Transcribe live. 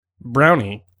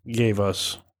Brownie gave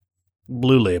us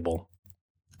Blue Label.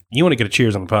 You want to get a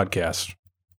cheers on the podcast.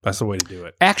 That's the way to do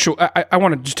it. I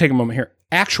want to just take a moment here.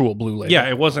 Actual Blue Label. Yeah,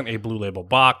 it wasn't a Blue Label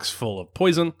box full of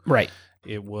poison. Right.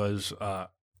 It was...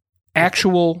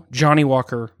 actual Johnny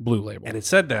Walker Blue Label. And it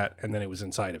said that, and then it was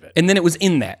inside of it. And then it was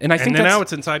in that. And I think now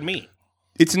it's inside me.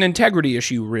 It's an integrity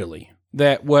issue, really.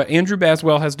 That what Andrew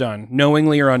Baswell has done,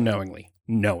 knowingly or unknowingly,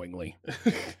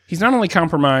 he's not only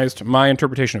compromised my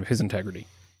interpretation of his integrity,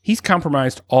 he's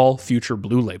compromised all future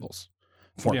Blue Labels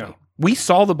for me. We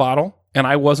saw the bottle, and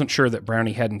I wasn't sure that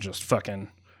Brownie hadn't just fucking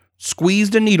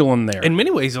squeezed a needle in there. In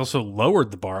many ways, also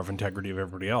lowered the bar of integrity of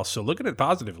everybody else. So look at it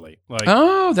positively. Like,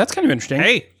 oh, that's kind of interesting.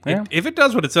 Hey, if it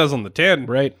does what it says on the tin,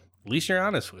 right? At least you're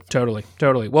honest with it.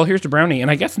 Totally. Well, here's to Brownie, and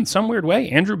I guess in some weird way,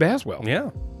 Andrew Baswell.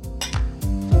 Yeah.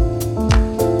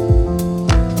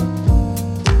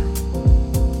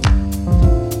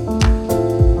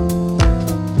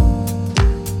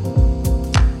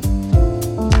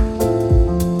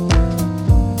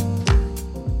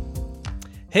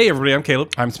 Hey everybody, I'm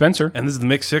Caleb. I'm Spencer. And this is the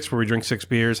Mix 6, where we drink 6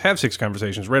 beers, have 6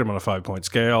 conversations, rate them on a 5-point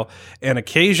scale, and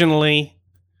occasionally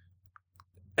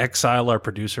exile our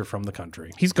producer from the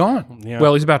country. He's gone. Yeah.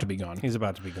 Well, he's about to be gone. He's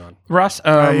about to be gone. Ross,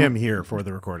 I am here for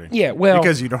the recording. Yeah, well...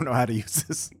 Because you don't know how to use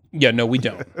this. Yeah, no, we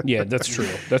don't. Yeah, that's true.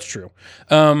 That's true.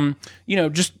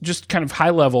 Just kind of high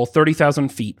level, 30,000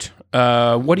 feet.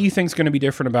 What do you think is going to be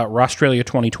different about Rostralia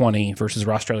 2020 versus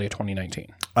Rostralia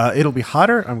 2019? It'll be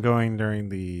hotter. I'm going during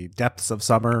the depths of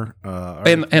summer.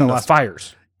 And the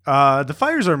fires. The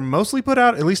fires are mostly put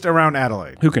out, at least around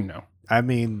Adelaide. Who can know? I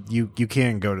mean, you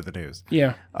can go to the news.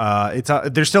 Yeah.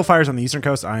 There's still fires on the eastern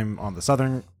coast. I'm on the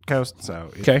southern coast,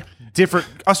 so it's different.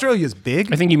 Australia's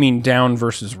big. I think you mean down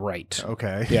versus right.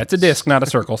 Okay. Yeah, it's a disc, not a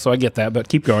circle, so I get that, but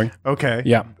keep going. Okay.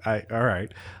 Yeah. All right.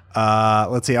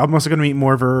 Let's see. I'm also going to meet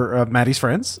more of her Maddie's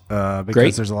friends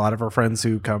because there's a lot of her friends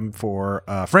who come for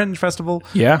Fringe Festival.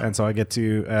 Yeah. And so I get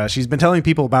to, she's been telling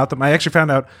people about them. I actually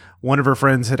found out one of her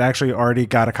friends had actually already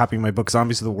got a copy of my book,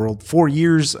 Zombies of the World, 4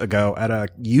 years ago at a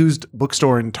used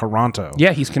bookstore in Toronto.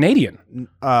 Yeah, he's Canadian.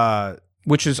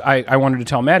 Which is, I wanted to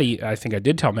tell Maddie, I think I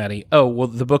did tell Maddie, oh, well,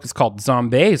 the book is called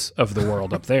Zombies of the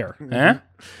World up there.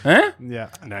 Huh? Yeah.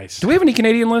 Nice. Do we have any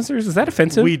Canadian listeners? Is that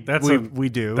offensive? We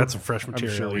do. That's some fresh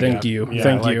material. Sure Thank you. Yeah,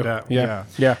 Thank like you. that.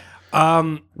 Yeah.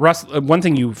 Russ, one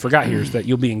thing you forgot here is that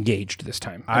you'll be engaged this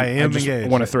time. I am engaged. I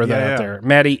want to throw that out there.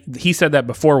 Maddie, he said that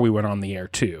before we went on the air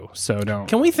too, so don't.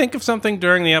 Can we think of something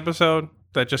during the episode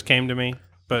that just came to me?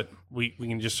 But we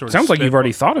can just sort of Sounds like you've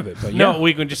already thought of it, but yeah. No,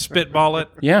 we can just spitball it.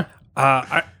 Yeah.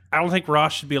 I don't think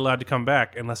Ross should be allowed to come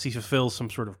back unless he fulfills some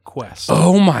sort of quest.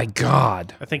 Oh my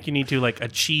God. I think you need to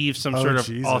achieve some sort of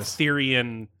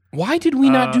Arthurian. Why did we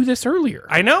not do this earlier?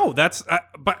 I know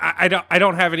but I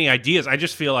don't have any ideas. I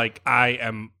just feel like I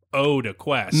am owed a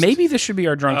quest. Maybe this should be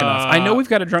our drunk enough. I know we've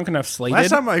got a drunk enough slated. Last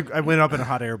time I went up in a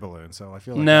hot air balloon, so I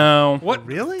feel like no. What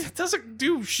really? That doesn't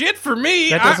do shit for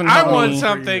me. That doesn't I help want me.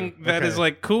 something that is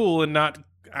cool and not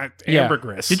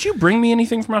ambergris. Did you bring me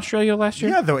anything from Australia last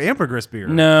year? Yeah, though ambergris beer.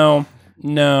 No.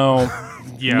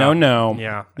 Yeah.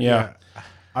 No. Yeah.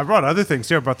 I brought other things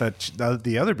too. I brought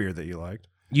the other beer that you liked.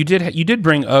 You did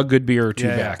bring a good beer or two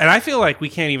back. And I feel like we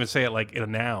can't even say it in a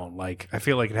noun. I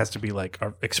feel like it has to be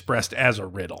expressed as a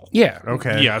riddle. Yeah.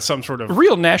 Okay. Yeah, some sort of a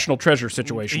real national treasure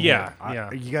situation. Yeah.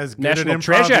 You guys good national at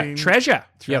treasure.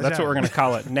 Yeah, that's what we're going to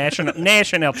call it.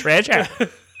 National treasure.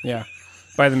 Yeah.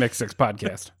 By the Mix 6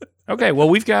 podcast. Okay, well,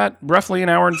 we've got roughly an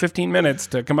hour and 15 minutes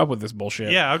to come up with this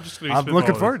bullshit. Yeah, I'm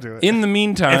looking forward to it. In the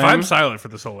meantime, if I'm silent for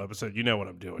this whole episode, you know what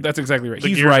I'm doing. That's exactly right. The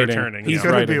He's gears are writing. turning, He's It's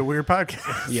going to writing. be a weird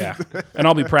podcast. Yeah, and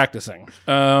I'll be practicing.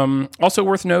 Also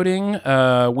worth noting,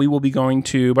 we will be going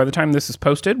to, by the time this is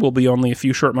posted, we'll be only a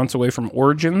few short months away from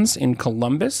Origins in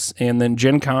Columbus, and then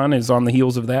Gen Con is on the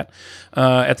heels of that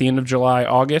at the end of July,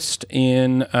 August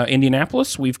in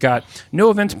Indianapolis. We've got no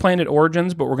events planned at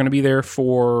Origins, but we're going to be there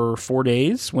for 4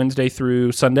 days, Wednesday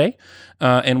through Sunday.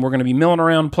 And we're going to be milling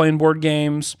around playing board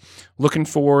games, looking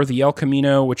for the El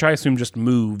Camino, which I assume just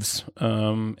moves,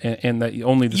 and that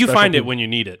only the you find it when you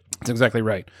need it. That's exactly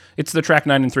right. It's the track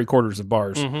 9 3/4 of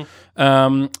bars.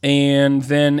 And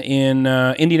then in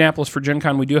Indianapolis for Gen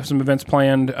Con, we do have some events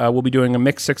planned. We'll be doing a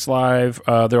Mix 6 live.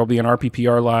 There will be an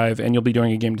RPPR live, and you'll be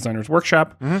doing a Game Designers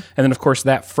Workshop. And then, of course,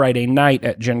 that Friday night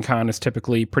at Gen Con is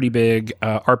typically pretty big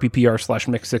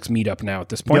RPPR/Mix 6 meetup now at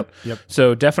this point. Yep.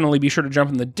 So definitely be sure to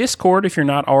jump in the Discord if you're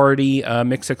not already a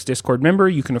Mix 6 Discord member.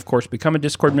 You can, of course, become a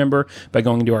Discord member by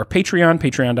going to our Patreon,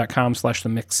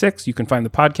 patreon.com/themix6. You can find the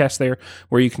podcast there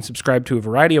where you can subscribe to a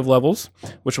variety of levels,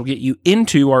 which will get you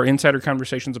into our insider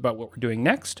conversations about what we're doing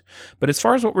next. But as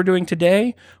far as what we're doing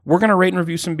today, we're going to rate and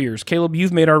review some beers. Caleb,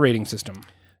 you've made our rating system.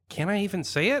 Can I even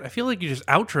say it? I feel like you just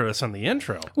outro us on the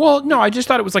intro. Well, no, I just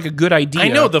thought it was like a good idea. I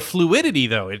know the fluidity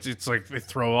though. It's like they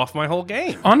throw off my whole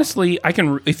game. Honestly, I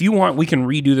can. If you want, we can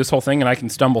redo this whole thing, and I can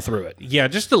stumble through it. Yeah,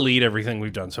 just delete everything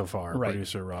we've done so far, Right.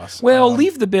 Producer Ross. Well,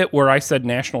 leave the bit where I said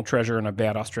national treasure in a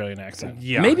bad Australian accent.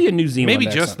 Yeah. Maybe a New Zealand maybe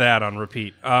accent. just that on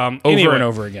repeat. Over Anyway. and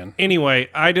over again. Anyway,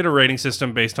 I did a rating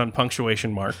system based on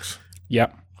punctuation marks.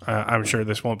 Yep. I'm sure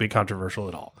this won't be controversial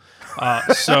at all.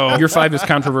 So Your 5 is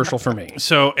controversial for me.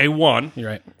 So a 1,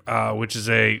 You're right. which is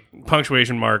a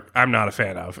punctuation mark I'm not a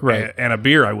fan of, Right. and a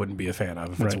beer I wouldn't be a fan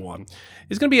of if it's a 1,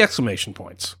 is going to be exclamation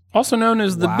points. Also known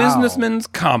as the Wow. businessman's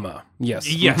comma.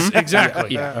 Yes. Yes,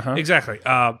 exactly. Yeah, uh-huh. Exactly.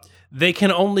 They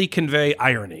can only convey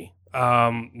irony.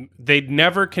 They'd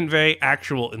never convey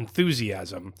actual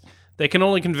enthusiasm. They can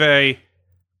only convey,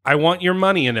 I want your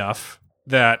money enough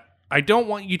that I don't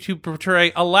want you to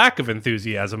portray a lack of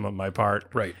enthusiasm on my part.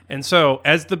 Right. And so,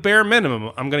 as the bare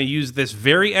minimum, I'm going to use this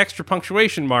very extra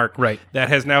punctuation mark Right. that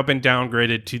has now been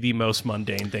downgraded to the most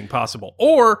mundane thing possible.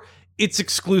 Or it's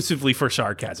exclusively for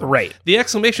sarcasm. Right. The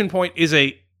exclamation point is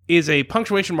a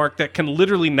punctuation mark that can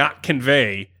literally not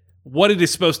convey what it is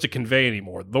supposed to convey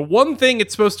anymore. The one thing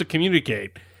it's supposed to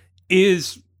communicate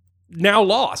is now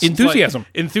lost. Enthusiasm.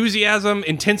 Like, enthusiasm,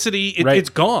 intensity, Right. it's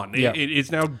gone. Yeah.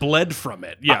 It's now bled from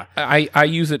it. Yeah. I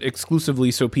use it exclusively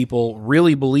so people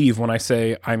really believe when I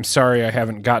say, I'm sorry I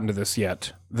haven't gotten to this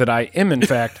yet, that I am, in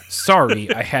fact,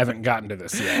 sorry I haven't gotten to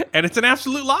this yet. And it's an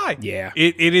absolute lie. Yeah.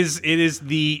 It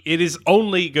is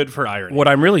only good for irony. What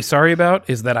I'm really sorry about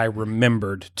is that I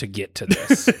remembered to get to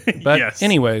this. But Yes.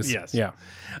 anyways, Yes. yeah.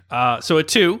 So a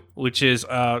 2, which is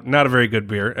not a very good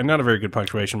beer and not a very good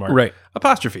punctuation mark. Right.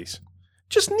 Apostrophes.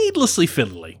 Just needlessly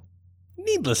fiddly.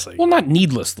 Needlessly. Well, not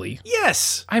needlessly.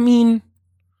 Yes. I mean,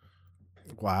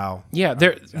 Wow. yeah,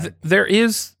 there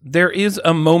is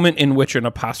a moment in which an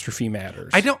apostrophe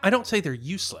matters. I don't say they're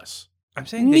useless. I'm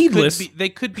saying Needless. They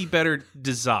could be better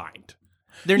designed.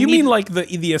 You mean like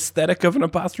the aesthetic of an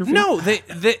apostrophe? No,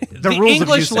 the rules of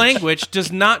English usage. language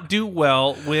does not do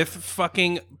well with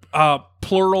fucking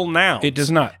plural nouns. It does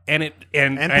not. And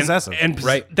possessive.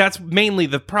 Right. That's mainly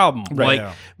the problem. Right. Like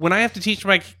Yeah. when I have to teach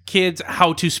my kids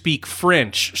how to speak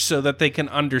French so that they can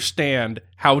understand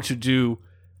how to do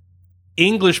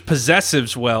English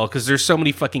possessives well, because there's so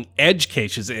many fucking edge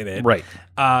cases in it. Right.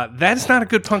 That's not a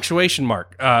good punctuation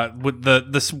mark. With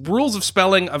the rules of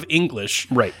spelling of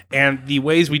English, Right. and the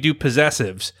ways we do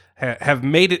possessives have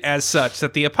made it as such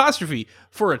that the apostrophe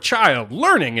for a child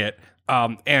learning it,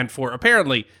 and for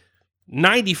apparently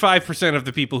 95% of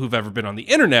the people who've ever been on the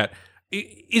internet,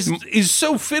 is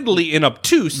so fiddly and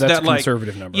obtuse That's that a like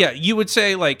conservative number. Yeah, you would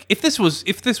say like if this was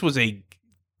a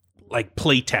like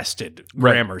play tested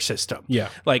Right. grammar system. Yeah.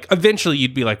 Like eventually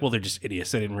you'd be like, well, they're just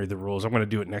idiots. They didn't read the rules. I'm going to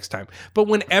do it next time. But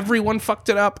when everyone fucked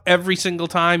it up every single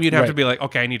time, you'd have to Right. be like,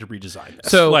 okay, I need to redesign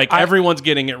this. So like I- everyone's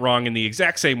getting it wrong in the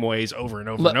exact same ways over and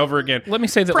over and over again. Let me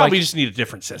say that Probably like, just need a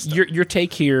different system. your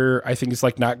take here, I think, is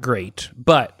like not great.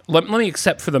 But let me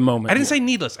accept for the moment. I didn't say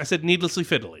needless. I said needlessly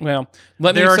fiddly. Well,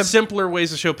 let me there are accept simpler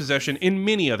ways to show possession in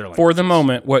many other languages. for the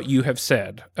moment what you have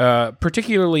said,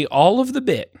 particularly all of the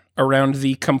bit around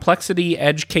the complexity,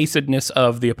 edge-casedness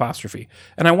of the apostrophe.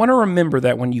 And I want to remember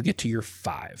that when you get to your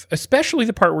 5, especially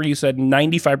the part where you said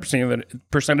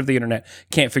 95% of the internet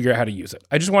can't figure out how to use it.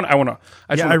 I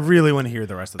really want to hear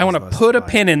the rest of this. I want to put a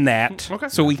pin in that Okay.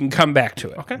 so we can come back to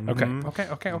it. Okay.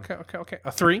 Okay. Okay.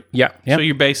 A 3. Yeah. Yeah. So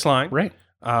your baseline. Right.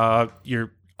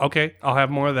 You're okay. I'll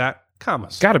have more of that.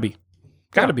 Commas. Gotta be.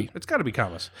 Gotta be. It's got to be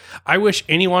commas. I wish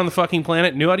anyone on the fucking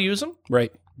planet knew how to use them,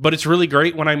 Right. but it's really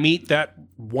great when I meet that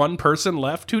one person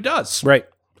left who does. Right.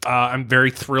 I'm very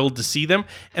thrilled to see them.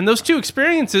 And those two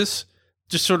experiences,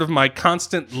 just sort of my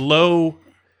constant low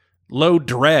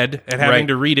dread at having Right.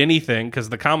 to read anything because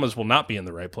the commas will not be in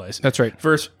the right place. That's right.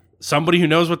 Versus somebody who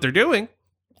knows what they're doing,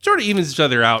 sort of evens each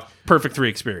other out. Perfect 3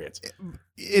 experience.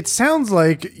 It sounds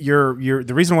like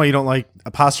the reason why you don't like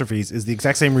apostrophes is the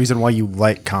exact same reason why you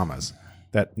like commas.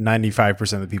 That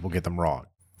 95% of the people get them wrong.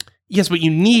 Yes, but you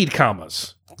need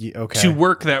commas Okay. to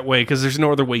work that way because there's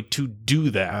no other way to do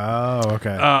that. Oh,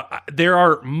 okay. There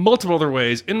are multiple other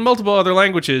ways in multiple other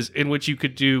languages in which you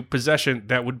could do possession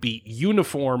that would be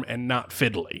uniform and not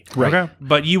fiddly. Right. Okay.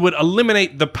 But you would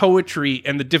eliminate the poetry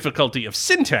and the difficulty of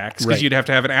syntax because Right. you'd have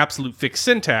to have an absolute fixed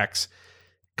syntax.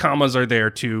 Commas are there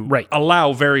to Right.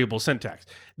 allow variable syntax.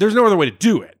 There's no other way to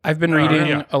do it. I've been reading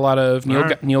yeah. a lot of Neil, All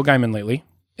right. Neil Gaiman lately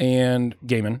and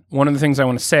Gaiman. One of the things I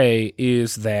want to say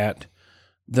is that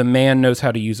the man knows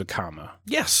how to use a comma.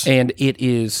 Yes. And it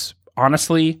is,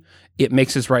 honestly, it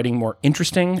makes his writing more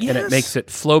interesting, and it Yes. makes it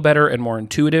flow better and more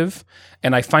intuitive.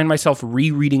 And I find myself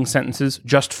rereading sentences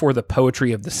just for the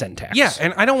poetry of the syntax. Yeah,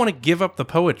 and I don't want to give up the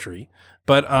poetry,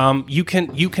 but you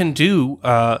can do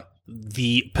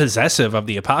the possessive of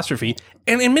the apostrophe,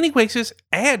 and in many cases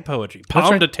add poetry.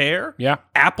 Pomme de terre, Yeah.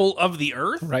 apple of the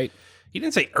earth. Right. He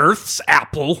didn't say Earth's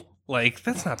apple. Like,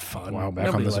 that's not fun. Wow, back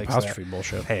Nobody on this likes apostrophe that.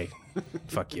 bullshit. Hey,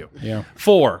 fuck you. Yeah.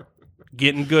 4,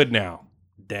 getting good now.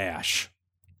 Dash.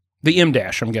 The M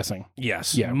dash, I'm guessing.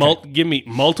 Yes. Yeah, okay. Give me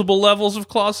multiple levels of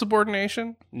clause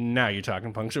subordination. Now you're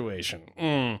talking punctuation.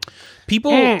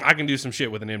 People I can do some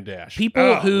shit with an M dash.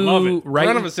 People who love it. right-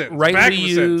 Front of a sentence, rightly back of a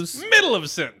use- sentence, middle of a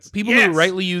sentence. People Yes. who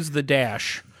rightly use the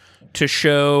dash to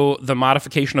show the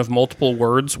modification of multiple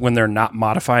words when they're not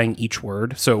modifying each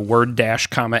word. So word dash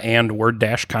comma and word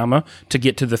dash comma to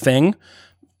get to the thing.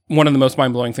 One of the most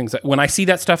mind-blowing things that when I see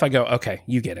that stuff, I go, okay,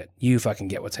 you get it. You fucking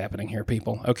get what's happening here,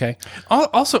 people. Okay.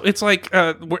 Also, it's like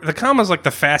the comma is like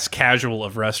the fast casual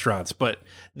of restaurants, but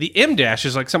the M dash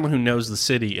is like someone who knows the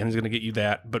city and is going to get you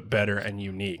that, but better and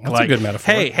unique. That's like, a good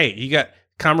metaphor. Hey, you got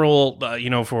comma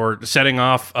rule, for setting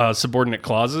off subordinate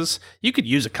clauses. You could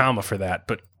use a comma for that,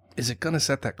 but is it going to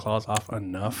set that clause off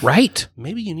enough? Right.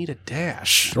 Maybe you need a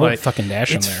dash. Throw a fucking dash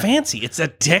in It's there. fancy. It's a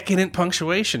decadent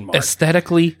punctuation mark.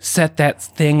 Aesthetically, set that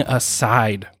thing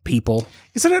aside, people.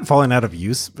 Isn't it falling out of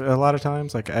use a lot of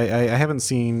times? Like I haven't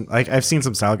seen I've seen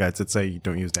some style guides that say you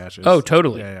don't use dashes. Oh,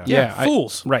 totally. Yeah.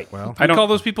 Fools. Right. Well, I don't call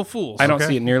those people fools. I don't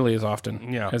see it nearly as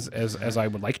often Yeah. as I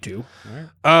would like to.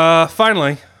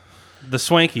 Finally, the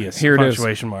swankiest Here it is.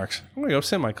 punctuation marks. I'm going to go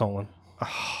semicolon.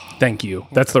 Thank you.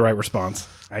 That's the right response.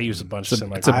 I use a bunch of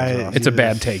semicolons. It's a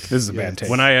bad take. This is a bad take.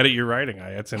 When I edit your writing,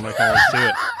 I add semicolons to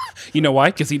it. You know why?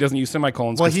 Because he doesn't use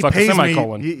semicolons. well, 'cause he fuck a pays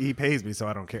semicolon. me. He pays me, so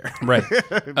I don't care. Right.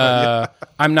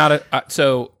 I'm not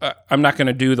I'm not going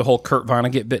to do the whole Kurt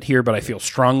Vonnegut bit here, but I feel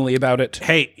strongly about it.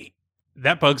 Hey,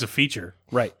 that bug's a feature,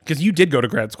 Right. Because you did go to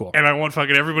grad school. and I want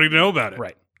fucking everybody to know about it.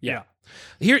 Right. Yeah.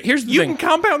 Here's the You thing. can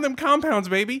compound them compounds,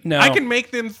 baby. No. I can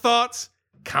make them thoughts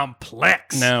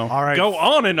complex. No. All right. Go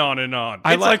on and on and on.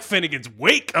 I It's like- like Finnegan's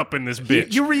Wake up in this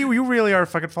bitch. You really are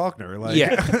fucking Faulkner. Like,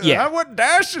 Yeah. I want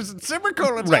dashes and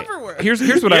semicolons Right. everywhere. Here's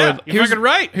what Yeah, I would you're fucking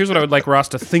right. Here's what I would like Ross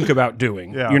to think about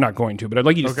doing. Yeah. You're not going to, but I'd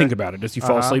like you to think about it as you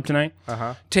fall asleep tonight.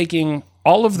 Taking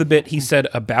all of the bit he said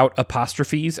about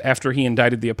apostrophes after he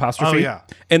indicted the apostrophe, Oh, yeah.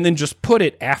 and then just put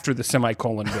it after the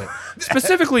semicolon bit.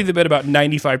 Specifically, the bit about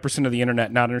 95% of the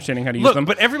internet not understanding how to use Look, them.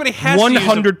 but everybody has to use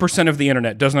 100% of the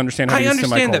internet doesn't understand how to I use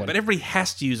understand semicolon. that, but everybody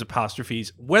has to use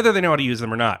apostrophes, whether they know how to use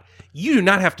them or not. You do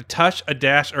not have to touch a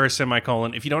dash or a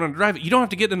semicolon if you don't know how to drive it. You don't have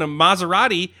to get in a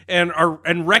Maserati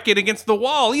and wreck it against the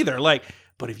wall either.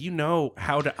 But if you know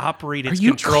how to operate its Are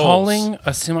you controls, calling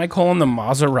a semicolon the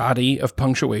Maserati of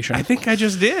punctuation? I think I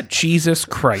just did. Jesus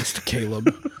Christ,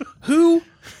 Caleb.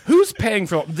 Who's paying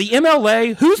for the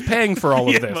MLA? Who's paying for all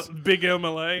of this? Big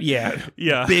MLA. Yeah.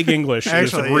 Yeah. Big English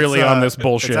Actually, is really it's, on this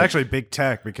bullshit. It's actually big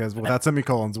tech because without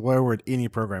semicolons, where would any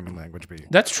programming language be?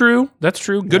 That's true.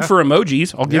 Good for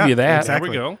emojis. I'll give Yeah, you that. exactly.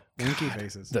 There we go. Winky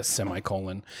faces. The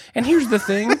semicolon. And here's the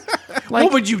thing. Like,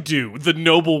 What would you do? The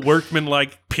noble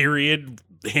workman-like period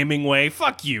Hemingway?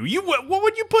 Fuck you. What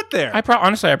would you put there?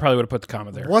 honestly, I probably would have put the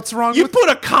comma there. What's wrong You with put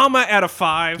a comma at a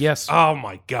 5? Yes. Oh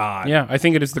my god. Yeah, I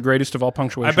think it is the greatest of all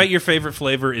punctuation. I bet your favorite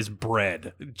flavor is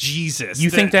bread. Jesus. You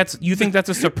think that's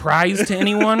a surprise to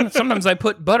anyone? Sometimes I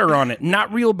put butter on it,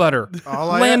 not real butter.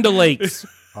 Land O'Lakes.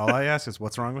 All I ask is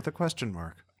what's wrong with the question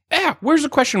mark? Yeah, where's the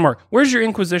question mark? Where's your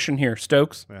Inquisition here,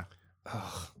 Stokes? Yeah.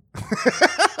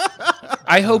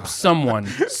 I hope someone,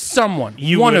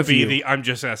 you one would of be you, the I'm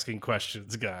just asking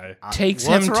questions guy. takes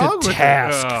What's him wrong to with it?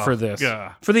 task Oh, for this.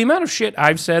 God. For the amount of shit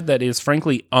I've said that is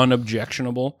frankly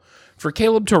unobjectionable. For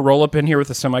Caleb to roll up in here with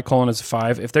a semicolon as a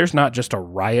 5, if there's not just a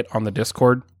riot on the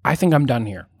Discord, I think I'm done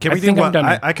here. Can we think do I'm done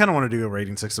here. I kind of want to do a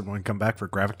rating system when we come back for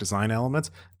graphic design elements.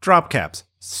 Drop caps,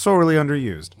 sorely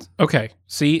underused. Okay,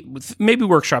 see, maybe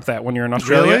workshop that when you're in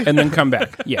Australia Really? and then come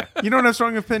back. Yeah. You don't have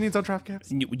strong opinions on drop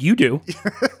caps? You do.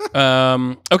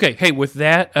 Okay, hey, with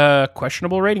that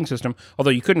questionable rating system,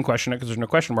 although you couldn't question it because there's no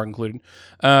question mark included,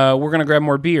 we're going to grab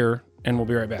more beer, and we'll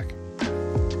be right back.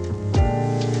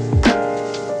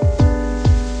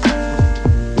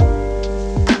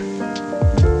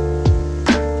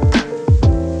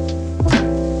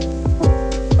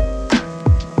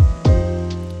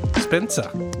 Spencer,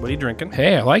 what are you drinking?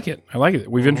 Hey, I like it.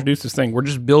 We've introduced this thing. We're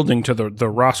just building to the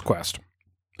Ross quest.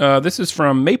 This is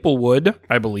from Maplewood,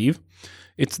 I believe.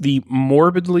 It's the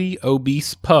Morbidly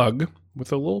Obese Pug.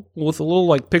 with a little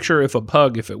like picture of a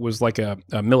pug if it was like a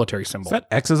military symbol. Is that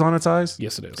X's on its eyes?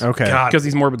 Yes, it is. Okay. God. Because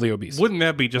he's morbidly obese. Wouldn't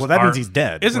that be just? Well, that our- means he's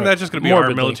dead. Isn't that just going to be Morbidly.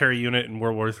 our military unit in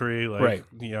World War III? Like, Right.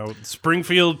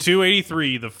 Springfield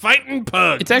 283, the fighting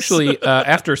pugs. It's actually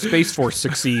after Space Force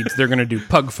succeeds, they're going to do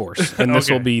Pug Force, and this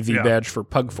Okay, will be the yeah. badge for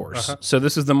Pug Force. So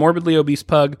this is the morbidly obese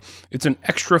pug. It's an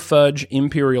extra fudge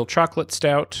Imperial chocolate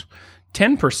stout,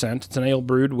 10%. It's an ale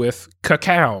brewed with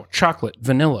cacao, chocolate,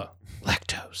 vanilla,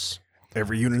 lactose.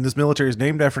 Every unit in this military is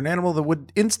named after an animal that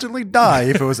would instantly die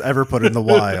if it was ever put in the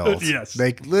wild. Yes.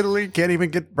 They literally can't even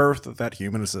get birth without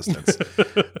human assistance.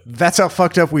 That's how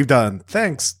fucked up we've done.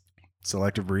 Thanks,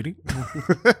 selective breeding.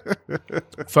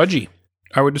 Fudgy.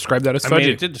 I would describe that as I fudgy. mean,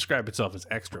 it did describe itself as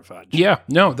extra fudge. Yeah,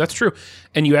 no, that's true.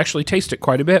 And you actually taste it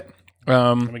quite a bit.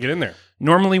 Let me get in there.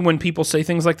 Normally, when people say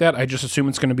things like that, I just assume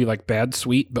it's going to be like bad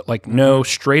sweet, but like no,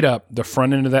 straight up, the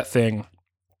front end of that thing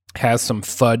has some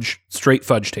fudge, straight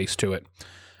fudge taste to it,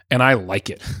 and I like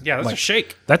it. Yeah, that's Like, a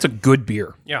shake. That's a good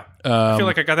beer. Yeah, I feel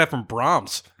like I got that from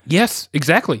Brahms. Yes,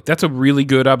 exactly. That's a really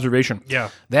good observation. Yeah.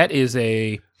 That is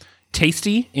a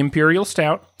tasty Imperial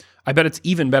Stout. I bet it's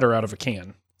even better out of a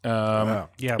can. Yeah,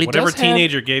 It whatever does have-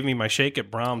 teenager gave me my shake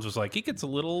at Brahms was like, he gets a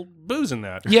little booze in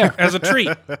that. Yeah. as a treat.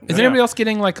 Is anybody else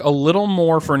getting like a little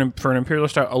more for an Imperial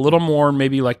Stout, a little more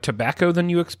maybe like tobacco than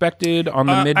you expected on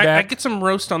the mid I back? get some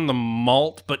roast on the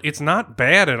malt, but it's not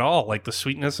bad at all. Like the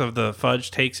sweetness of the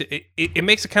fudge takes it. It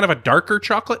makes it kind of a darker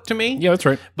chocolate to me. Yeah, that's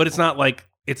right. But it's not like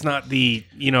it's not the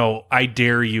I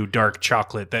dare you dark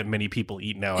chocolate that many people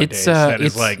eat nowadays.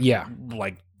 It's like yeah.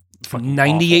 fucking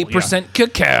 98%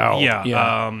 cacao. awful.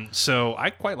 Yeah. So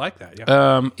I quite like that.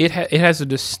 Yeah. It has a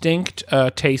distinct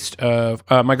taste of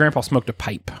my grandpa smoked a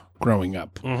pipe growing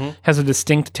up. Has a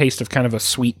distinct taste of kind of a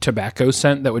sweet tobacco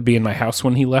scent that would be in my house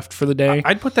when he left for the day.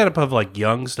 I'd put that above like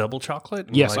Young's double chocolate.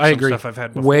 And Yes, like I some agree. Stuff I've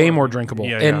had before. Way more drinkable,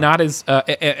 Yeah, and yeah. not as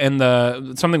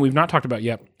something we've not talked about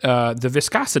yet. The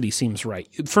viscosity seems right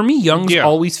for me. Young's Yeah.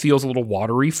 always feels a little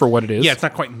watery for what it is. Yeah, it's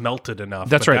not quite melted enough.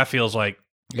 That's but right. That feels like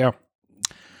Yeah.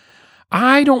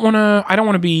 I don't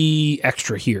want to be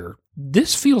extra here.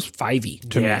 This feels 5-y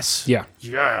to Yes. me. Yeah.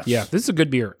 yes. Yeah, this is a good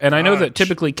beer. And I know that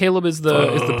typically Caleb is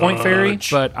the point fairy,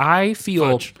 Fudge. but I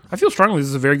feel strongly this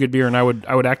is a very good beer and I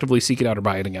would actively seek it out or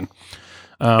buy it again.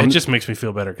 It just makes me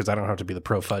feel better because I don't have to be the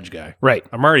pro fudge guy. Right.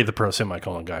 I'm already the pro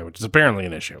semicolon guy, which is apparently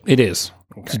an issue. It is.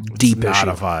 It's a deep Not issue.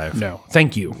 a 5. No.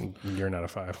 Thank you. You're not a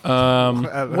 5.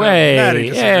 Maddie Way.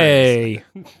 disagrees. Hey.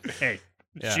 hey,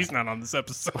 she's not on this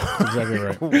episode. Exactly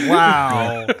right.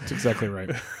 Wow. That's exactly right.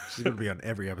 She's going to be on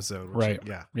every episode. Right.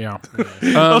 Yeah. Yeah.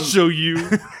 I'll show you.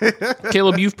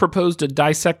 Caleb, you've proposed a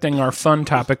Dissecting Our Fun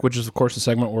topic, which is, of course, a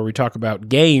segment where we talk about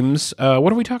games.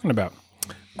 What are we talking about?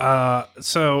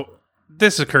 So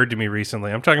this occurred to me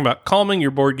recently. I'm talking about calming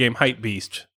your board game hype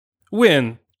beast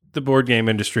when the board game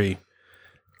industry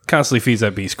constantly feeds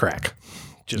that beast crack.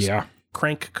 Just Yeah.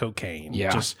 crank cocaine. Yeah.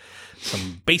 Just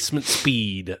some basement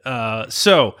speed.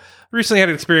 So recently had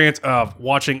an experience of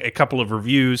watching a couple of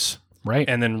reviews Right.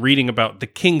 and then reading about the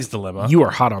King's Dilemma. You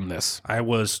are hot on this.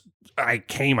 I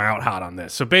came out hot on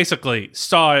this. So basically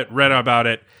saw it, read about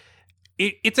it.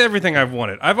 It's everything I've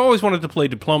wanted. I've always wanted to play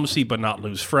diplomacy but not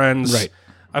lose friends. Right.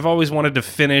 I've always wanted to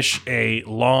finish a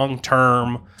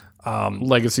long-term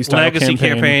Legacy style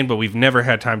campaign, but we've never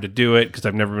had time to do it because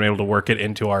I've never been able to work it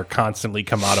into our constantly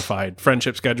commodified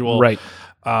friendship schedule. Right.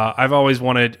 I've always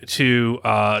wanted to.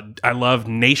 I love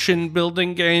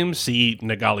nation-building games. See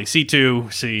Nagali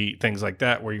C2, see things like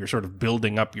that, where you're sort of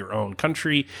building up your own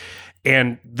country.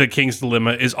 And the King's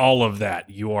Dilemma is all of that.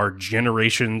 You are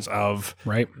generations of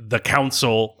Right. the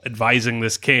council advising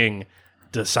this king,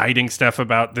 deciding stuff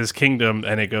about this kingdom,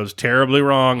 and it goes terribly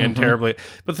wrong and terribly.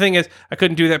 But the thing is, I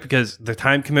couldn't do that because the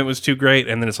time commitment was too great.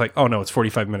 And then it's like, oh no, it's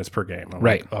 45 minutes per game. I'm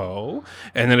Right. like, oh.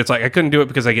 And then it's like, I couldn't do it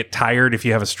because I get tired if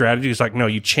you have a strategy. It's like, no,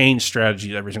 you change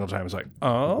strategy every single time. It's like,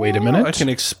 oh, Wait a minute. I can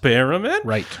experiment.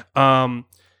 Right.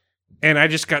 And I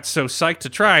just got so psyched to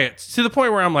try it to the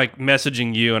point where I'm like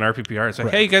messaging you and RPPR. It's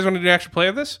like, hey, you guys want to do an actual play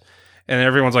of this? And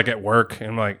everyone's like at work. And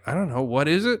I'm like, I don't know. What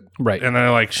is it? Right. And then I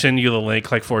like send you the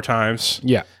link like 4 times.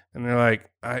 Yeah. And they're like,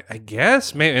 I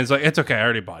guess. Maybe. And it's like, it's okay. I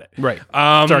already bought it. Right. It's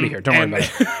already here. Don't worry and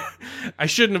about it. I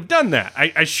shouldn't have done that.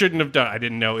 I shouldn't have done I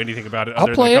didn't know anything about it I'll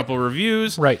other than play a it. couple of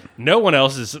reviews. Right. No one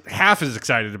else is half as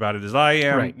excited about it as I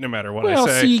am, Right. no matter what Well,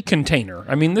 I say. see, container.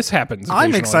 I mean, this happens. I'm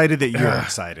occasionally. excited that you're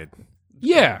excited.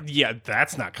 Yeah. Yeah,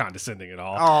 that's not condescending at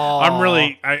all. Aw.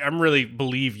 I'm really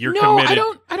believe you're No, committed.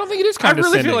 I don't think it is I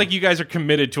condescending. really feel like you guys are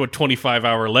committed to a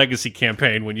 25-hour legacy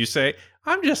campaign when you say,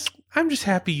 I'm just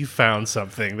happy you found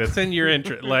something that's in your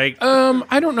interest. Like,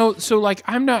 I don't know. So like,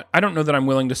 I don't know that I'm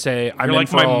willing to say I'm you're in like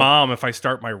for my all- mom if I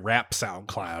start my rap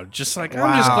SoundCloud. Just like,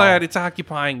 I'm just glad it's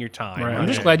occupying your time. Right, I'm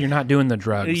just glad you're not doing the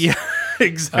drugs. Yeah,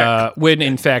 exactly. When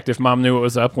in fact, if mom knew it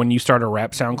was up, when you start a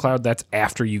rap SoundCloud, that's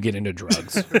after you get into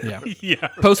drugs. Yeah. Yeah.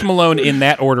 Post Malone, in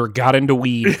that order, got into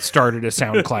weed, started a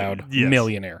SoundCloud, Yes.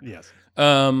 millionaire. Yes.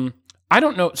 I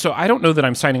don't know. So I don't know that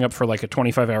I'm signing up for like a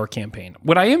 25-hour campaign.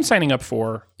 What I am signing up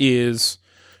for is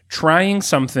trying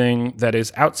something that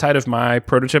is outside of my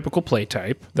prototypical play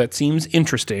type that seems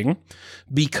interesting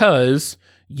because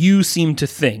you seem to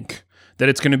think that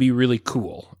it's going to be really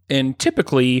cool. And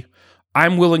typically,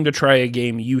 I'm willing to try a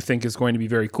game you think is going to be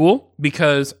very cool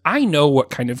because I know what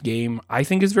kind of game I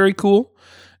think is very cool.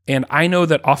 And I know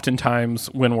that oftentimes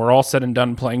when we're all said and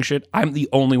done playing shit, I'm the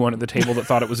only one at the table that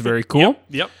thought it was very cool.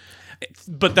 Yep.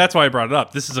 But that's why I brought it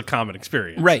up. This is a common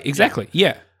experience. Right, exactly.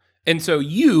 Yeah. And so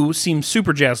you seem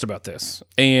super jazzed about this.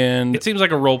 And It seems like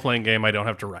a role-playing game I don't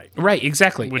have to write, right,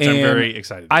 exactly. which And I'm very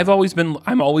excited about.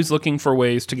 I'm always looking for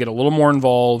ways to get a little more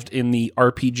involved in the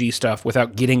RPG stuff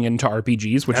without getting into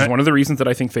RPGs, which is one of the reasons that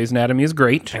I think Phase Anatomy is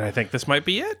great. And I think this might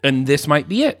be it. And this might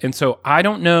be it. And so I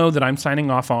don't know that I'm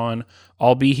signing off on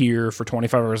I'll be here for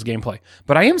 25 hours of gameplay.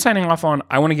 But I am signing off on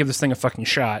I want to give this thing a fucking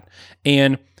shot.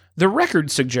 And the record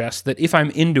suggests that if I'm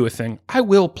into a thing, I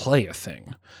will play a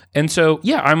thing. And so,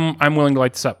 yeah, I'm willing to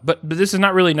light this up. But this is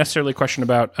not really necessarily a question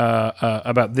about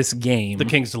this game. The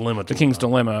King's Dilemma. The King's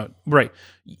Dilemma. Right.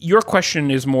 Your question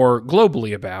is more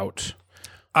globally about...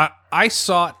 I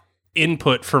sought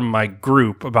input from my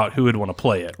group about who would want to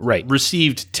play it. Right.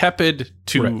 Received tepid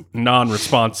to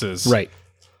non-responses. Right.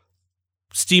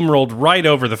 Steamrolled right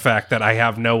over the fact that I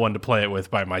have no one to play it with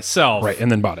by myself. Right.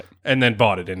 And then bought it. And then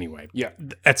bought it anyway. Yeah.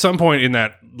 At some point in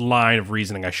that line of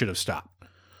reasoning, I should have stopped.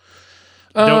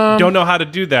 Don't know how to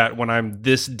do that when I'm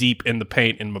this deep in the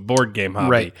paint in my board game hobby.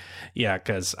 Right. Yeah,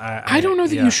 because I don't know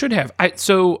that you should have.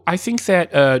 So I think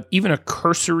that even a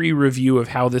cursory review of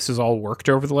how this has all worked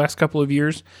over the last couple of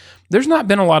years, there's not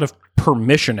been a lot of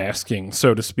permission asking,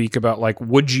 so to speak, about like,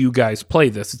 would you guys play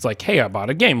this? It's like, hey, I bought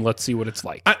a game. Let's see what it's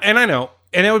like. And I know.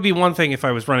 And it would be one thing if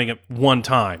I was running it one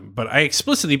time, but I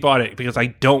explicitly bought it because I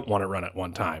don't want to run it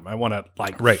one time. I want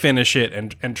to finish it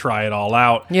and try it all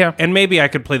out. Yeah. And maybe I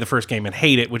could play the first game and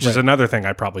hate it, which is another thing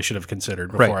I probably should have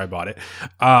considered before I bought it.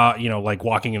 Like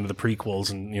walking into the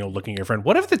prequels and, looking at your friend,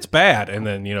 what if it's bad? And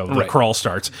then, the crawl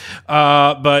starts.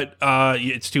 But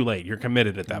it's too late. You're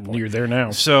committed at that point. You're there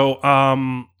now. So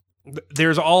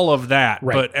there's all of that.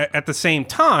 Right. But at the same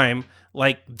time,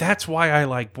 like, that's why I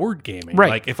like board gaming. Right.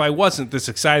 Like, if I wasn't this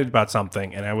excited about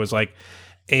something and I was like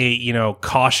a,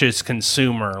 cautious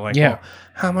consumer, like, well,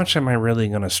 how much am I really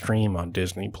going to stream on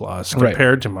Disney Plus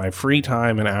compared to my free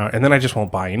time and then I just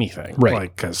won't buy anything. Right.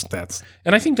 Like, because that's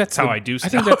and I think that's how I do stuff.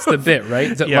 I think that's the bit,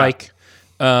 right? That Yeah.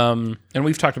 and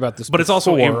we've talked about this But it's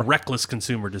also a before. reckless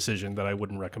consumer decision that I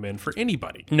wouldn't recommend for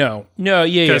anybody. No, yeah.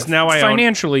 Because now I own-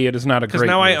 financially, it is not a great Because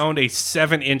now I move. owned a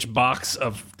 7-inch box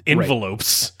of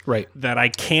envelopes Right. that I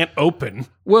can't open.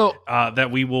 Well, That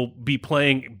we will be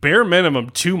playing bare minimum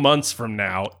 2 months from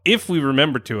now, if we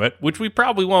remember to it, which we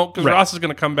probably won't, because Ross is going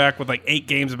to come back with like 8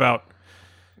 games about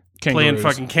playing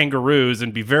fucking kangaroos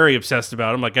and be very obsessed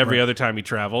about them, like every other time he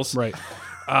travels. right.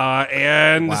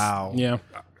 And Wow. Yeah.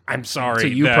 I'm sorry. It's a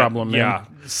you problem, man. Yeah.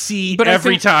 See, But I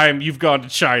every think- time you've gone to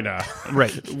China,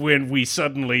 Right. when we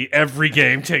suddenly, every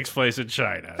game takes place in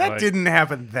China. That Like, didn't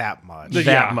happen that much.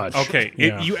 That much. Okay.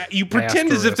 Yeah. You pretend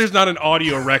as if Asterisk. there's not an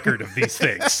audio record of these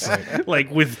things, like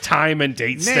with time and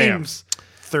date stamps. Names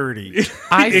 30.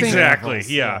 I think Exactly.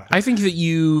 Yeah. I think that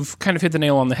you've kind of hit the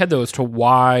nail on the head, though, as to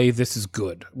why this is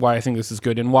good, why I think this is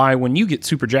good, and why when you get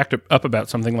super jacked up about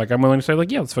something, like I'm willing to say, like,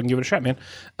 yeah, let's fucking give it a shot,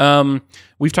 man.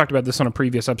 We've talked about this on a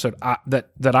previous episode,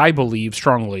 that I believe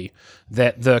strongly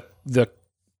that the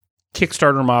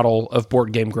Kickstarter model of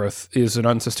board game growth is an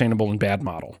unsustainable and bad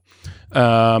model.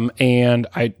 And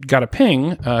I got a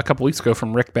ping a couple weeks ago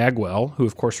from Rick Bagwell, who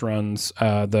of course runs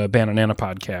the Banana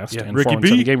podcast and Ricky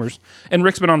Forums of B. the Gamers. And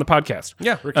Rick's been on the podcast.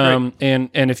 Yeah, Rick's great.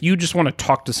 And if you just want to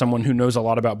talk to someone who knows a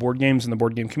lot about board games and the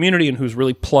board game community and who's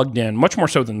really plugged in, much more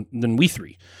so than we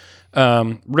three,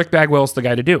 Rick Bagwell's the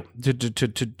guy to do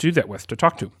that with, to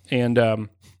talk to. And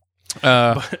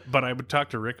But I would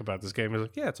talk to Rick about this game. He's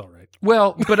like, yeah, it's all right.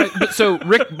 Well, but so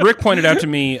Rick pointed out to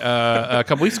me a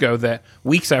couple weeks ago that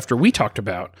weeks after we talked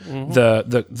about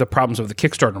the problems of the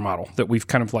Kickstarter model that we've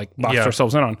kind of like boxed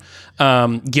ourselves in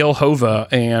on, Gil Hova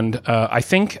and I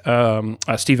think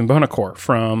Stephen Bonacore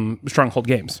from Stronghold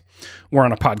Games were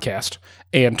on a podcast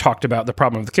and talked about the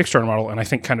problem of the Kickstarter model, and I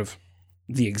think kind of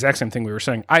the exact same thing we were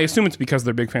saying. I assume it's because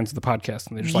they're big fans of the podcast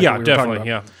and they just like what we were definitely,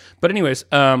 talking about. yeah. But anyways,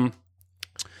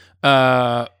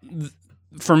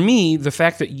 for me, the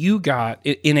fact that you got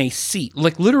it in a seat,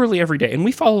 like literally every day, and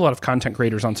we follow a lot of content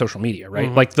creators on social media,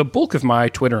 right? Like the bulk of my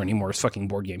Twitter anymore is fucking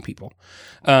board game people.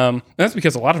 And that's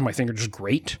because a lot of my things are just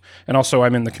great. And also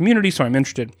I'm in the community, so I'm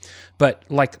interested. But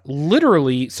like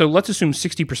literally, so let's assume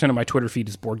 60% of my Twitter feed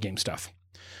is board game stuff.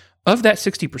 Of that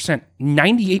 60%,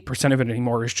 98% of it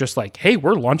anymore is just like, hey,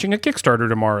 we're launching a Kickstarter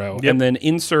tomorrow. Yep. And then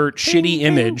insert shitty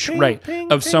image,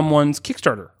 of someone's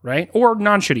Kickstarter, right? Or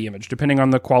non-shitty image, depending on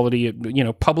the quality.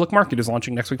 Public Market is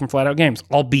launching next week from Flat Out Games.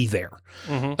 I'll be there.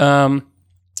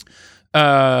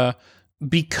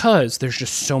 Because there's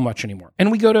just so much anymore.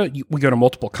 And we go to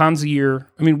multiple cons a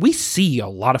year. I mean, we see a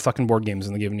lot of fucking board games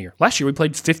in the given year. Last year, we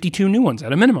played 52 new ones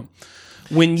at a minimum.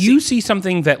 When you see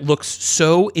something that looks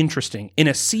so interesting in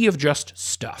a sea of just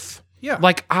stuff,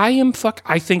 like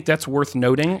I think that's worth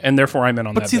noting, and therefore I'm in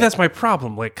on that. But see, that's my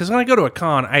problem. Like, because when I go to a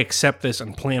con, I accept this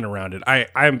and plan around it.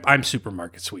 I'm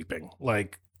supermarket sweeping.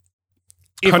 Like,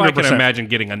 if 100%. I can imagine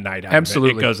getting a night out of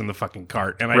it goes in the fucking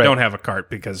cart. And I don't have a cart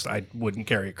because I wouldn't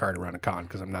carry a cart around a con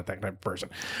because I'm not that type of person.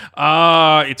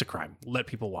 It's a crime. Let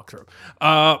people walk through.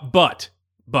 But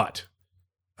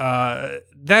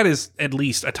that is at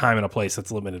least a time and a place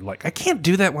that's limited. Like, I can't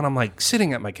do that when I'm like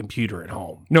sitting at my computer at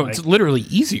home. No, like, it's literally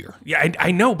easier. Yeah, I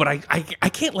know, but I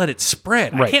can't let it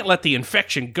spread. Right. I can't let the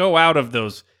infection go out of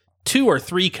those 2 or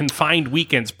 3 confined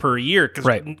weekends per year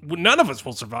because none of us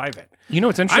will survive it. You know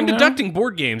what's interesting? I'm deducting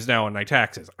board games now on my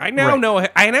taxes. I now know.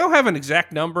 I now have an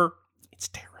exact number. It's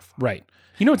terrifying. Right.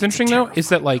 You know what's interesting though is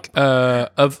that like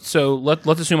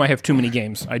let's assume I have too many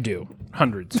games. I do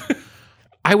hundreds.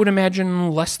 I would imagine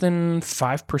less than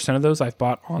 5% of those I've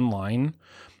bought online.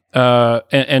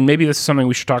 And maybe this is something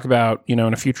we should talk about, in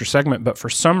a future segment, but for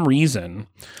some reason...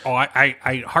 Oh,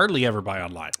 I hardly ever buy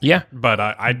online. Yeah. But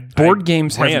Board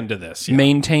games ran to this. Yeah.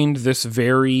 Maintained this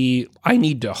very... I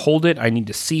need to hold it. I need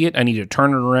to see it. I need to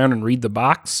turn it around and read the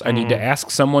box. I need to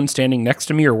ask someone standing next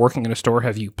to me or working in a store,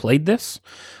 have you played this?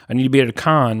 I need to be at a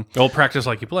con. Well, practice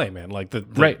like you play, man. Like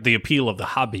the appeal of the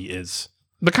hobby is...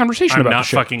 The conversation I'm about not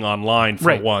fucking online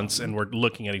for once, and we're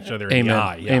looking at each other in the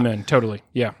eye. Yeah. Amen. Totally.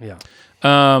 Yeah. Yeah.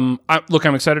 I'm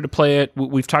excited to play it.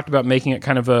 We've talked about making it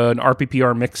kind of an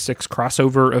RPPR Mix 6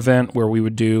 crossover event where we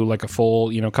would do like a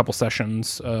full, couple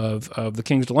sessions of The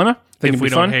King's Dilemma. If we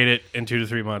don't hate it in 2 to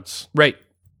 3 months. Right.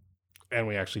 And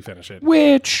we actually finish it.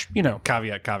 Which,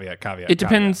 caveat. It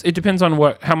depends. It depends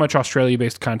on how much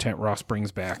Australia-based content Ross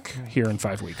brings back here in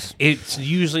 5 weeks. It's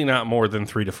usually not more than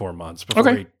 3 to 4 months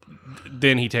before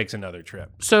then he takes another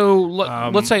trip. So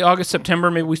let's say August,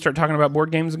 September, maybe we start talking about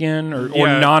board games again or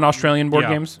non-Australian board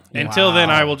games. Until then,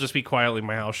 I will just be quietly in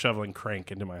my house shoveling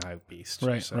crank into my hive beast.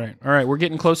 Right. All right. We're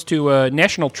getting close to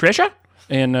National Treasure,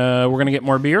 and we're going to get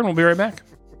more beer, and we'll be right back.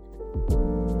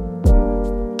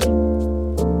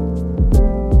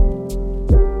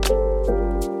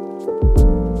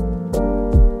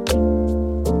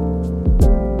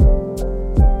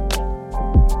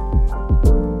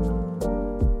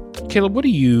 Caleb, what are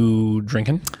you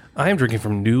drinking? I am drinking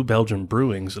from New Belgium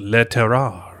Brewing's Le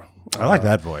Terrore. I like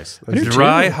that voice.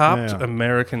 Dry hopped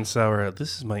American sour ale.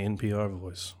 This is my NPR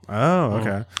voice. Oh,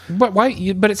 okay. But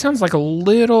why? But it sounds like a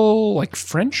little like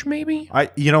French, maybe.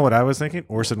 You know what I was thinking?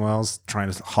 Orson Welles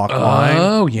trying to hawk wine.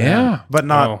 Oh yeah, but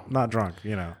not drunk.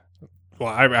 Well,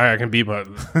 I can be, but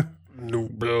New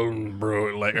Belgium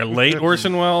Brewing, like a late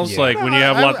Orson Welles, like when you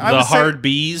have the hard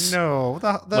B's. No,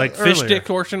 like earlier. Fish Stick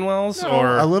Orson Welles,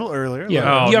 or a little earlier.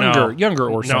 Yeah, younger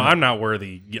Orson. No, I'm not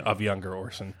worthy of younger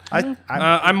Orson.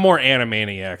 I'm more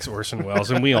Animaniacs Orson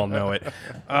Welles, and we all know it.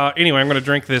 Anyway, I'm going to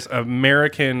drink this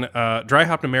American dry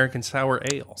hopped American sour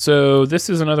ale. So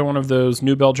this is another one of those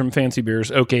New Belgium fancy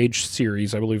beers, oak age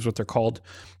series, I believe is what they're called.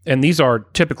 And these are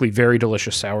typically very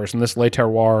delicious sours, and this Le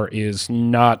Terroir is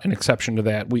not an exception to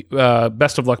that. We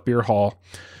Best of Luck Beer Hall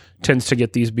tends to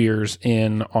get these beers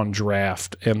in on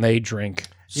draft, and they drink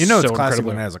it's classic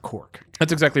when it has a cork.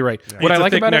 That's exactly right. Yeah. What I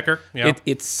like about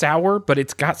it's sour, but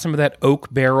it's got some of that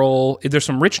oak barrel. There's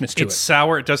some richness to it. It's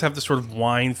sour. It does have this sort of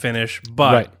wine finish,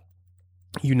 but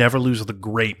you never lose the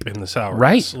grape in the sour.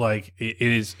 Right. Like it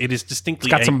is distinctly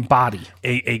it's got some body.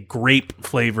 A grape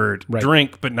flavored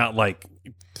drink, but not like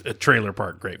a trailer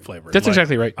park grape flavor. That's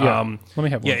exactly right. Yeah. Let me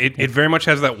have one. Yeah, it very much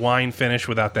has that wine finish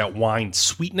without that wine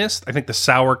sweetness. I think the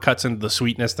sour cuts into the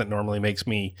sweetness that normally makes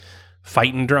me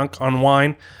fighting drunk on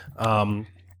wine.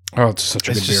 It's such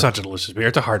a good It's just beer. such a delicious beer.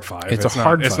 It's a hard 5. It's a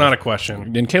hard 5. It's not a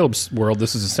question. In Caleb's world,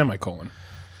 this is a semicolon.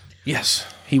 Yes.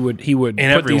 He would put these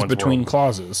everyone's between world.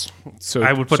 clauses. So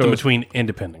I would put them between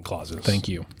independent clauses. Thank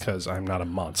you. Because I'm not a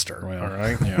monster. Well, all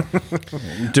right? Yeah.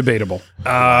 Debatable.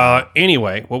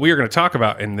 Anyway, what we are going to talk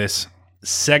about in this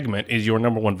segment is your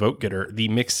number one vote getter, the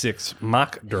Mix 6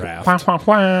 mock draft.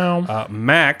 Wow.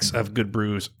 Max of Good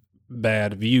Brews,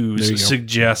 Bad Views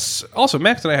suggests... Also,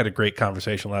 Max and I had a great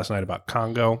conversation last night about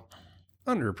Congo.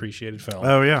 Underappreciated film.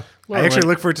 Oh, yeah. Laura I actually Linney-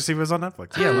 look forward to see what's on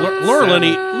Netflix. Yeah, Laura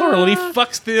Linney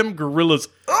fucks them gorillas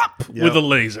up with a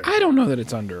laser. I don't know that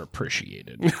it's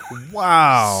underappreciated.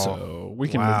 Wow. So we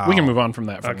can move on from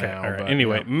that for now. All right. but,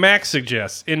 Anyway, yeah. Max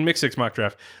suggests in Mix 6 mock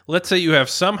draft, let's say you have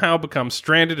somehow become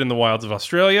stranded in the wilds of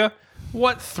Australia.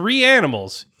 What 3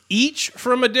 animals, each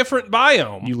from a different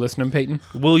biome, You listening, Peyton?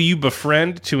 will you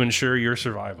befriend to ensure your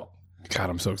survival? God,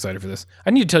 I'm so excited for this. I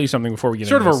need to tell you something before we get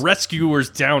Sort into of this. a rescuers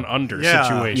down under Yeah.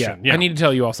 situation. I need to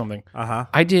tell you all something. Uh-huh.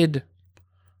 I did,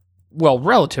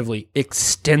 relatively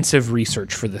extensive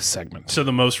research for this segment. So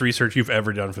the most research you've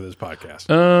ever done for this podcast.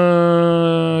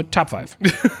 Top 5.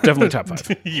 Definitely top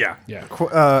 5. Yeah. Yeah.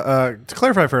 To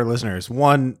clarify for our listeners,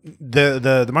 one,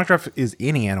 the mock draft is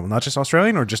any animal, not just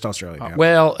Australian or just Australian? animal?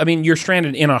 Well, I mean, you're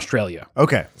stranded in Australia.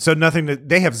 Okay, so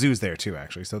they have zoos there too,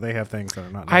 actually. So they have things that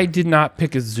are not. I did not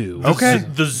pick a zoo. Okay.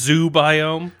 The zoo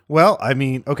biome. Well, I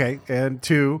mean, okay, and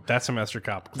two, That's a Master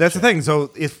Cop. that's the thing.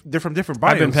 So if they're from different biomes,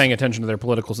 I've been paying attention to their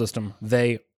political system.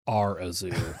 They are a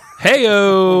zoo.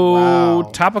 Heyo! Wow.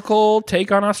 Topical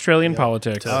take on Australian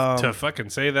politics. To fucking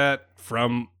say that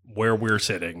from where we're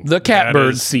sitting. The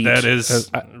catbird seat. That is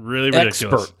really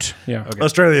ridiculous. Expert. Yeah.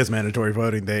 Australia's mandatory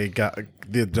voting. They got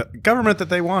the government that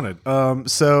they wanted.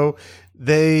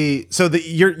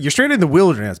 You're straight in the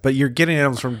wilderness, but you're getting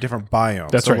animals from different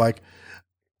biomes. That's so right. Like,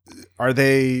 are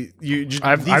they?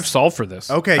 I've solved for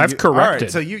this. Okay, I've corrected. All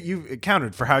right, so you've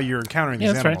accounted for how you're encountering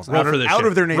these that's right. animals Roll for this out shit.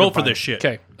 of their native Roll for biome. this shit.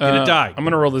 Okay. Get a die. I'm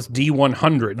going to roll this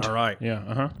D100. All right.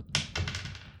 Yeah.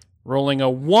 Rolling a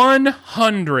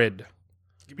 100.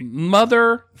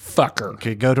 Motherfucker.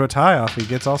 Okay, go to a tie off. He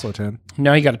gets also 10.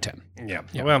 Now you got a 10. Yeah.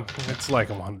 Well, it's like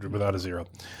a 100 without a 0.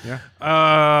 Yeah.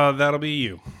 That'll be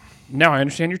you. Now I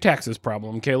understand your taxes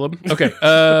problem, Caleb. Okay.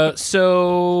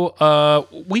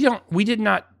 We did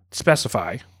not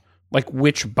specify like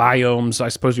which biomes I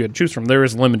suppose you had to choose from. There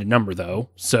is a limited number though.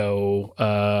 So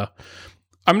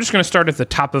I'm just going to start at the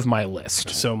top of my list.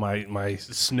 So my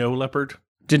snow leopard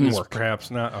Didn't is work.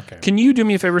 Perhaps not. Okay. Can you do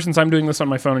me a favor since I'm doing this on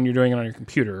my phone and you're doing it on your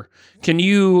computer? Can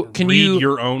you Read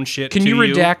your own shit? Can to you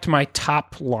redact my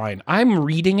top line? I'm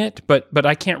reading it, but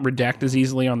I can't redact as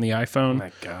easily on the iPhone. Oh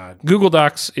my God. Google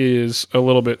Docs is a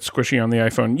little bit squishy on the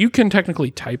iPhone. You can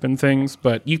technically type in things,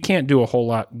 but you can't do a whole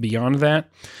lot beyond that.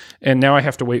 And now I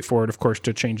have to wait for it, of course,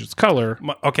 to change its color.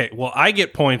 Okay, well, I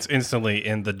get points instantly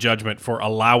in the judgment for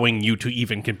allowing you to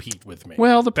even compete with me.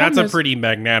 Well, the problem that's a is, pretty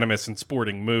magnanimous and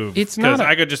sporting move. It's not a-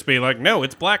 I could just be like, no,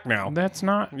 it's black now. that's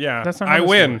not. Yeah, that's not. I how this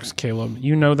win. works, Caleb.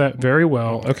 You know that very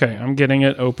well. Okay, I'm getting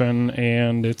it open,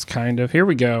 and it's kind of here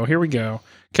we go.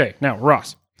 Okay, now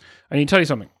Ross, I need to tell you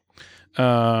something.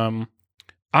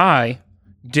 I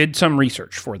did some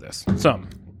research for this. Some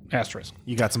asterisk.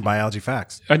 You got some biology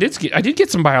facts. I did get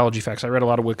some biology facts. I read a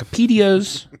lot of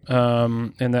Wikipedias,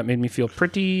 and that made me feel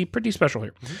pretty special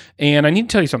here. And I need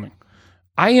to tell you something.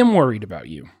 I am worried about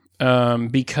you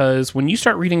because when you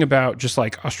start reading about just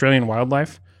like Australian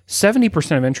wildlife,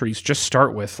 70% of entries just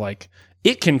start with like,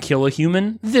 it can kill a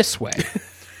human this way.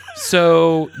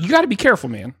 So you got to be careful,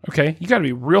 man. Okay, you got to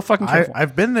be real fucking careful.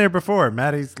 I've been there before.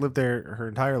 Maddie's lived there her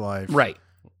entire life. Right.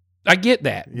 I get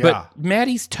that, Yeah. but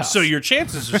Maddie's tough. So your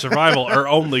chances of survival are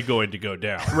only going to go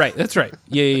down. right. That's right.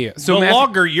 Yeah. So the Matt-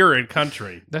 longer you're in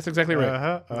country, that's exactly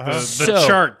right. the So-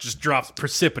 chart just drops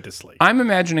precipitously. I'm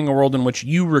imagining a world in which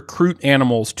you recruit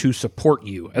animals to support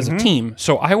you as a team.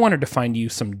 So I wanted to find you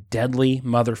some deadly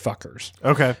motherfuckers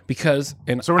Okay. because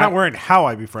So we're not worrying how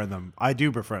I befriend them. I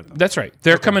do befriend them. That's right.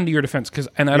 They're coming to your defense because,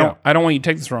 and I don't want you to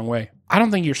take this the wrong way. I don't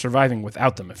think you're surviving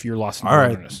without them if you're lost in the All right.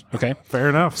 wilderness. Okay. Fair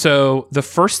enough. So the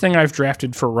first thing I've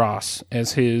drafted for Ross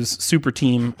as his super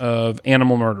team of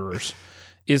animal murderers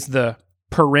is the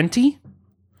Parenti,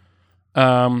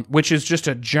 which is just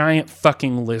a giant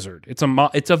fucking lizard. It's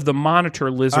of the monitor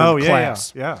lizard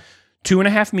class. Yeah.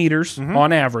 2.5 meters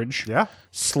on average. Yeah.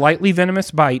 Slightly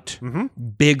venomous bite.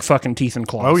 Big fucking teeth and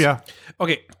claws. Oh, yeah.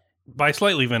 Okay, by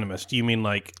slightly venomous, do you mean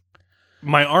like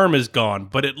my arm is gone,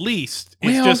 but at least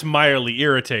it's Well- just mildly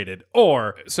irritated.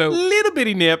 Or So- little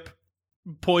bitty nip,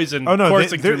 poison Oh no,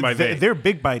 coursing through my vein. they're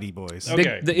big bitey boys.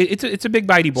 Okay. It's a big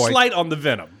bitey boy. Slight on the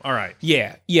venom. All right.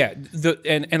 Yeah.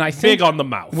 And I think Big on the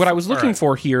mouth. what I was looking All right.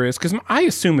 for here is because I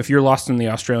assume if you're lost in the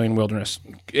Australian wilderness,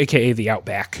 aka the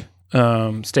Outback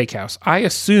steakhouse, I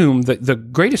assume that the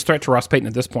greatest threat to Ross Payton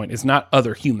at this point is not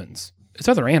other humans; it's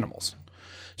other animals.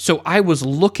 So I was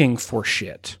looking for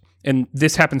shit, and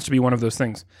this happens to be one of those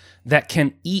things that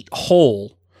can eat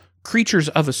whole creatures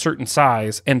of a certain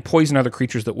size and poison other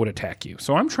creatures that would attack you.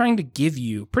 So I'm trying to give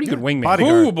you pretty good wingman.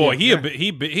 bodyguard. Oh boy, he a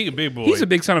big boy. He's a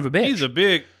big son of a bitch. He's a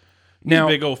big Now-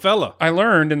 big old fella. I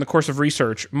learned in the course of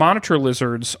research, monitor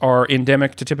lizards are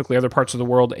endemic to typically other parts of the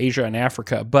world, Asia and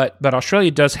Africa, but Australia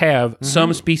does have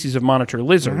some species of monitor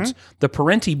lizards, the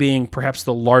parenti being perhaps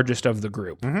the largest of the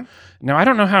group. Now, I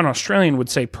don't know how an Australian would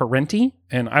say parenti,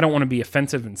 and I don't want to be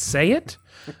offensive and say it,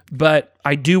 but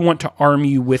I do want to arm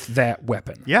you with that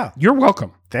weapon. Yeah. You're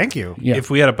welcome. Thank you. Yeah. If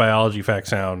we had a biology fact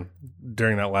sound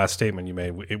during that last statement you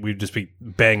made, we'd just be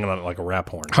banging on it like a rap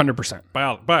horn. 100%.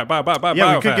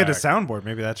 Yeah, we could get a soundboard.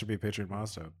 Maybe that should be a Patreon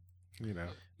milestone. You know.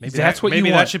 Maybe That's what you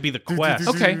maybe want. that should be the quest.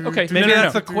 Okay. Maybe no,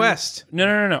 that's no. the quest.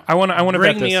 No. I want to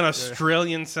Bring bet me this. an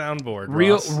Australian soundboard.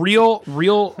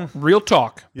 Real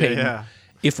talk. Yeah, Peyton. yeah.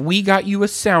 If we got you a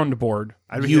soundboard,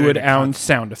 I'd be you getting would it own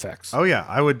sound effects. Oh yeah,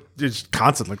 I would just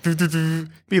constantly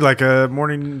be like a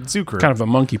morning zoo crew. Kind of a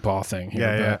monkey paw thing here.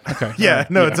 Yeah, but- Okay. yeah,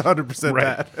 no, it's 100%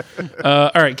 Right.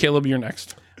 that. All right, Caleb, you're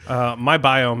next. My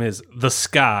biome is the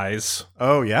skies.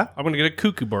 Oh yeah. I'm going to get a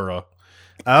kookaburra.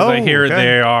 Oh, I hear okay.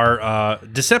 they are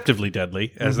deceptively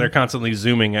deadly as they're constantly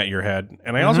zooming at your head.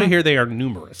 And I also hear they are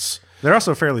numerous. They're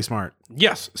also fairly smart.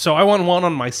 Yes. So I want one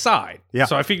on my side. Yeah.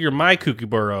 So I figure my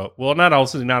kookaburra, well, not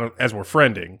as we're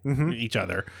friending each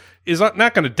other, is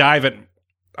not going to dive at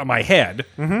my head.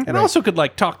 And also could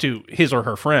like talk to his or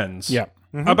her friends Yeah.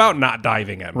 about not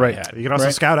diving at my Right. head. You can also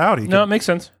scout out. No, it makes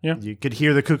sense. Yeah. You could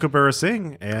hear the kookaburra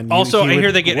sing, and Also, he I hear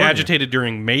would they get warn you. agitated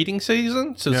during mating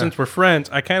season. So since we're friends,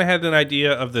 I kind of had an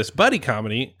idea of this buddy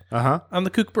comedy. I'm the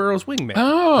kookaburra's wingman.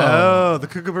 Oh, the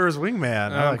kookaburra's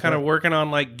wingman. I I'm like kind that. of working on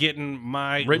like getting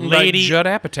my Written lady, by Judd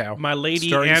Apatow. my lady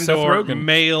starring and Seth or Rogen.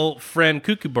 male friend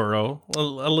kookaburra a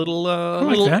little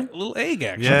that. little egg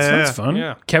action. Yeah. That's fun.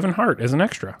 Yeah. Kevin Hart as an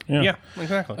extra. Yeah,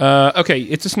 exactly. Okay,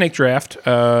 it's a snake draft.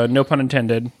 No pun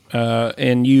intended.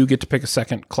 And you get to pick a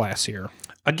second class here.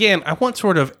 Again, I want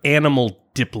sort of animal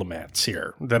diplomats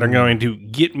here that are going to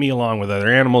get me along with other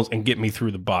animals and get me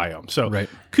through the biome. So, Right.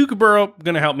 kookaburra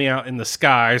going to help me out in the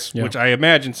skies, which I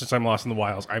imagine since I'm lost in the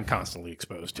wilds, I'm constantly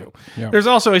exposed to. Yeah. There's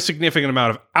also a significant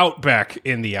amount of outback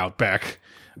in the outback.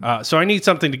 So I need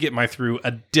something to get my through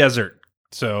a desert.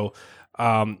 So,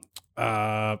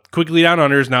 Quickly Down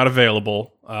Under is not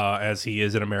available as he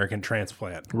is an American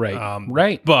transplant. Right.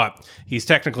 Right. But he's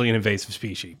technically an invasive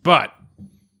species. But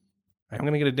I'm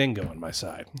going to get a dingo on my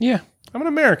side. Yeah. I'm an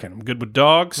American. I'm good with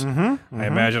dogs. I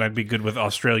imagine I'd be good with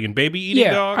Australian baby eating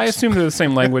Yeah. dogs. I assume they're the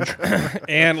same language.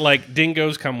 And like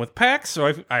dingoes come with packs,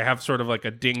 so I have sort of like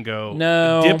a dingo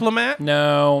No. diplomat.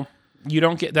 No. You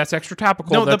don't get that's extra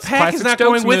topical. No, That's the pack is classic not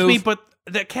Stokes going with move. me, but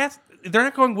the cats they're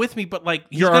not going with me, but like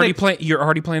You're already playing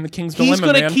the King's Dilemma, He's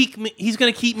gonna man. keep me. He's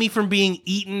gonna keep me from being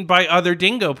eaten by other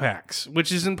dingo packs,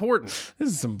 which is important. This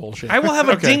is some bullshit. I will have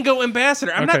a Okay. dingo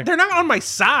ambassador. I'm Okay. not. They're not on my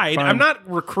side. Fine. I'm not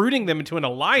recruiting them into an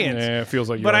alliance. Yeah, it feels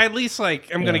like you But are. I at least like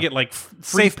I'm gonna get like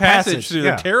free Safe passage through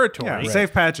yeah. the territory, Yeah,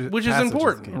 safe passage, which is passage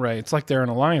important. key. Right. It's like they're an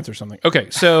alliance or something. Okay.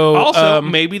 So Also,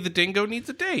 maybe the dingo needs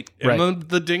a date, Right. and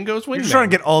the dingo's wingman. You're just trying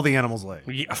to get all the animals laid.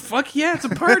 Yeah, fuck yeah, it's a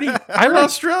party. I We're in like-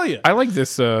 Australia. I like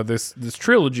this this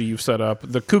trilogy you've set up: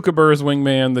 the kookaburra's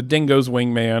wingman, the dingo's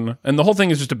wingman, and the whole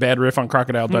thing is just a bad riff on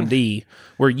Crocodile Dundee,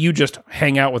 where you just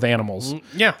hang out with animals.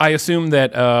 yeah. I assume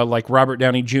that like Robert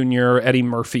Downey Jr., Eddie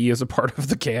Murphy is a part of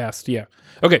the cast. Yeah.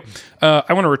 Okay.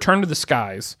 I want to return to the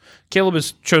skies. Caleb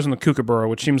has chosen the kookaburra,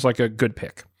 which seems like a good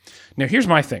pick. Now, here's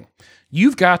my thing: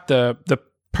 you've got the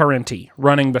parenti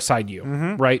running beside you,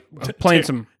 right? Playing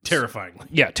some. Terrifyingly.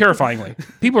 Yeah, terrifyingly.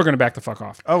 People are going to back the fuck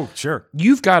off. Oh, sure.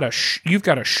 You've got a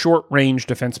short range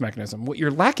defense mechanism. What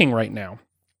you're lacking right now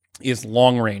is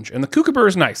long range, and the kookaburra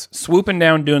is nice, swooping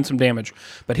down, doing some damage.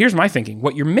 But here's my thinking: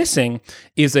 what you're missing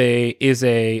is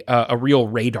a real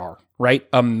radar, right?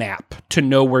 A map to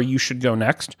know where you should go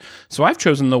next. So I've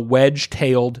chosen the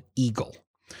wedge-tailed eagle,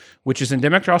 which is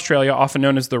endemic to Australia, often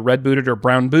known as the red-booted or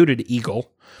brown-booted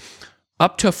eagle.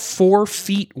 Up to 4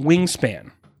 feet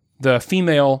wingspan. The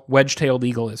female wedge-tailed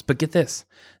eagle is. But get this,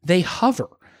 they hover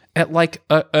at like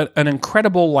an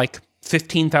incredible like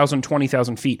 15,000,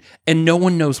 20,000 feet, and no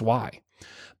one knows why.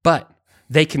 But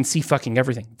they can see fucking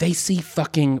everything. They see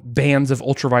fucking bands of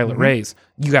ultraviolet rays.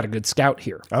 You got a good scout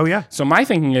here. Oh, yeah. So my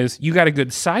thinking is you got a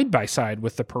good side-by-side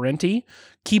with the Parenti,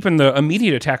 keeping the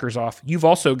immediate attackers off. You've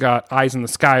also got eyes in the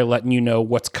sky letting you know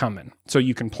what's coming so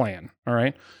you can plan, all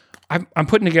right? I'm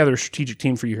putting together a strategic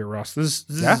team for you here, Ross. This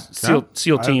is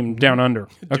SEAL team down under.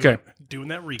 Okay. Doing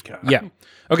that recon. Yeah.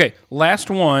 Okay, last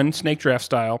one, snake draft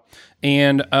style.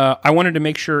 And I wanted to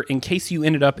make sure, in case you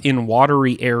ended up in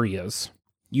watery areas,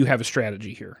 you have a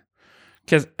strategy here.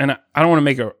 And I don't want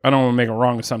to make a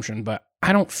wrong assumption, but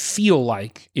I don't feel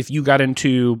like if you got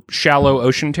into shallow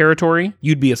ocean territory,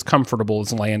 you'd be as comfortable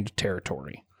as land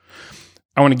territory.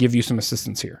 I want to give you some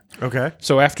assistance here. Okay.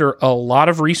 So after a lot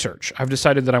of research, I've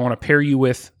decided that I want to pair you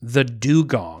with the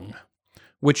dugong,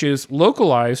 which is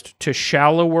localized to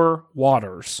shallower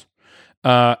waters.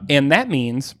 And that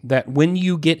means that when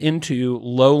you get into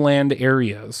lowland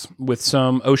areas with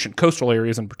some coastal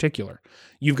areas in particular,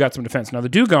 you've got some defense. Now, the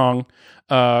dugong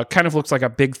kind of looks like a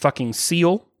big fucking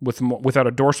seal without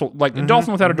a dorsal, like a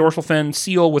dolphin without a dorsal fin,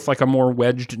 seal with like a more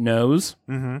wedged nose,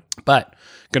 but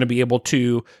going to be able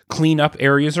to clean up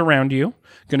areas around you,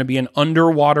 going to be an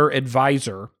underwater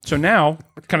advisor. So now,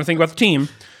 kind of think about the team.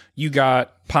 You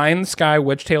got pie in the sky,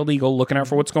 wedge-tailed eagle looking out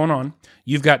for what's going on.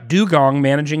 You've got dugong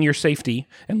managing your safety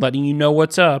and letting you know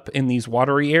what's up in these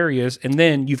watery areas. And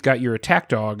then you've got your attack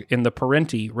dog in the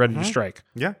Parenti ready to strike.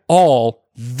 Yeah. All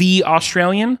the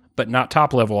Australian, but not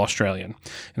top-level Australian.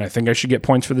 And I think I should get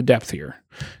points for the depth here.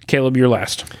 Caleb, you're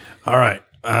last. All right.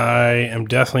 I am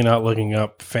definitely not looking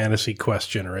up fantasy quest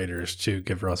generators to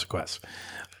give Ross a quest.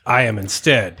 I am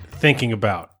instead thinking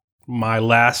about my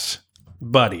last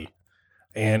buddy.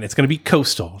 And it's going to be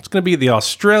coastal. It's going to be the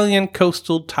Australian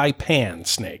coastal taipan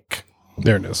snake.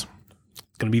 There it is.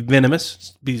 It's going to be venomous.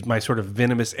 It's be my sort of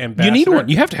venomous ambassador. You need one.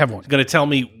 You have to have one. He's going to tell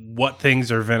me what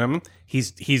things are venom.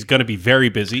 He's going to be very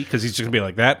busy because he's just going to be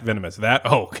like, that, venomous, that.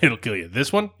 Oh, it'll kill you.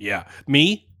 This one? Yeah.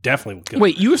 Me? Definitely will kill you.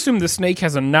 Wait, you assume the snake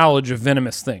has a knowledge of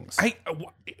venomous things.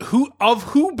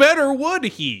 Who better would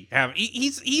he have?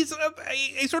 He's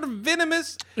a sort of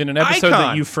venomous In an episode icon.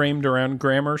 that you framed around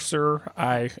grammar, sir,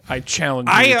 I challenge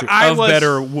you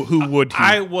who would he?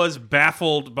 I was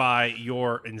baffled by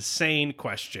your insane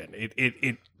question.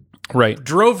 It right.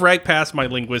 drove right past my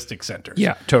linguistic center.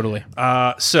 Yeah, totally.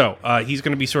 So he's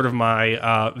going to be sort of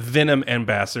my venom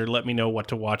ambassador. Let me know what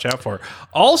to watch out for.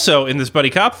 Also, in this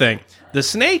buddy cop thing, the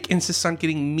snake insists on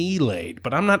getting me laid,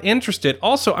 but I'm not interested.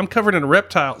 Also, I'm covered in a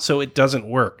reptile, so it doesn't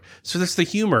work. So there's the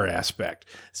humor aspect.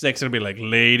 Snake's going to be like,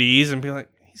 ladies, and be like,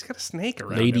 he's got a snake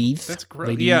around ladies. him. That's gross.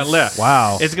 Ladies. Yeah,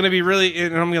 Wow. It's going to be really, and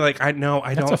I'm going to be like, I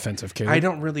That's don't. offensive, Caleb. I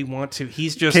don't really want to.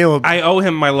 He's just, Caleb. I owe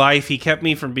him my life. He kept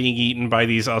me from being eaten by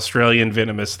these Australian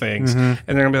venomous things. And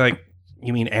they're going to be like,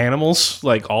 you mean animals?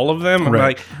 Like all of them? I'm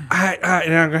Right. like,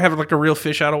 and I'm going to have like a real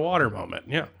fish out of water moment.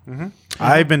 Yeah.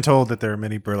 I've been told that there are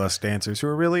many burlesque dancers who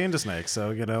are really into snakes.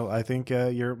 So, I think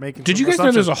you're making Did some you guys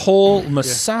know there's a assumptions. whole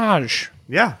massage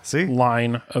Yeah, see?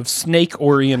 line of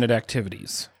snake-oriented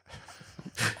activities?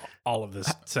 All of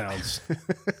this sounds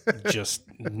just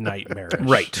nightmarish.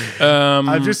 Right.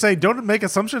 I'm just saying, don't make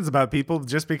assumptions about people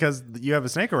just because you have a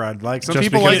snake around. Like some Just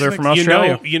people because like they're snakes. from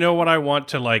Australia. You know what I want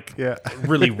to like Yeah.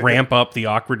 really ramp up the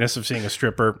awkwardness of seeing a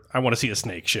stripper? I want to see a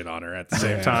snake shit on her at the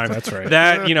same time. that's right.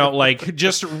 That, like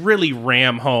just really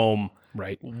ram home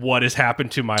Right. what has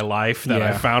happened to my life that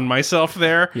I Yeah. found myself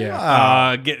there.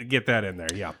 Yeah. Get that in there.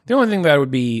 Yeah. The only thing that would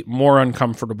be more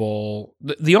uncomfortable,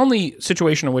 the only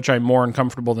situation in which I'm more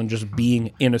uncomfortable than just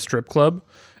being in a strip club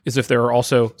is if there are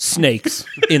also snakes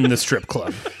in the strip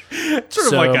club.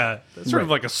 Sort of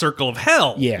like a circle of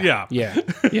hell. Yeah.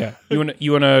 You want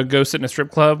to go sit in a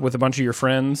strip club with a bunch of your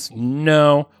friends?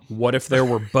 No. What if there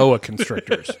were boa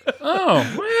constrictors?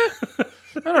 I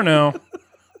don't know.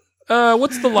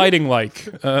 What's the lighting like?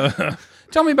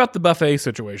 Tell me about the buffet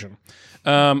situation.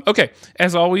 Okay.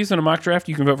 As always, in a mock draft,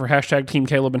 you can vote for hashtag Team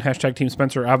Caleb and hashtag Team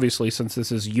Spencer. Obviously, since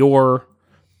this is your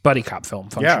buddy cop film,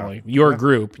 functionally, your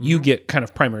group, you get kind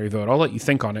of primary vote. I'll let you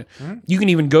think on it. You can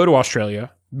even go to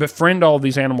Australia, befriend all of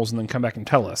these animals, and then come back and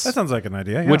tell us That sounds like an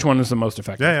idea. Yeah. which one is the most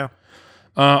effective. Yeah,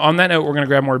 On that note, we're going to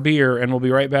grab more beer, and we'll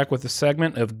be right back with the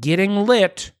segment of Getting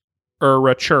Lit,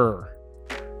 Erature.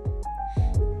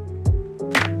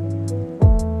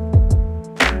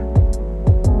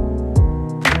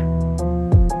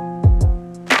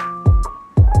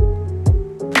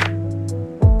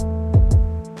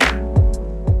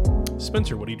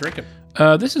 Spencer, what are you drinking?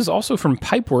 This is also from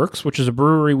Pipeworks, which is a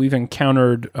brewery we've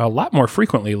encountered a lot more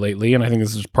frequently lately, and I think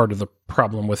this is part of the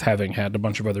problem with having had a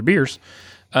bunch of other beers.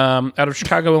 Out of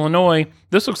Chicago, Illinois,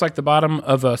 this looks like the bottom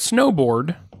of a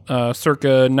snowboard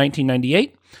circa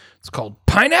 1998. It's called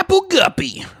Pineapple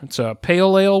Guppy. It's a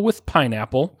pale ale with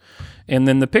pineapple. And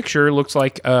then the picture looks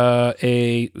like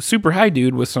a super high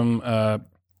dude with some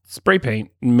spray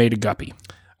paint made a guppy.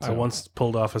 I once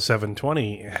pulled off a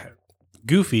 720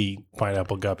 goofy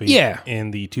pineapple guppy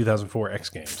in the 2004 X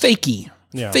Games. Fakey.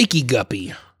 Yeah. Fakey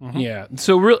guppy. Mm-hmm. Yeah.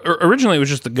 So originally it was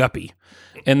just the guppy.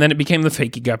 And then it became the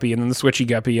fakey guppy, and then the switchy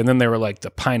guppy, and then they were like the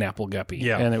pineapple guppy.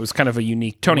 Yeah. And it was kind of a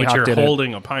unique. Tony Hawk did it. You're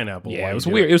holding a pineapple. Yeah, it was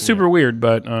weird. It was super weird,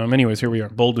 but anyways, here we are.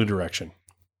 Bold new direction.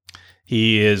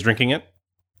 He is drinking it.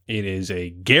 It is a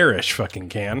garish fucking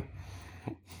can.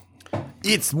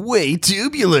 It's way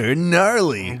tubular and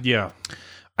gnarly. Yeah.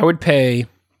 I would pay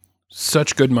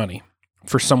such good money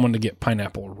for someone to get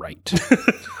pineapple right.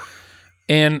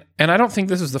 And I don't think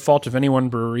this is the fault of any one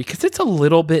brewery, because it's a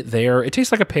little bit there. It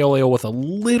tastes like a pale ale with a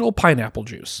little pineapple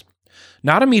juice.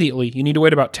 Not immediately. You need to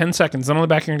wait about 10 seconds. Then on the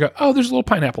back, you're going to go, oh, there's a little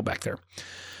pineapple back there.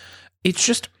 It's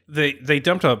just... They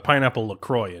dumped a pineapple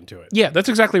LaCroix into it. Yeah, that's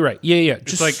exactly right. Yeah.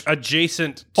 It's like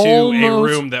adjacent to a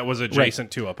room that was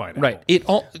adjacent to a pineapple. Right.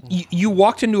 You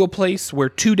walked into a place where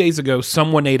 2 days ago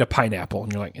someone ate a pineapple,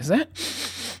 and you're like,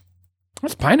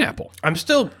 that's pineapple. I'm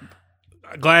still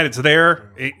glad it's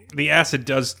there. The acid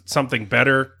does something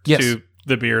better to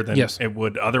the beer than it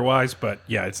would otherwise, but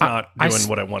it's not doing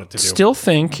what I want it to do. Still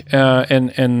think,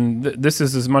 and this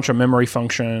is as much a memory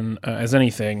function as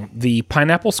anything, the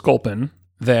pineapple sculpin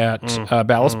that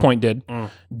Ballast Point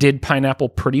did pineapple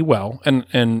pretty well,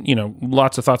 and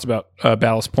lots of thoughts about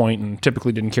Ballast Point, and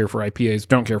typically didn't care for IPAs,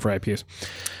 don't care for IPAs.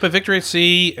 But Victory at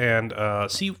Sea and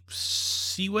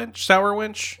Sour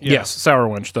Winch? Yeah. Yes, Sour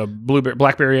Winch, the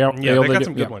Blackberry ale. Yeah, they got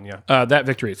some good one, that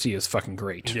Victory at Sea is fucking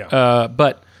great. Yeah.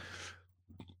 But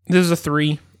this is a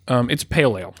 3. It's a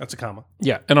pale ale. That's a comma.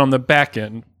 Yeah, and on the back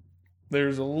end,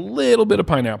 there's a little bit of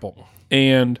pineapple,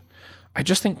 and I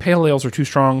just think pale ales are too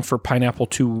strong for pineapple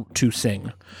to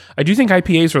sing. I do think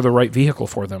IPAs are the right vehicle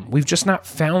for them. We've just not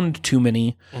found too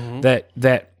many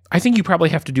that I think you probably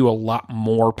have to do a lot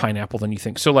more pineapple than you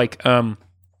think. So like, I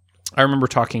remember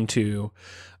talking to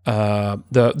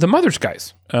the Mothers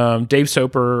guys, Dave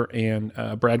Soper and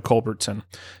Brad Culbertson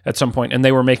at some point, and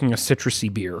they were making a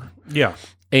citrusy beer. Yeah.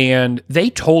 And they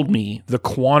told me the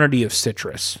quantity of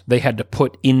citrus they had to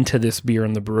put into this beer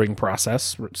in the brewing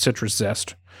process, citrus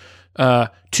zest,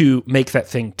 to make that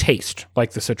thing taste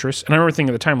like the citrus. And I remember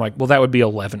thinking at the time, like, well, that would be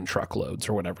 11 truckloads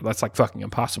or whatever. That's like fucking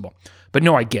impossible. But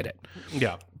no, I get it.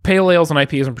 Yeah. Pale ales and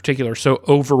IPAs in particular are so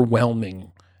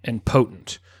overwhelming and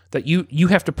potent that you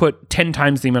have to put 10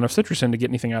 times the amount of citrus in to get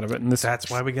anything out of it. And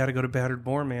that's why we got to go to Battered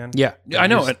Boar, man. Yeah, I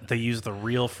know. They use the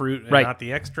real fruit and not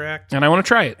the extract. And I want to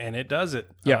try it. And it does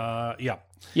it. Yeah.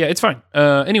 Yeah, it's fine.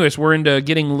 Anyways, we're into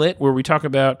Getting Lit, where we talk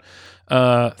about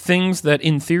things that,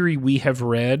 in theory, we have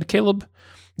read. Caleb,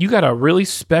 you got a really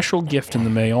special gift in the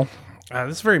mail.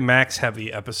 This is a very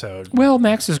Max-heavy episode. Well,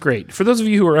 Max is great. For those of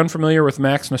you who are unfamiliar with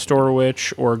Max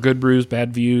Nestorowicz or Good Brews,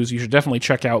 Bad Views, you should definitely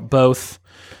check out both.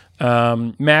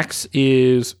 Max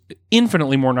is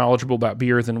infinitely more knowledgeable about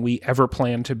beer than we ever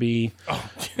planned to be. Oh,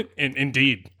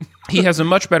 indeed. He has a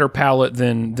much better palate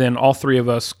than all three of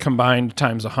us combined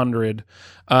times 100,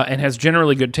 and has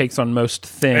generally good takes on most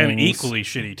things. And equally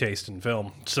shitty taste in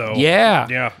film. So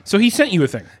yeah. So he sent you a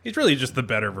thing. He's really just the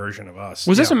better version of us.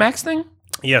 Was this a Max thing?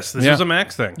 Yes, this was a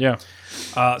Max thing. Yeah.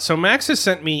 So Max has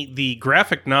sent me the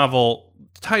graphic novel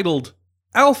titled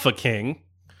Alpha King,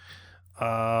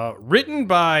 written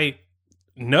by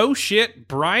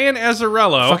Brian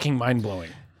Azzarello. Fucking mind-blowing.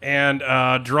 And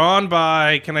drawn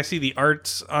by, can I see the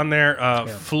arts on there?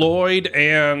 Floyd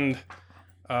and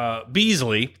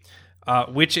Beasley,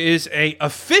 which is a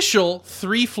official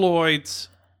Three Floyds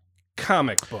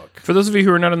comic book. For those of you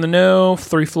who are not in the know,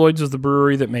 Three Floyds is the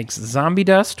brewery that makes Zombie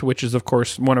Dust, which is, of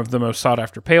course, one of the most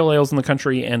sought-after pale ales in the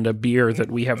country, and a beer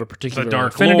that we have a particular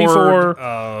affinity for.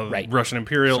 Russian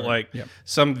Imperial,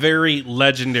 some very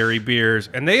legendary beers.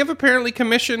 And they have apparently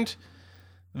commissioned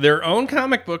their own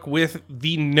comic book with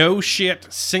the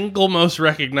single most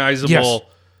recognizable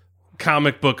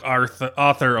comic book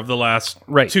author of the last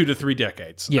 2 to 3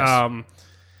 decades. Yes.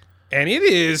 And it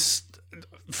is...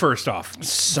 First off,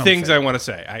 things I want to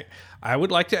say. I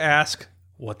would like to ask,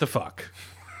 what the fuck?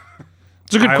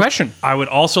 It's a good question. I would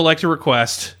also like to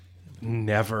request,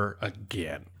 never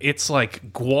again. It's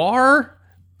like guar,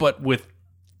 but with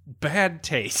bad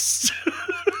taste.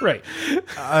 Right.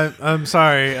 I'm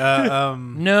sorry.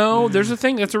 No, there's a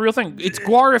thing. That's a real thing. It's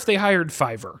guar if they hired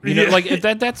Fiverr. You know, like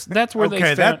that's where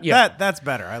they found. That's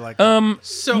better. I like that.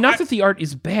 So not that the art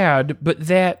is bad, but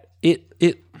that it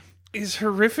is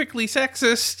horrifically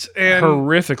sexist and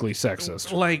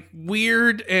like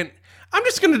weird. And I'm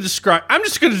just going to describe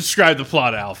the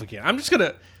plot of Alpha King. I'm just going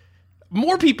to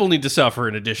more people need to suffer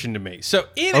in addition to me. So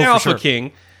in for Alpha sure.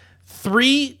 King,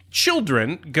 3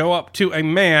 children go up to a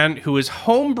man who is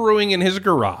home brewing in his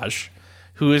garage,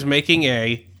 who is making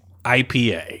a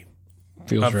IPA.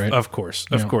 Feels right. Of course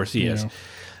he is. Yeah.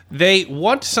 They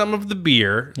want some of the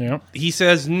beer. Yeah. He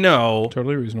says no.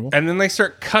 Totally reasonable. And then they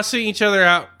start cussing each other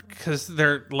out because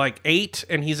they're like 8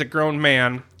 and he's a grown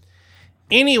man.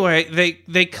 Anyway,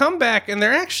 they come back and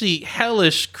they're actually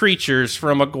hellish creatures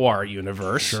from a Guar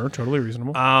universe. Sure, totally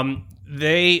reasonable.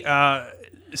 They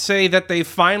say that they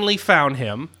finally found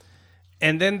him,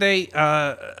 and then they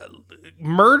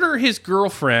murder his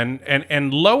girlfriend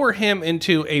and lower him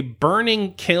into a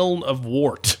burning kiln of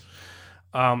wart.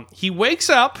 He wakes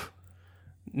up,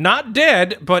 not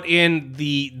dead, but in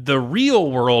the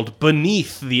real world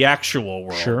beneath the actual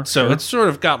world. Sure, so sure. it's sort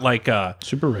of got like a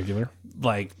Super regular.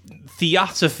 like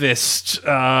theosophist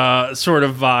sort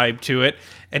of vibe to it,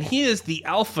 and he is the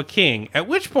Alpha King. At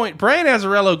which point, Brian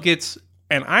Azzarello gets,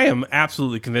 and I am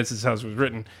absolutely convinced this is how it was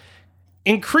written,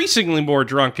 increasingly more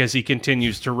drunk as he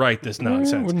continues to write this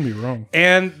nonsense. Wouldn't be wrong.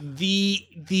 And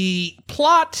the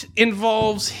plot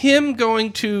involves him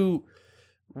going to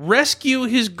rescue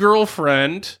his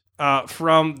girlfriend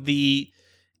from the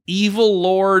evil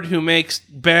lord who makes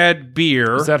bad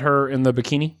beer. Is that her in the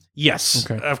bikini? Yes,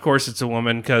 Okay. of course it's a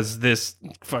woman, because this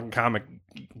fucking comic,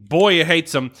 boy, it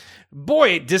hates him. Boy,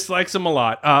 it dislikes him a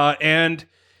lot. And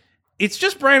it's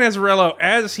just Brian Azzarello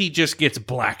as he just gets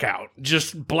blackout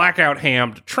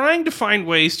hammed, trying to find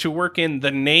ways to work in the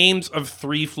names of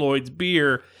Three Floyds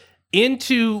beer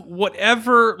into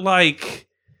whatever, like,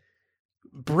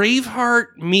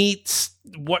 Braveheart meets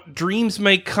What Dreams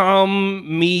May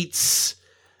Come meets...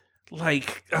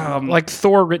 Like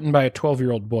Thor written by a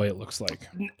 12-year-old boy, it looks like.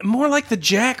 more like the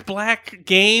Jack Black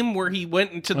game where he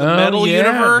went into the metal yeah.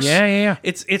 universe. Yeah.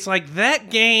 It's like that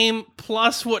game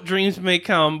plus What Dreams May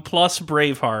Come plus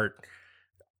Braveheart,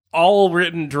 all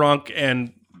written drunk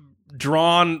and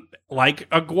drawn like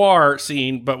a Guar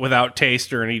scene, but without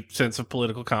taste or any sense of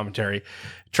political commentary.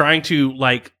 Trying to,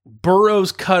 like,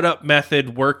 Burroughs cut-up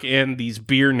method work in these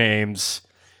beer names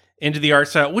into the art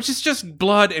style, which is just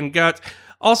blood and guts.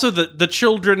 Also, the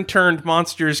children turned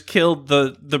monsters killed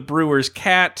the brewer's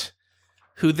cat,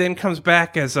 who then comes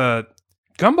back as a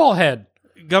Gumball Head.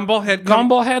 Gumball Head.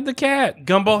 Gumball Head the cat.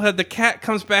 Gumball Head the cat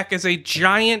comes back as a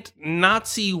giant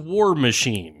Nazi war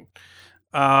machine.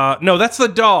 No, that's the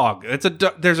dog.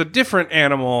 There's a different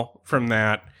animal from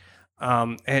that,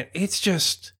 and it's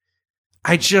just.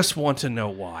 I just want to know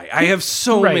why. I have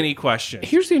so Right. many questions.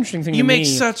 Here's the interesting thing. You to make me.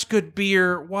 such good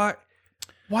beer.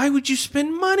 Why would you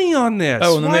spend money on this?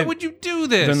 Oh, and then why would you do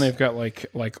this? Then they've got like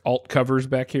alt covers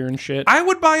back here and shit. I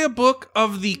would buy a book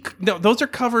of those are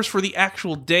covers for the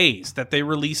actual days that they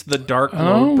released the Dark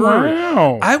Lord Brewery.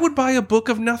 Wow. I would buy a book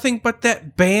of nothing but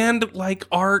that band like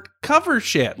art cover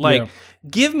shit. Like,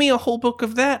 give me a whole book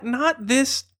of that, not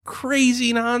this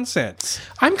crazy nonsense.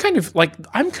 I'm kind of like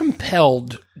I'm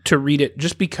compelled to read it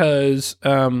just because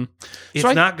It's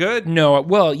not good. No,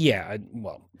 well, yeah,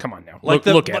 well, come on now. Like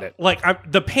look at it. Like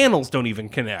the panels don't even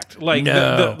connect. Like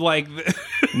No.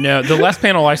 No, the last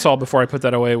panel I saw before I put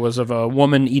that away was of a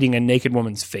woman eating a naked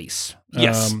woman's face.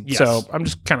 Yes. So I'm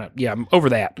just kind of I'm over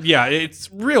that. yeah, it's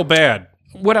real bad.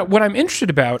 What I'm interested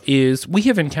about is we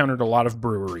have encountered a lot of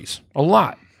breweries, a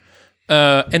lot,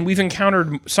 and we've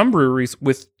encountered some breweries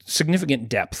with significant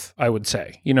depth, I would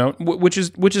say, which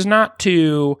is not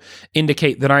to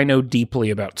indicate that I know deeply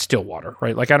about Stillwater,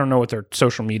 right? Like, I don't know what their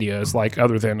social media is like,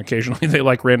 other than occasionally they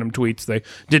like random tweets they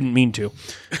didn't mean to.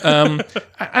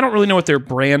 I don't really know what their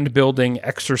brand building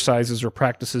exercises or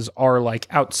practices are like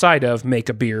outside of make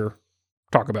a beer,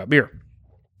 talk about beer.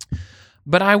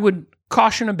 But I would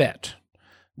caution a bet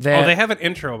that they have an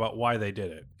intro about why they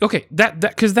did it. okay, that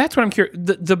because that's what I'm curious.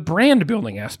 The brand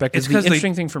building aspect is the 'cause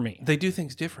interesting thing for me. They do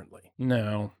things differently.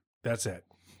 No. That's it.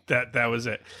 That was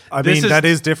it. I mean, that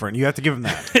is different. You have to give them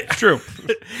that. It's true.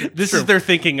 This is their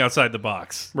thinking outside the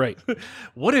box. Right.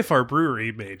 What if our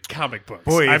brewery made comic books?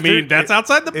 Boy, I if mean, there- that's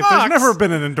outside the If box. there's never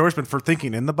been an endorsement for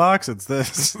thinking in the box, it's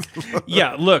this.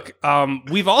 Yeah, look,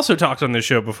 we've also talked on this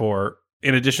show before,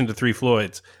 in addition to Three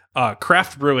Floyds,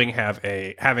 craft brewing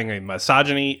having a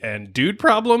misogyny and dude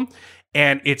problem,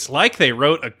 and it's like they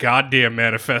wrote a goddamn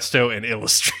manifesto and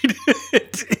illustrated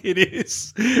it. It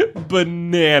is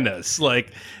bananas.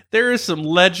 Like, there is some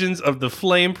Legends of the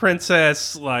Flame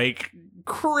Princess, like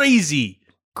crazy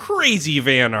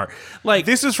van art. Like,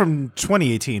 This is from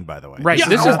 2018, by the way. Right. yeah,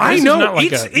 This is- I this is know. not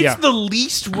like It's the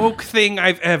least woke thing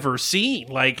I've ever seen.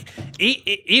 Like,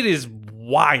 it is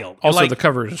wild. Also, Like, the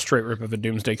cover is a straight rip of a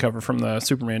Doomsday cover from the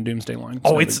Superman Doomsday line.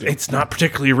 oh, it's not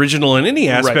particularly original in any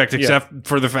aspect, yeah. except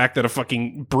for the fact that a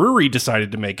fucking brewery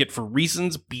decided to make it for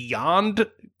reasons beyond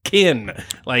kin.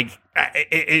 Like,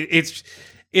 it's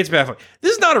baffling.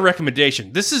 This is not a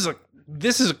recommendation. This is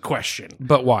a question.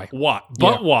 But why? Why?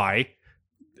 But why?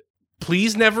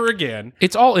 Please never again.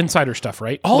 It's all insider stuff,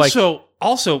 right?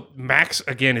 Also, Max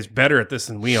again is better at this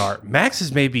than we are. Max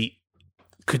is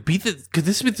could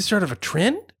this be the start of a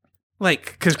trend?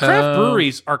 Like, because craft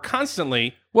breweries are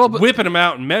constantly whipping them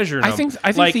out and measuring them.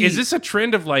 I think is this a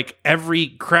trend of like every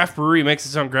craft brewery makes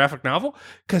its own graphic novel?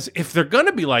 Because if they're going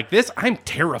to be like this, I'm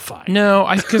terrified.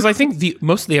 No, because I think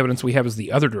most of the evidence we have is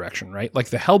the other direction, right? Like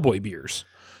the Hellboy beers,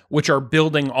 which are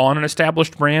building on an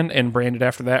established brand and branded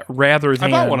after that, rather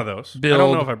than I bought one of those. I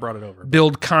don't know if I brought it over.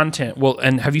 Build content. Well,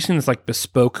 and have you seen this like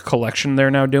bespoke collection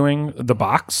they're now doing? The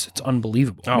box, it's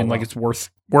unbelievable. I mean, like it's worth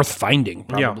finding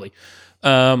probably.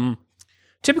 Yeah.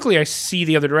 Typically, I see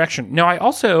the other direction. Now, I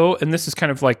also, and this is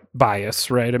kind of like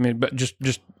bias, right? I mean, but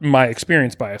just my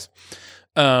experience bias.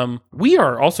 We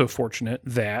are also fortunate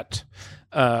that.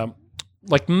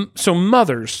 So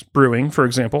Mother's Brewing, for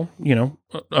example,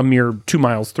 a mere 2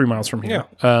 miles, 3 miles from here,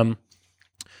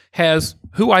 has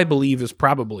who I believe is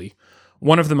probably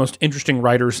one of the most interesting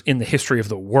writers in the history of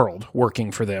the world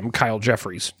working for them, Kyle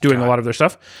Jeffries, doing a lot of their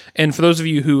stuff. And for those of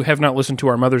you who have not listened to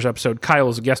our Mother's episode, Kyle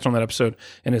is a guest on that episode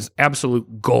and is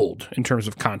absolute gold in terms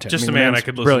of content. Just a man I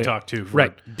could listen to talk to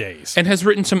for days. And has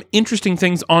written some interesting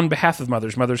things on behalf of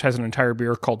Mother's. Mother's has an entire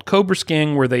beer called Cobra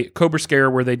Scare,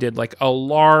 where they did like a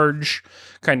large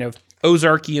kind of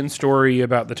Ozarkian story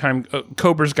about the time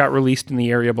Cobras got released in the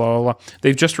area, blah, blah, blah.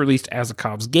 They've just released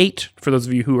Azakov's Gate, for those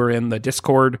of you who are in the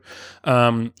Discord.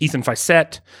 Ethan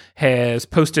Fisette has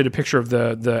posted a picture of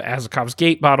the Azakov's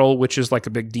Gate bottle, which is like a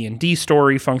big D&D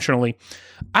story, functionally.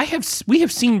 We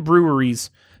have seen breweries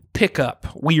pick up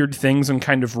weird things and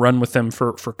kind of run with them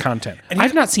for content. And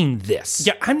I've not seen this.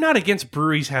 Yeah, I'm not against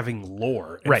breweries having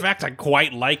lore. In fact, I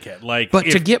quite like it. But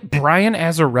to get Brian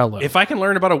Azzarello, if I can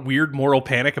learn about a weird moral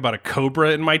panic about a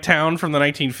cobra in my town from the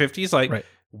 1950s,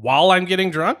 while I'm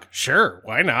getting drunk, sure,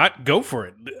 why not? Go for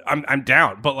it. I'm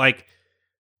down. But like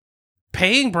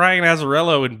paying Brian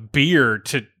Azzarello in beer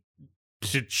to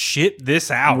shit this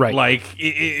out, like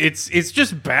it's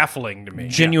just baffling to me.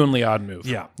 Genuinely odd move.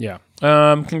 Yeah.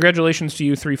 Congratulations to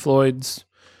you, Three Floyds.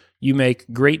 You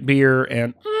make great beer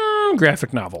and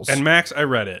graphic novels. And Max, I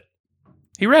read it.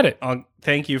 He read it.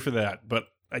 Thank you for that, but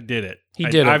I did it.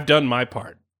 I've done my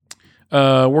part.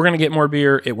 We're going to get more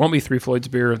beer. It won't be Three Floyds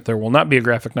beer. There will not be a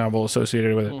graphic novel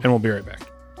associated with it, and we'll be right back.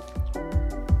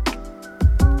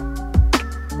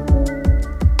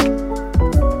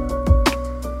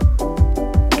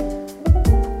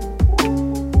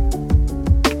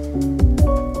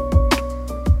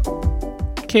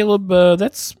 Caleb,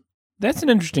 that's an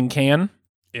interesting can.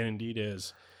 It indeed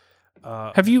is.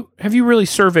 Have you really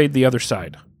surveyed the other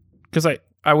side? Because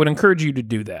I would encourage you to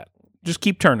do that. Just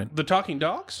keep turning. The talking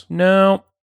dogs? No.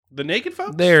 The naked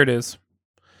folks? There it is.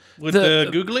 With the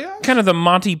googly eyes? Kind of the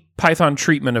Monty Python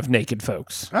treatment of naked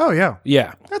folks. Oh, yeah.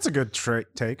 Yeah. That's a good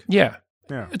take. Yeah.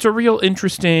 Yeah. It's a real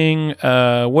interesting,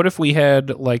 what if we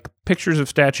had like pictures of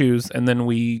statues and then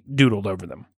we doodled over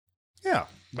them? Yeah.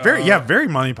 Very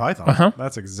Monty Python. Uh-huh.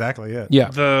 That's exactly it. Yeah.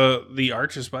 The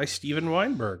art is by Steven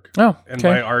Weinberg. Oh, okay. And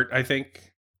by art, I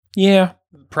think... Yeah.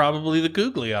 Probably the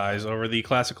googly eyes over the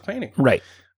classical painting. Right.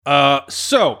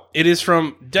 So, it is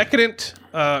from Decadent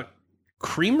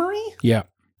Creamery? Yeah.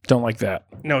 Don't like that.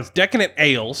 No, it's Decadent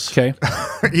Ales. Okay.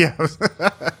 Yeah.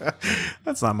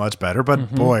 That's not much better,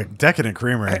 but boy, Decadent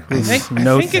Creamery. I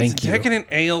think it's Decadent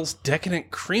Ales, Decadent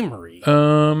Creamery.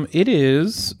 It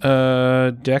is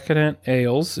Decadent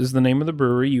Ales is the name of the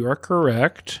brewery. You are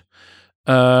correct.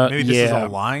 Maybe this is a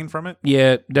line from it?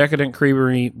 Yeah, Decadent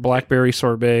Creamery, Blackberry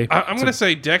Sorbet. I'm going to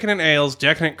say Decadent Ales,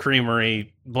 Decadent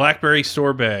Creamery, Blackberry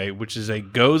Sorbet, which is a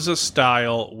Gose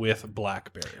style with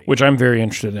blackberry. Which I'm very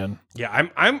interested in. Yeah,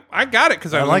 I got it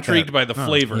because I was intrigued by the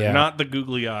flavor, yeah. not the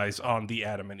googly eyes on the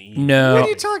Adam and Eve. No. What are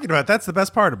you talking about? That's the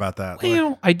best part about that.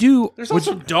 Well, I do. There's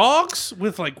also dogs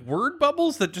with like word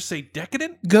bubbles that just say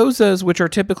decadent. Goses, which are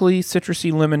typically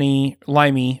citrusy, lemony,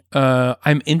 limey.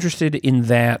 I'm interested in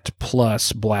that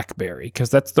plus blackberry because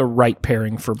that's the right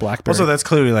pairing for blackberry. Also, that's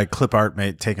clearly like clip art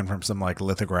taken from some like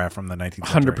lithograph from the 19th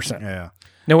century. 100%. Yeah.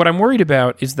 Now, what I'm worried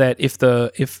about is that if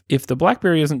the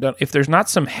blackberry isn't done, if there's not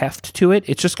some heft to it,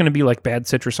 it's just going to be like bad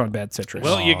citrus on bad citrus.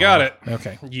 Well, you got it.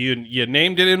 Okay. You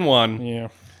named it in one. Yeah.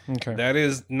 Okay. That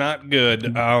is not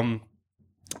good.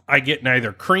 I get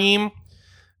neither cream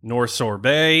nor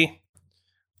sorbet.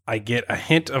 I get a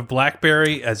hint of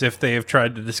blackberry as if they have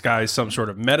tried to disguise some sort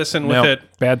of medicine with it.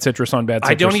 Bad citrus on bad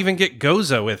citrus. I don't even get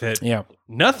Gose with it. Yeah.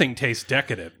 Nothing tastes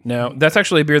decadent. No, that's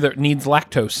actually a beer that needs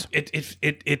lactose.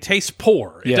 It tastes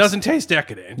poor. It doesn't taste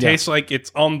decadent. It tastes like it's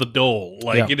on the dole.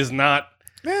 Like it is not.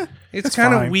 It's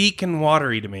kind of weak and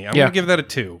watery to me. I'm gonna give that a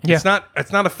 2. Yeah. It's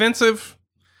not offensive,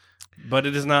 but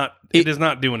it is not. It is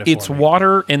not doing it. It's for me.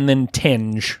 water and then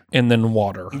tinge and then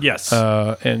water. Yes,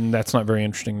 and that's not very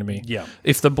interesting to me. Yeah.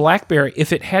 If the blackberry,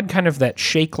 if it had kind of that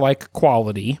shake-like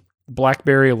quality,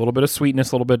 blackberry, a little bit of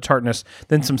sweetness, a little bit of tartness,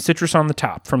 then some citrus on the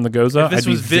top from the Gose, if this I'd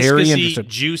be was very viscousy, interested.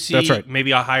 juicy, That's right.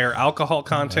 maybe a higher alcohol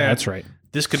content. That's right.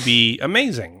 This could be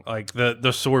amazing. Like the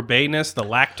sorbetness, the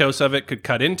lactose of it could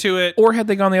cut into it. Or had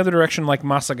they gone the other direction, like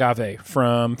Masagave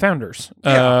from Founders,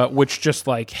 which just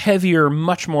like heavier,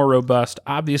 much more robust,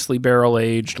 obviously barrel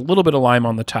aged, a little bit of lime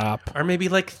on the top. Or maybe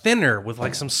like thinner with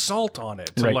like some salt on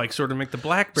it to like sort of make the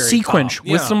blackberry Sequence pop.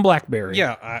 with some blackberry.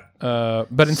 Yeah.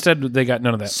 But instead they got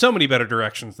none of that. So many better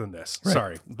directions than this. Right.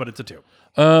 Sorry, but it's a 2.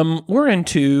 We're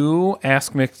into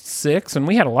Ask Mix 6, and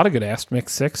we had a lot of good Ask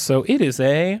Mix 6, so it is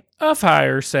a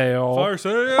fire sale. Fire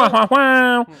sale. Wow,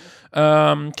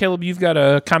 wow. Caleb, you've got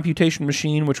a computation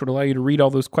machine which would allow you to read all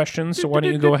those questions, so why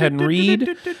don't you go ahead and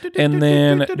read and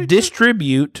then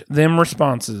distribute them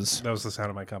responses. That was the sound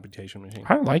of my computation machine.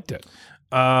 I liked it.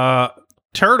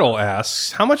 Turtle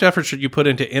asks, how much effort should you put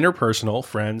into interpersonal,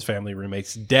 friends, family,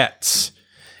 roommates, debts?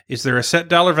 Is there a set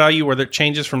dollar value where that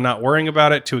changes from not worrying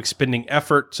about it to expending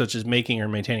effort, such as making or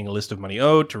maintaining a list of money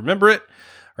owed to remember it?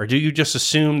 Or do you just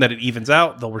assume that it evens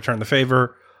out, they'll return the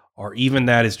favor, or even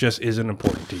that is just isn't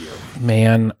important to you?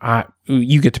 Man,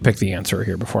 you get to pick the answer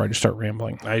here before I just start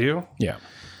rambling. I do? Yeah.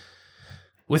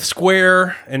 With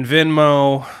Square and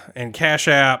Venmo and Cash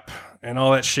App and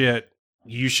all that shit,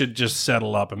 you should just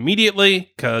settle up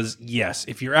immediately because, yes,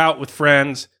 if you're out with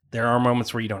friends, there are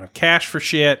moments where you don't have cash for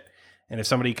shit. And if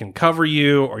somebody can cover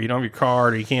you or you don't have your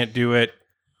card or you can't do it,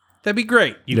 that'd be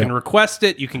great. You can request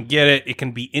it. You can get it. It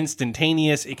can be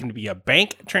instantaneous. It can be a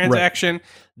bank transaction. Right.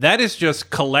 That is just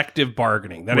collective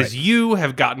bargaining. That is you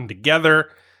have gotten together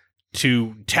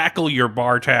to tackle your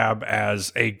bar tab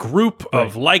as a group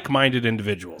of like-minded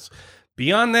individuals.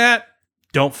 Beyond that,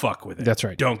 don't fuck with it. That's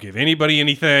right. Don't give anybody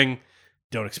anything.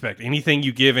 Don't expect anything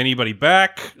you give anybody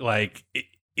back. Like,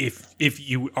 if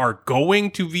you are going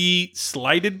to be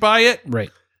slighted by it,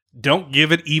 don't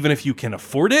give it even if you can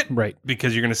afford it,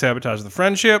 because you're going to sabotage the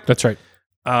friendship. That's right.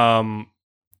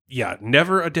 Yeah,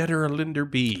 never a debtor a lender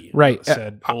be,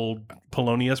 said old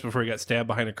Polonius before he got stabbed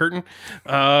behind a curtain.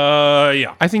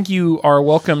 Yeah. I think you are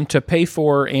welcome to pay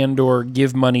for and or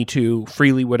give money to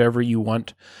freely whatever you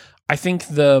want. I think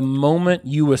the moment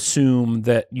you assume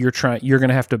that you're going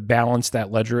to have to balance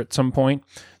that ledger at some point,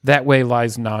 that way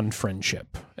lies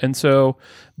non-friendship. And so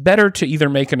better to either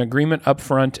make an agreement up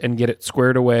front and get it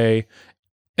squared away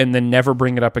and then never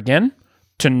bring it up again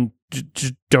to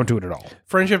just don't do it at all.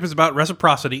 Friendship is about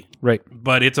reciprocity. Right.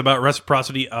 But it's about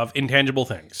reciprocity of intangible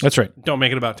things. That's right. Don't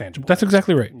make it about tangible. That's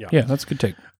exactly right. Yeah, that's a good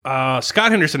take.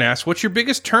 Scott Henderson asks, what's your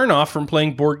biggest turnoff from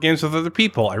playing board games with other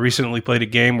people? I recently played a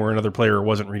game where another player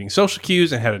wasn't reading social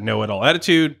cues and had a know-it-all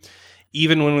attitude.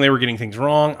 Even when they were getting things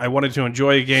wrong, I wanted to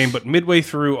enjoy a game, but midway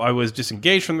through, I was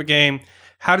disengaged from the game.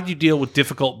 How did you deal with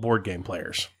difficult board game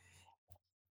players?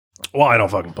 Well, I don't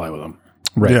fucking play with them.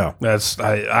 Right. Yeah.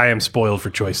 I am spoiled for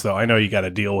choice, though. I know you got to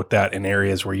deal with that in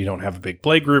areas where you don't have a big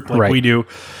play group like we do.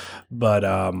 But,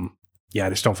 yeah, I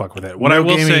just don't fuck with it. What I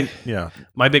will say,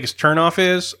 my biggest turnoff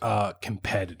is Yeah.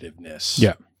 competitiveness.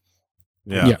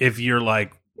 Yeah. If you're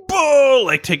like, whoa,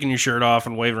 like taking your shirt off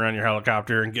and waving around your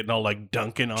helicopter and getting all like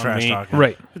dunking on Trash me. talking.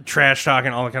 Right. Trash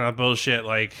talking, all that kind of bullshit.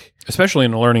 Like, especially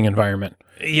in a learning environment.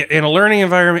 Yeah, in a learning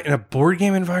environment, in a board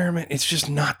game environment, it's just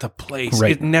not the place.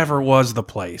 Right. It never was the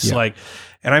place. Yeah. Like,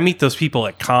 and I meet those people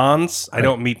at cons. I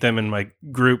don't meet them in my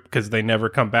group because they never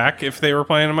come back if they were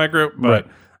playing in my group. But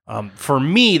for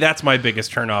me, that's my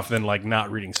biggest turnoff than like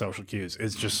not reading social cues.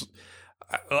 It's just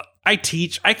I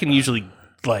teach. I can usually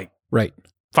like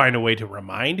find a way to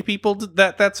remind people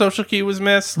that social cue was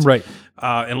missed. Right.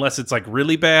 Unless it's like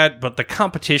really bad. But the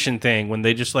competition thing, when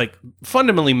they just like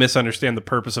fundamentally misunderstand the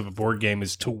purpose of a board game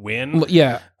is to win.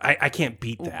 Yeah. I can't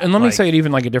beat that. And let me say it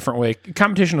even like a different way.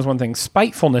 Competition is one thing.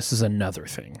 Spitefulness is another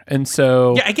thing. And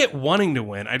so... Yeah, I get wanting to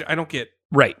win. I don't get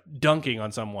dunking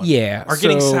on someone. Yeah. Or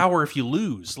getting sour if you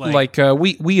lose.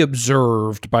 We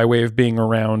observed, by way of being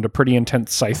around, a pretty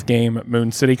intense scythe game at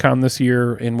Moon City Con this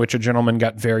year in which a gentleman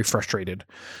got very frustrated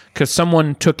because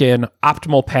someone took an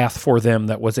optimal path for them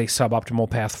that was a suboptimal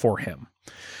path for him.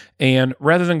 And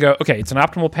rather than go, okay, it's an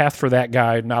optimal path for that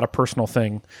guy, not a personal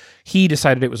thing, he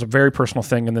decided it was a very personal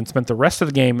thing and then spent the rest of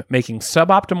the game making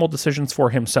suboptimal decisions for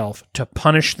himself to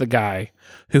punish the guy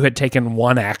who had taken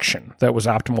one action that was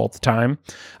optimal at the time.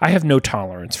 I have no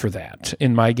tolerance for that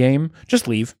in my game. Just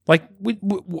leave. Like,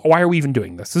 why are we even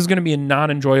doing this? This is going to be a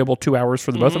non-enjoyable 2 hours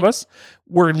for the both of us.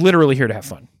 We're literally here to have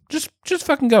fun. Just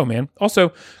fucking go, man.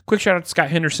 Also, quick shout out to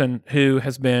Scott Henderson, who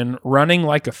has been running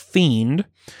like a fiend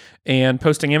and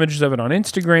posting images of it on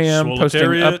Instagram, posting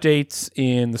updates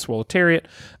in the Swoletariat.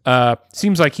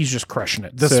 Seems like he's just crushing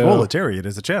it. The Swoletariat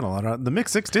is a channel on the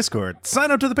Mix 6 Discord.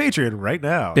 Sign up to the Patreon right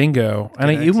now. Bingo.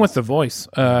 And even with the voice.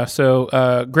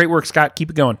 Great work, Scott.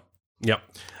 Keep it going. Yep.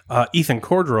 Ethan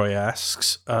Cordroy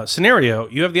asks, scenario,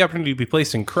 you have the opportunity to be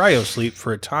placed in cryosleep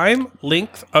for a time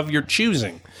length of your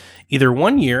choosing. Either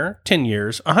 1 year, 10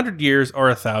 years, 100 years, or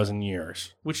 1,000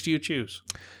 years. Which do you choose?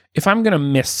 If I'm going to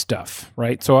miss stuff,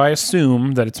 right? So I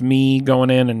assume that it's me going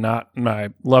in and not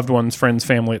my loved ones, friends,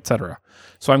 family, etc.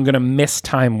 So I'm going to miss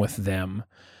time with them.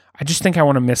 I just think I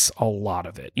want to miss a lot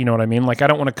of it. You know what I mean? Like, I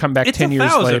don't want to come back 10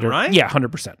 years later. Right? Yeah,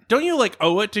 100%. Don't you, like,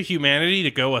 owe it to humanity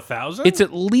to go 1,000? It's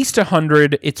at least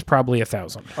 100. It's probably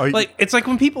 1,000. Like, it's like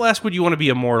when people ask, would you want to be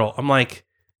immortal? I'm like,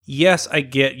 yes, I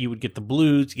get you would get the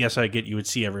blues. Yes, I get you would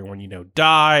see everyone you know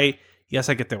die. Yes,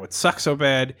 I get that would suck so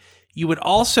bad. You would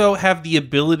also have the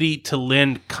ability to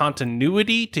lend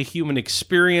continuity to human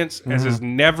experience as has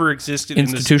never existed in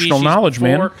the institutional species knowledge,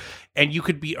 before. man. And you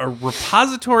could be a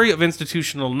repository of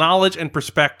institutional knowledge and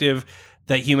perspective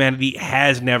that humanity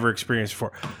has never experienced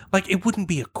before. Like, it wouldn't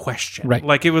be a question. Right.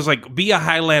 Like, it was like, be a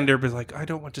Highlander, but like, I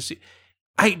don't want to see...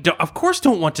 of course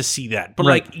don't want to see that, but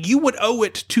Right. like, you would owe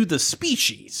it to the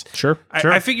species. Sure.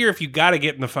 I figure if you got to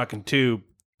get in the fucking tube,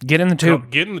 Get in the tube.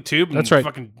 get in the tube and That's right.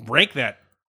 fucking break that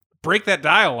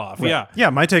dial off. Right. Yeah.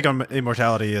 Yeah, my take on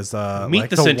immortality is Meet like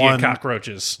the the sentient one,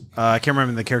 cockroaches. I can't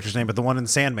remember the character's name, but the one in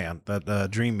Sandman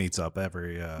that Dream meets up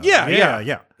every. Yeah.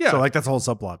 So like that's a whole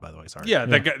subplot, by the way. Sorry. Yeah,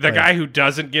 the guy who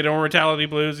doesn't get immortality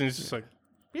blues, and he's just like,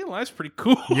 being alive's pretty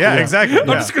cool. Yeah, exactly. I'm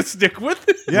just gonna stick with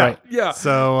it. Yeah. Right. Yeah.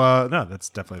 So no, that's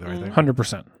definitely the right thing.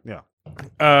 100%. Yeah.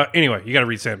 Anyway, you got to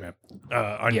read Sandman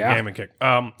on your Yeah. gaming kick.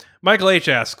 Michael H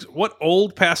asks, what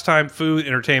old pastime, food,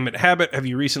 entertainment habit have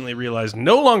you recently realized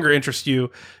no longer interests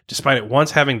you, despite it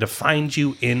once having defined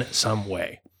you in some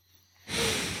way?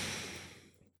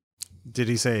 Did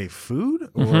he say food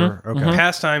or okay?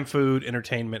 Pastime, food,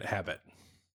 entertainment habit.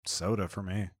 Soda for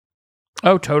me.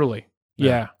 Oh, totally. Yeah.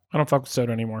 Yeah. I don't fuck with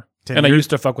soda anymore. 10 And I years- used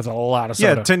to fuck with a lot of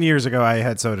soda. Yeah, 10 years ago I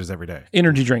had sodas every day.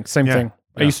 Energy drinks, same Yeah. thing.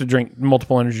 I Yeah. used to drink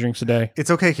multiple energy drinks a day.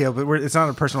 It's okay, Caleb, but it's not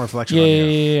a personal reflection Yeah, on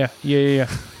you.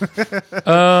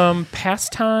 yeah.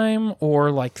 Pastime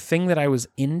or like thing that I was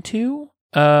into.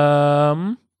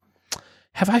 Have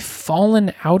I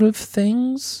fallen out of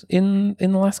things in the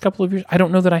last couple of years? I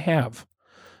don't know that I have.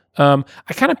 I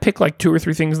kind of pick like 2 or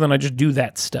 3 things, and then I just do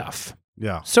that stuff.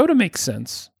 Yeah. Soda makes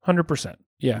sense, 100%.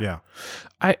 Yeah. Yeah.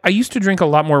 I used to drink a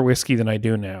lot more whiskey than I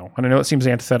do now. And I know it seems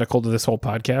antithetical to this whole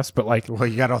podcast, but like, Well,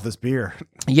 you got all this beer.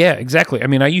 yeah, exactly. I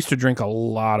mean, I used to drink a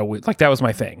lot of whiskey. Like, that was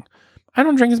my thing. I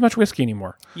don't drink as much whiskey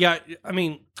anymore, Yeah, I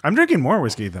mean, I'm drinking more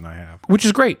whiskey than I have. which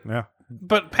is great. Yeah.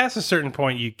 but past a certain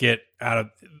point, you get out of.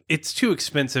 It's too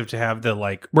expensive to have the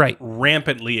like Right.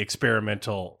 rampantly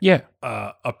experimental Yeah.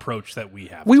 approach that we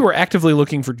have. We were actively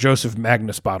looking for Joseph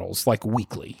Magnus bottles like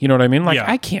weekly. You know what I mean? Like,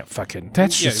 Yeah. I can't fucking,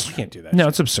 that's Yeah, just, we can't do that. no,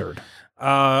 it's absurd.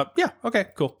 Yeah. Okay.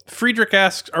 Cool. Friedrich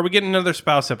asks, "Are we getting another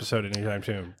spouse episode anytime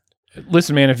soon?"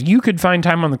 Listen, man, if you could find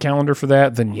time on the calendar for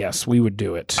that, then yes, we would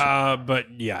do it. But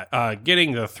yeah,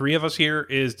 getting the 3 of us here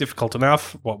is difficult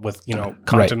enough. What with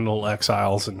continental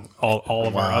exiles and all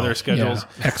of our other schedules.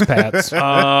 Yeah. Expats.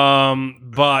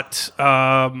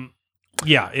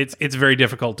 Yeah, it's very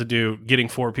difficult to do. Getting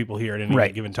 4 people here at any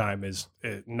Right. given time is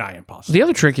nigh impossible. The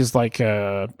other trick is like,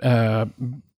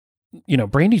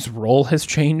 Brandy's role has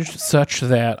changed such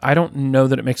that I don't know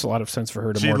that it makes a lot of sense for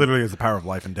her to She literally has the power of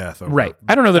life and death. Over Right.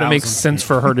 I don't know that it makes thousands of sense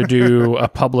for her to do a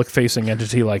public-facing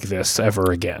entity like this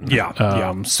ever again.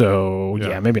 Yeah, So,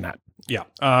 Yeah. maybe not. Yeah.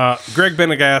 Greg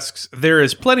Bennig asks, there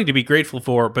is plenty to be grateful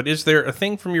for, but is there a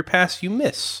thing from your past you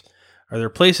miss? Are there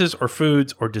places or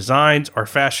foods or designs or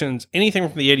fashions, anything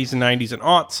from the 80s and 90s and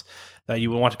aughts that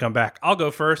you would want to come back? I'll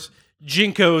go first.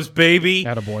 Jinkos, baby.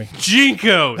 Attaboy.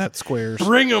 Jinkos. That squares.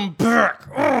 Bring them back.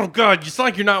 Oh, God. It's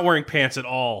like you're not wearing pants at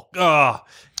all.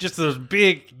 Just those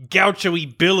big,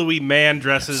 gaucho-y, billowy man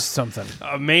dresses. Something.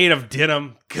 Made of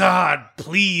denim. God,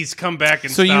 please come back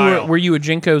in So style. were you a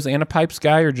Jinkos and a Pipes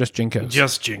guy or just Jinkos?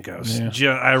 Just Jinkos.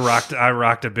 I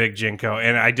rocked a big Jinko,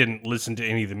 and I didn't listen to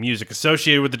any of the music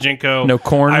associated with the Jinko. No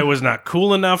corn? I was not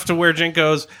cool enough to wear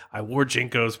Jinkos. I wore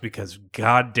Jinkos because,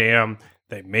 goddamn,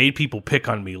 they made people pick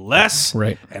on me less,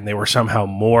 Right. and they were somehow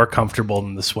more comfortable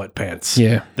than the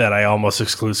sweatpants that I almost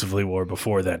exclusively wore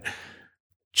before then.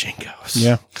 Jinkos.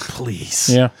 Yeah. Please.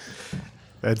 Yeah.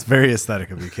 That's very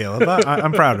aesthetic of you, Caleb.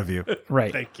 I'm proud of you.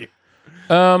 Right. Thank you.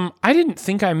 I didn't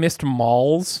think I missed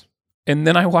malls, and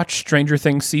then I watched Stranger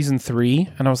Things season 3,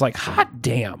 and I was like, hot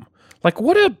damn. Like,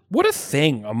 what a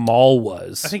thing a mall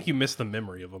was. I think you missed the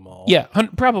memory of them all. Yeah,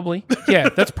 probably. Yeah,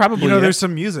 that's probably it. There's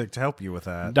some music to help you with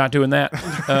that. Not doing that.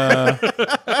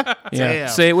 Yeah, Damn.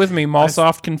 say it with me.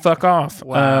 Mallsoft can fuck off.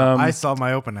 Wow. I saw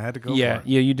my open. I had to go Yeah, for it.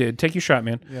 yeah, you did. Take your shot,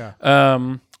 man. Yeah.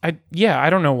 I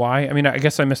don't know why. I mean, I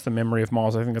guess I miss the memory of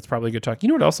malls. I think that's probably a good talk. You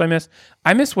know what else I miss?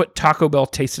 I miss what Taco Bell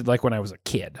tasted like when I was a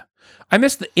kid. I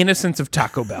miss the innocence of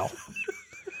Taco Bell.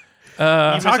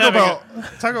 Taco Bell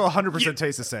 100%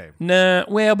 tastes the same. Nah,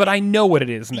 well, but I know what it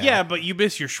is now. Yeah, but you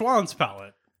miss your Schwann's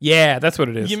palette. Yeah, that's what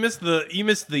it is. You miss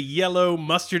the yellow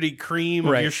mustardy cream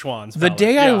of your Schwann's The palette.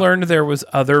 day I learned there was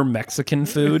other Mexican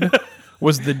food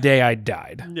was the day I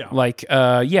died. Yeah. Like,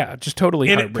 just totally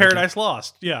in heartbreaking. Paradise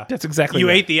Lost. Yeah, That's exactly you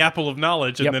right. ate the apple of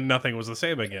knowledge, and then nothing was the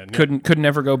same again. Yeah. Could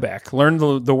never go back. Learned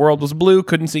the world was blue,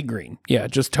 couldn't see green. Yeah,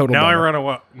 just total Now bummer. I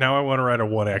want to write a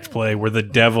one-act play where the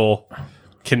devil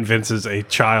convinces a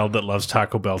child that loves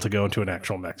Taco Bell to go into an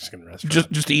actual Mexican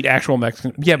restaurant. Just eat actual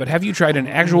Mexican. Yeah, but have you tried an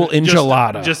actual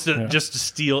enchilada? Just to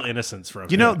steal innocence from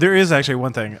You know, there is actually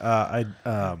one thing.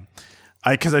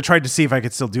 Because I tried to see if I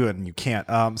could still do it, and you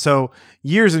can't. So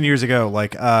years and years ago,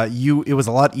 it was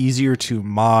a lot easier to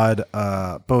mod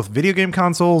both video game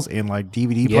consoles and like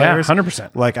DVD players.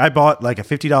 100%. Like I bought like a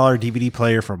 $50 DVD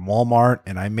player from Walmart,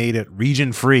 and I made it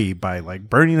region free by like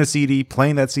burning the CD,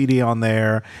 playing that CD on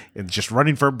there, and just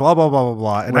running for blah blah blah blah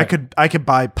blah. And I could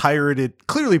buy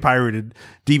clearly pirated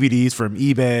DVDs from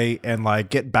eBay and like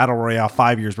get Battle Royale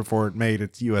 5 years before it made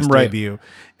its US debut.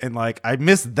 And like I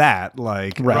missed that.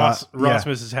 Like Ross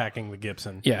misses hacking the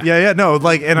Gibson. Yeah. No,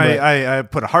 like, and I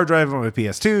put a hard drive on my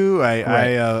PS2.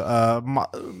 I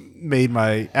made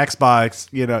my Xbox,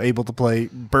 able to play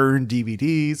burn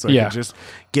DVDs. So I could just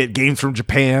get games from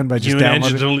Japan by just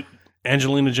downloading.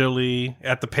 Angelina Jolie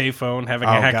at the payphone having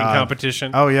a hacking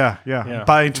competition. Oh yeah.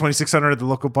 Buying 2,600 at the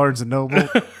local Barnes and Noble.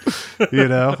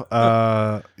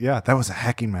 That was a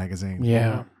hacking magazine.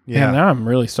 Yeah. Now I'm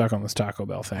really stuck on this Taco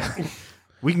Bell thing.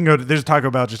 We can go to. There's a Taco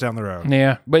Bell just down the road.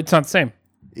 Yeah, but it's not the same.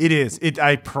 It is.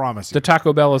 I promise you. The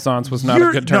Taco Bell Renaissance was not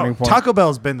a good turning point. Taco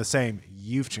Bell's been the same.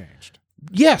 You've changed.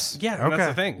 Yes. Yeah, that's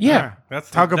the thing. Yeah. That's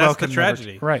Taco Bell the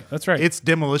tragedy. Right, that's right. It's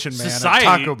Demolition Man. Society,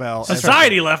 Taco Bell.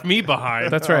 Society left me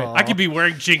behind. That's right. I could be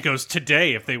wearing Jinkos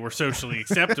today if they were socially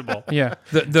acceptable. Yeah.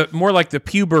 The more like the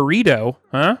Puberito,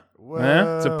 huh?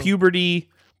 It's a puberty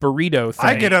burrito thing.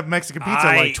 I get a Mexican pizza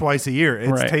like twice a year.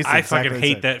 It's tastes I exactly fucking the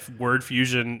hate same. that word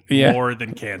fusion Yeah. more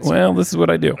than cancer. Well, this is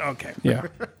what I do. Okay. Yeah.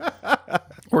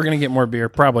 We're going to get more beer.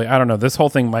 Probably. I don't know. This whole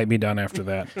thing might be done after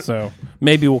that. So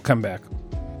maybe we'll come back.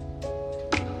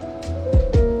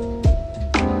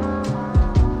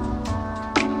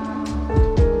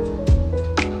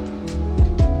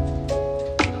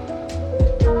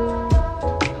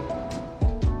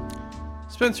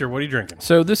 Spencer, what are you drinking?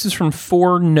 So this is from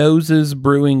Four Noses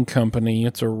Brewing Company.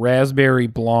 It's a raspberry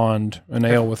blonde, an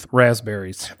ale with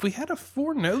raspberries. Have we had a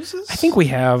Four Noses? I think we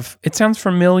have. It sounds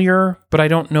familiar, but I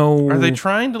don't know. Are they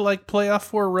trying to like play off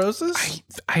Four Roses?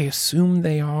 I assume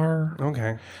they are.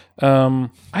 Okay. I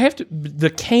have to.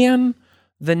 The can,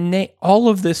 the name, all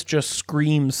of this just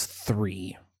screams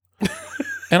 3.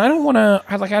 And I don't want to.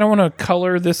 I don't want to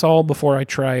color this all before I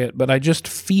try it, but I just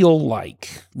feel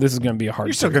like this is going to be a hard.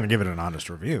 You're still going to give it an honest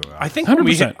review. I think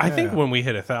 100%. when we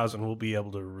hit 1,000, we'll be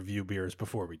able to review beers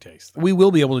before we taste them. We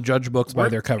will be able to judge books by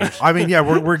their covers. I mean, yeah,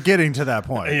 we're getting to that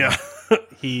point. Yeah,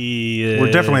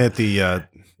 We're definitely at the.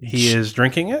 He is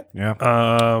drinking it.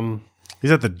 Yeah.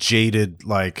 He's at the jaded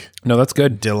No, that's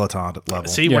good. dilettante level.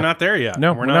 See, we're not there yet.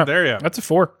 No, we're not there yet. That's a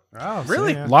 4. Oh,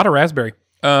 Really? A lot of raspberry.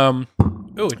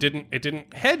 Oh, it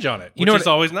didn't hedge on it, which know is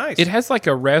what? always nice. It has like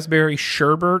a raspberry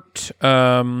sherbet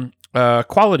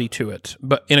quality to it,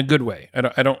 but in a good way.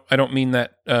 I don't mean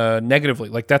that negatively.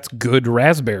 Like that's good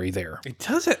raspberry there. It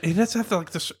does have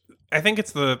like this. I think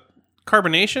it's the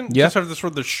carbonation. Yeah. It does have this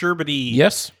sort of the sherbety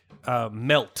Yes,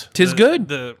 melt. Tis good.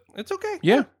 It's okay.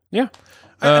 yeah.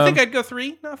 I think I'd go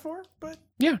 3, not 4, but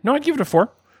Yeah, no, I'd give it a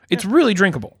 4. It's really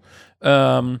drinkable,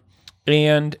 and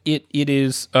it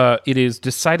is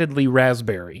decidedly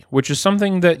raspberry, which is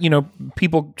something that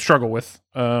people struggle with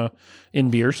in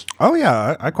beers. Oh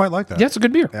yeah, I quite like that. Yeah, it's a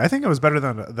good beer. I think it was better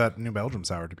than that New Belgium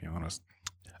sour, to be honest.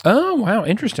 Oh wow,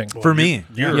 interesting. For me,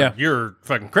 you're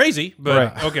fucking crazy,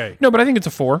 but Right. okay. No, but I think it's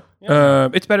a 4.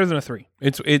 It's better than a 3.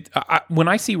 When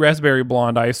I see raspberry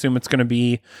blonde, I assume it's going to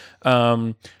be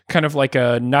kind of like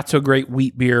a not so great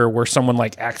wheat beer where someone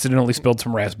like accidentally spilled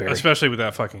some raspberry. Especially with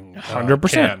that fucking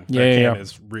 100%. can. Yeah, That yeah, can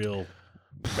is real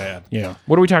bad. Yeah.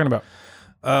 What are we talking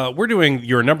about? We're doing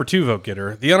your number 2 vote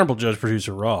getter, the Honorable Judge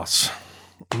Producer Ross.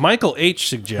 Michael H.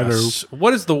 suggests,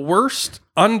 what is the worst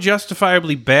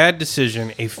unjustifiably bad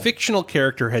decision a fictional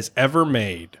character has ever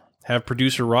made? Have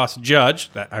producer Ross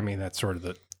judge that's sort of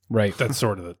the Right. That's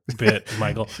sort of the bit,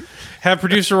 Michael. Have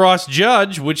producer Ross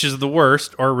judge which is the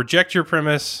worst, or reject your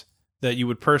premise that you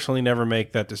would personally never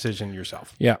make that decision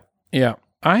yourself. Yeah. Yeah.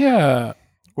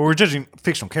 Well, we're judging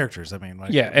fictional characters. I mean,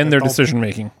 like, and their decision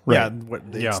making. Right.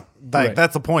 Like,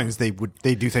 that's the point. Is they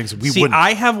do things we See, wouldn't.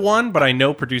 I have one, but I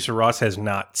know producer Ross has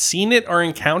not seen it or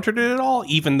encountered it at all.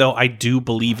 Even though I do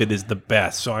believe it is the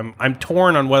best, so I'm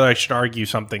torn on whether I should argue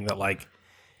something that like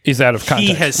is out of context.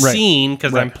 he has Right. seen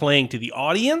because I'm playing to the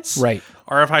audience, Right.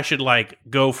 Or if I should like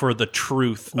go for the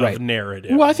truth of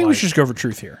narrative. Well, I think we like- should just go for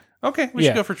truth here. Okay, we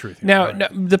should go for truth. Here. Now, All right. now,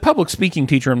 the public speaking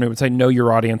teacher in me would say, know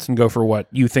your audience and go for what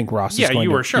you think Ross is going to do.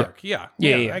 you were a shark. Yeah,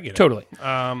 Yeah, I get it. totally. You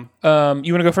want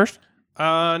to go first?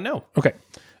 No. Okay.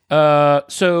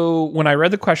 So when I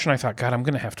read the question, I thought, God, I'm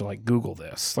going to have to like Google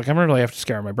this. Like, I'm going to really have to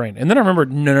scour my brain. And then I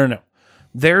remembered, no.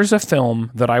 There's a film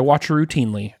that I watch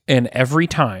routinely, and every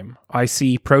time I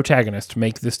see protagonist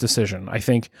make this decision, I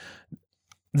think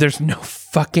there's no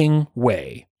fucking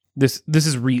way this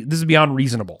is beyond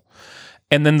reasonable.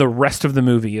 And then the rest of the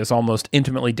movie is almost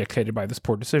intimately dictated by this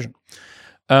poor decision.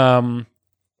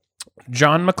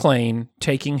 John McClane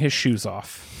taking his shoes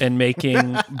off and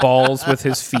making balls with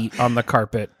his feet on the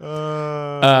carpet.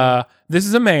 This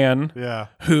is a man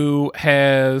who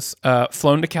has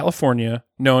flown to California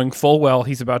knowing full well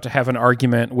he's about to have an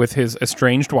argument with his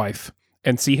estranged wife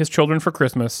and see his children for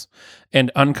Christmas,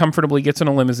 and uncomfortably gets in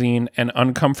a limousine and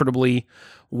uncomfortably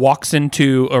walks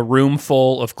into a room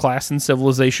full of class and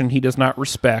civilization he does not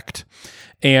respect,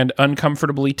 and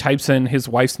uncomfortably types in his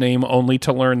wife's name only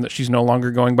to learn that she's no longer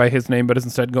going by his name but is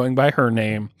instead going by her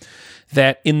name.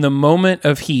 That in the moment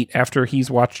of heat, after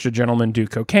he's watched a gentleman do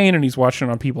cocaine and he's walked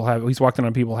in on people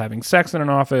having sex in an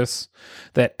office,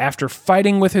 that after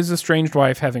fighting with his estranged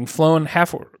wife, having flown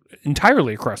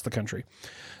entirely across the country,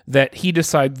 that he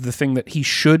decides the thing that he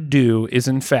should do is,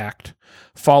 in fact,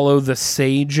 follow the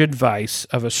sage advice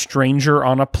of a stranger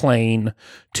on a plane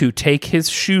to take his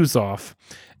shoes off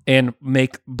and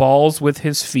make balls with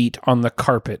his feet on the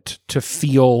carpet to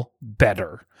feel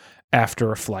better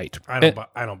after a flight. I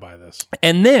don't buy this.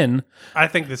 And then I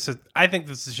think this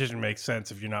decision makes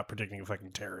sense if you're not predicting a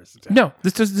fucking terrorist attack. no,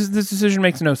 this decision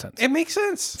makes no sense. It makes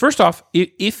sense. First off,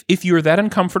 if you're that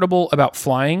uncomfortable about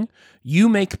flying, you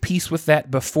make peace with that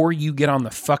before you get on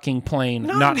the fucking plane.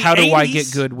 Not how do I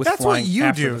get good with That's flying. what you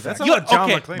after do. the fact. That's not what John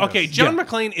McClane does. Okay, John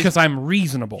McClane is Because I'm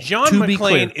reasonable. John to be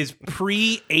clear. McClane is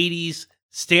pre-80s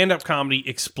stand-up comedy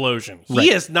explosion. Right. He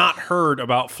has not heard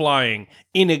about flying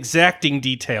in exacting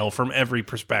detail from every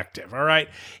perspective, all right?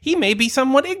 He may be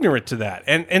somewhat ignorant to that,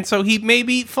 and so he may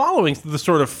be following the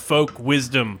sort of folk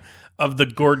wisdom of the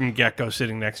Gordon Gecko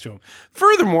sitting next to him.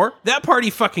 Furthermore, that party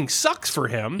fucking sucks for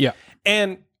him. Yeah.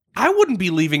 And I wouldn't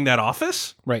be leaving that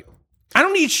office. Right. I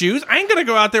don't need shoes. I ain't gonna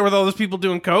go out there with all those people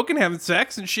doing coke and having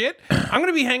sex and shit. I'm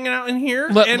gonna be hanging out in here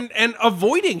and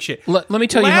avoiding shit. Let me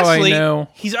tell Lastly, you how I know.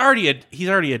 he's already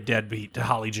a deadbeat to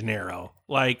Holly Gennaro.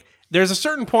 Like, there's a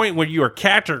certain point where you are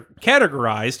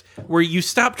categorized where you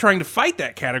stop trying to fight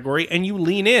that category and you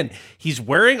lean in. He's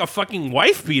wearing a fucking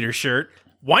wife beater shirt.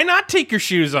 Why not take your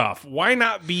shoes off? Why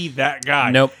not be that guy?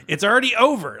 Nope. It's already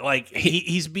over. Like,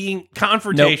 he's being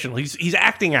confrontational. Nope. He's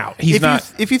acting out. He's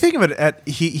not. If you think of it,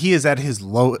 he is at his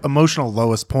emotional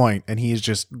lowest point, and he is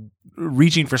just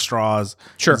reaching for straws.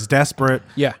 Sure. He's desperate.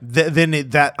 Yeah.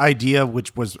 That idea,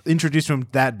 which was introduced to him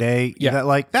that day,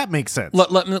 Yeah. that makes sense.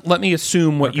 Let me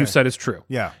assume what you said is true.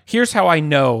 Yeah. Here's how I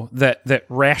know that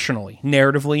rationally,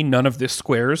 narratively, none of this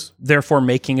squares, therefore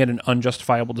making it an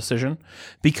unjustifiable decision.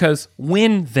 Because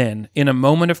when then, in a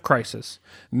moment of crisis,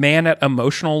 man at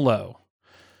emotional low,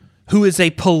 who is a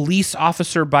police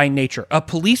officer by nature, a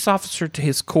police officer to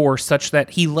his core, such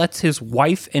that he lets his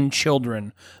wife and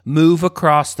children move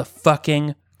across the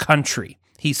fucking country.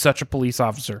 He's such a police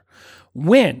officer.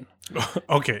 When?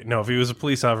 Okay, no, if he was a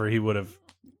police officer, he would have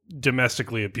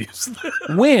domestically abuse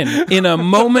them. When, in a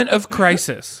moment of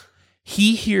crisis,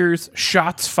 he hears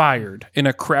shots fired in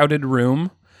a crowded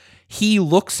room, he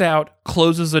looks out,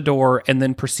 closes a door, and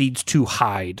then proceeds to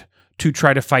hide to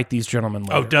try to fight these gentlemen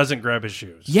later. Oh, doesn't grab his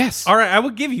shoes. Yes. All right, I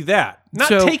would give you that. Not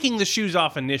So- taking the shoes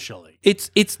off initially.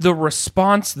 It's the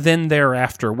response then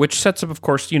thereafter, which sets up, of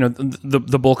course,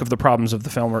 the bulk of the problems of the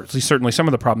film, or at least certainly some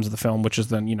of the problems of the film, which is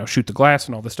then, shoot the glass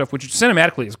and all this stuff, which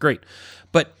cinematically is great.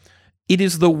 But it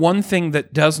is the one thing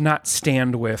that does not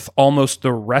stand with almost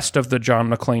the rest of the John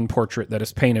McClane portrait that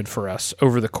is painted for us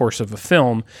over the course of a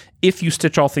film, if you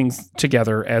stitch all things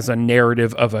together as a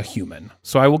narrative of a human.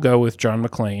 So I will go with John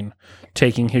McClane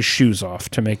taking his shoes off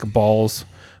to make balls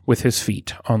with his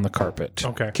feet on the carpet.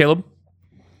 Okay. Caleb?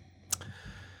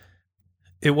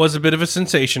 It was a bit of a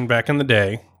sensation back in the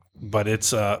day, but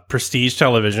it's prestige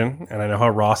television, and I know how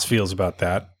Ross feels about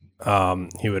that.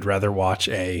 He would rather watch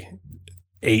a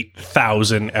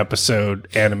 8,000 episode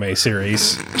anime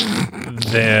series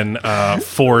than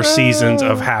 4 seasons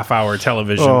of half-hour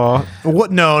television.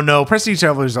 What? No. Prestige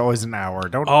television is always an hour.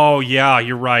 Don't. Oh, yeah,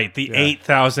 you're right. The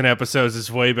 8,000 episodes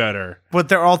is way better. But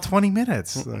they're all 20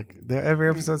 minutes. Like every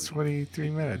episode's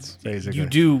 23 minutes, basically. You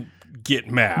do get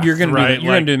math. You're going right?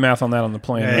 to do math on that on the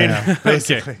plane. Yeah,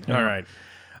 basically. Okay. All right.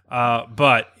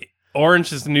 But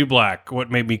Orange is the New Black,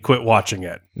 what made me quit watching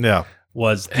it Yeah.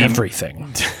 was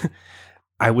Everything.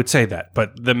 I would say that.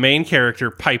 But the main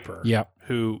character, Piper, Yeah.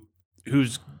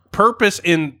 whose purpose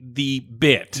in the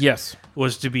bit Yes.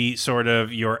 was to be sort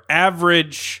of your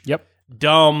average, Yep.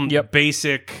 dumb, Yep.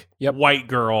 basic Yep. white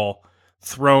girl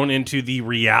thrown into the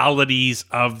realities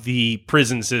of the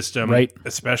prison system, Right.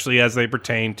 especially as they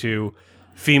pertain to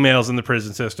females in the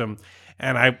prison system.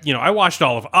 And I watched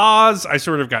all of Oz. I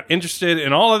sort of got interested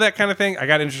in all of that kind of thing. I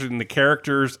got interested in the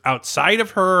characters outside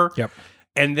of her. Yep.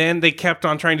 And then they kept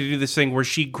on trying to do this thing where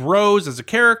she grows as a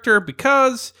character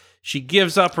because she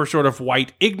gives up her sort of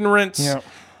white ignorance Yep.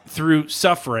 through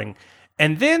suffering.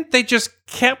 And then they just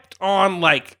kept on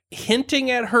like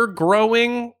hinting at her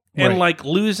growing and Right. like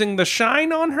losing the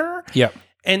shine on her. Yep.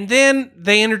 And then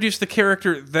they introduced the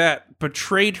character that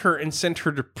betrayed her and sent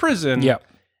her to prison. Yep.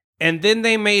 And then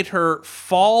they made her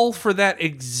fall for that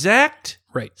exact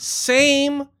Right.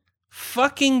 same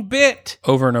fucking bit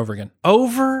Over and over again.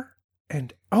 over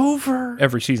and over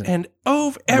Every season. and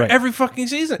over Right. every fucking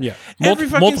season. Yeah. Every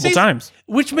fucking Multiple season, times.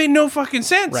 which made no fucking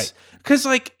sense. Right. Because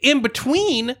like in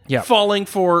between Yeah. falling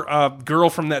for a girl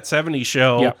from that 70s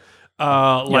show, Yeah.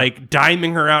 like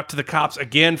diming her out to the cops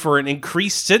again for an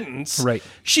increased sentence, Right.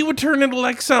 she would turn into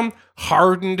like some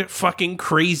hardened fucking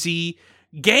crazy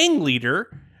gang leader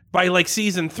by like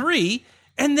season 3.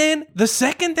 And then the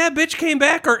second that bitch came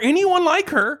back or anyone like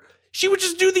her, she would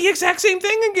just do the exact same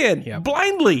thing again, Yeah.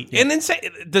 blindly, and then say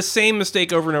the same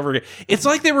mistake over and over again. It's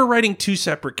like they were writing 2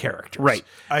 separate characters, Right.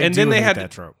 And then they had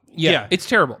that trope. Yeah. It's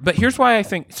terrible. But here's why I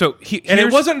think so. and it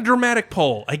wasn't a dramatic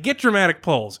pull. I get dramatic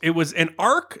pulls. It was an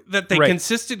arc that they Right.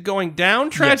 consisted going down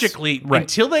tragically Right.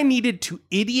 until they needed to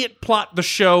idiot plot the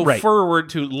show Right. forward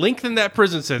to lengthen that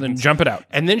prison then sentence. jump it out.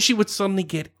 And then she would suddenly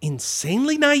get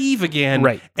insanely naive again.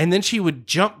 Right. And then she would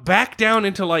jump back down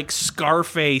into like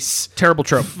Scarface Terrible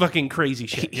trope. fucking crazy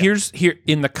shit. Yeah. Here's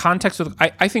in the context of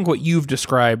I think what you've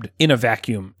described in a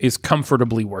vacuum is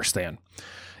comfortably worse than.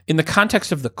 In the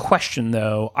context of the question,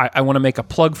 though, I want to make a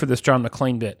plug for this John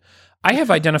McClane bit. I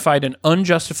have identified an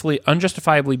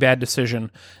unjustifiably bad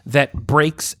decision that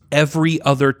breaks every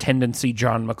other tendency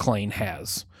John McClane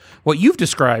has. What you've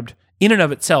described, in and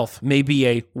of itself, may be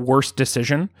a worse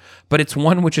decision, but it's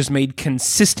one which is made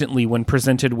consistently when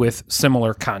presented with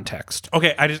similar context.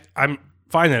 Okay, I'm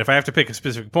fine then. If I have to pick a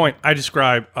specific point, I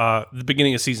describe the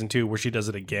beginning of season 2 where she does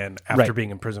it again after Right. being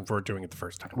in prison for doing it the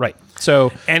first time. Right.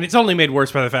 So And it's only made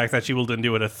worse by the fact that she will then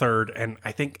do it a third and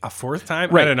I think a fourth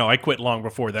time. Right. I don't know. I quit long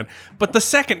before then. But the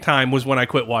second time was when I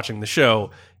quit watching the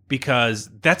show because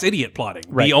that's idiot plotting.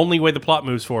 Right. The only way the plot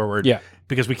moves forward, Yeah.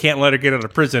 because we can't let her get out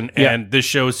of prison Yeah. and this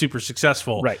show is super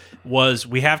successful, Right. was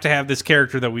we have to have this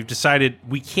character that we've decided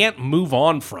we can't move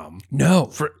on from. no.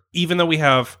 For even though we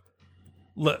have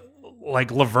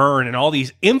like Laverne and all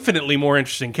these infinitely more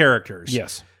interesting characters.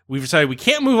 Yes. We've decided we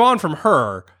can't move on from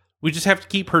her. We just have to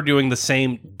keep her doing the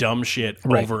same dumb shit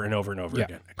Right. over and over and over Yeah.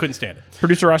 again. I couldn't stand it.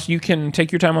 Producer Ross, you can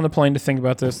take your time on the plane to think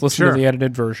about this. Listen Sure. to the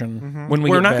edited version. When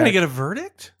We're get not going to back- get a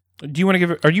verdict? Do you want to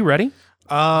give it? Are you ready?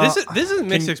 This is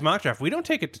Mix 6 Mock Draft. We don't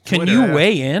take it to Can Twitter. you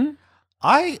weigh in?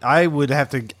 I would have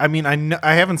to. I mean,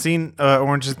 I haven't seen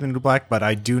Orange is the New Black, but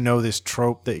I do know this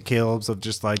trope that Caleb's of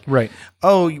just like, Right.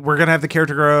 oh, we're gonna have the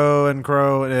character grow,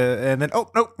 and then oh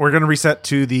no, we're gonna reset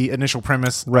to the initial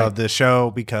premise Right. of the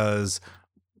show because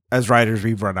as writers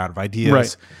we've run out of ideas.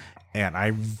 Right. And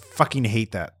I fucking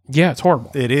hate that. Yeah, it's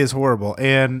horrible. It is horrible.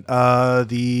 And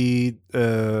the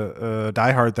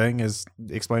Die Hard thing is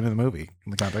explained in the movie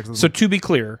in the context of the So to be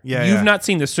clear, Yeah, you've yeah. not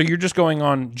seen this, so you're just going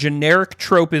on generic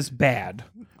trope is bad,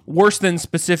 worse than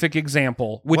specific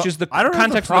example, which is the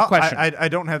context of the question. I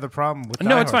don't have the problem with No,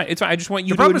 Die it's Hard. fine. It's fine. I just want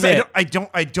you The problem to is admit.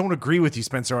 I don't agree with you,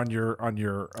 Spencer, on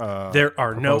your There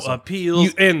are no proposal.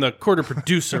 appeals in the court of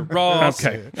producer Ross.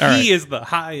 Okay, all right. He is the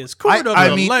highest court of I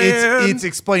the mean, land. it's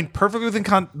explained perfectly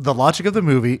within the logic of the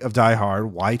movie of Die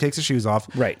Hard, why he takes his shoes off.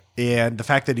 Right. And the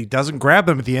fact that he doesn't grab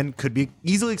them at the end could be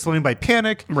easily explained by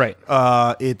panic. Right.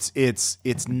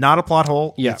 It's not a plot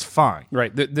hole. Yeah. It's fine.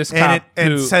 Right. This And cop it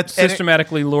who sets- and it-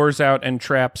 systematically lures out and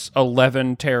traps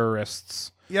 11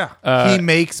 terrorists. Yeah. He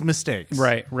makes mistakes.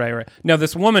 Right. Now,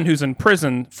 this woman who's in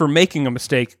prison for making a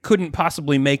mistake couldn't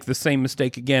possibly make the same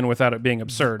mistake again without it being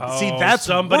absurd. See, that's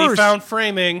somebody worse. found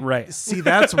framing. Right. See,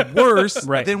 that's worse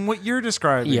Right. than what you're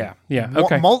describing. Yeah,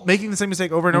 okay. Making the same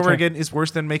mistake over and over Okay. again is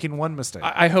worse than making one mistake.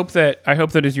 I hope that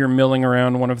as you're milling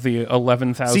around one of the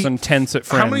 11,000 See, tents at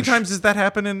Fringe. How many times does that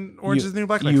happen in Orange is the New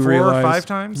Black? Like you 4 realize- or 5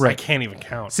 times? I can't even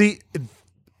count. See,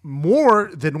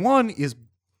 more than one is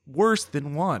worse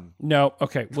than one. No.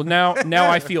 Okay. Well, now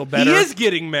I feel better. He is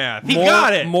getting math. He more,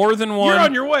 got it. More than one. You're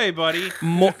on your way, buddy.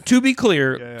 To be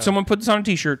clear, someone put this on a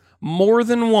T-shirt. More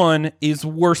than one is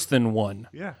worse than one.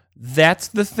 Yeah. That's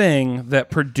the thing that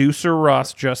producer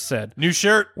Ross just said. New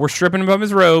shirt. We're stripping him of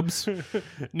his robes. New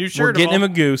We're shirt. getting him a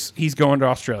goose. He's going to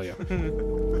Australia.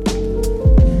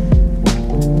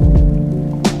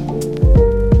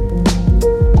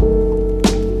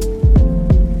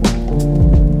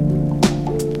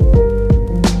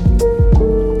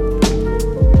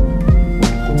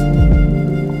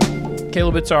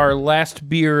 Caleb, it's our last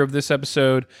beer of this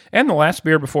episode and the last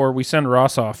beer before we send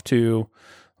Ross off to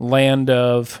land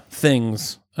of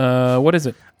things. What is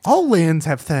it? All lands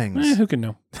have things. Who can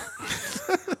know?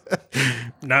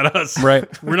 Not us.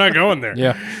 Right. We're not going there.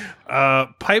 Yeah.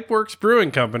 Pipeworks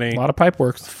Brewing Company. A lot of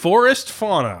Pipeworks. Forest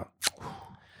Fauna,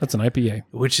 That's an IPA.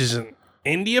 which is an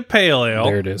India Pale Ale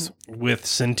There it is. with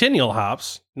Centennial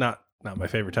hops. Not my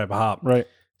favorite type of hop. Right.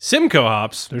 Simcoe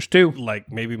hops. There's two.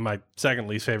 Like maybe my second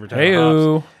least favorite type of hops.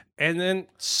 Hey-o. And then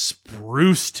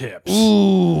spruce tips.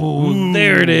 Ooh,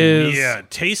 there it is. Yeah,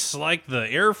 it tastes like the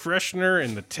air freshener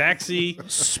in the taxi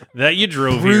that you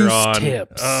drove Spruce here on.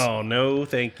 tips. Oh no,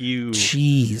 thank you.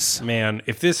 Jeez. Man,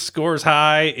 if this scores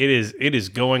high, it is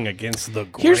going against the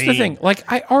grain. Here's the thing. Like,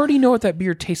 I already know what that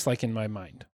beer tastes like in my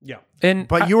mind. Yeah. And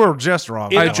But you were just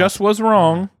wrong. I just was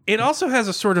wrong. It also has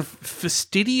a sort of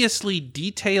fastidiously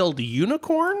detailed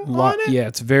unicorn on it. Yeah,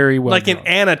 it's very well Like drawn. an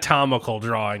anatomical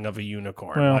drawing of a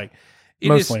unicorn. Well, like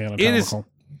mostly It is anatomical.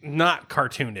 not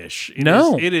cartoonish.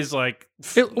 No. It is like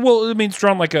Well, it means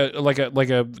drawn like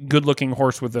a good looking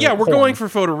horse with a yeah, we're horn. going for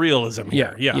photorealism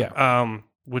here. Yeah.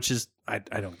 Which is I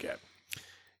don't get.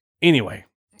 Anyway,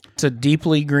 It's a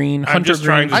deeply green I'm hunter just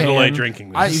trying to green delay can.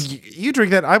 drinking this. You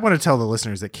drink that. I want to tell the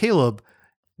listeners that Caleb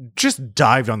just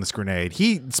dived on this grenade.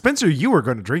 Spencer, you were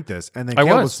going to drink this, and then I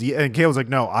Caleb was. and Caleb was like,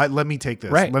 "No, let me take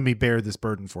this. Right. Let me bear this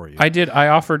burden for you." I did. I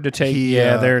offered to take.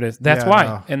 There it is. That's yeah, why.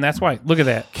 no. And that's why. Look at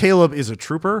that. Caleb is a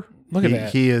trooper. Look at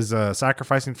that. He is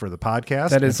sacrificing for the podcast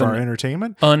That and is for our an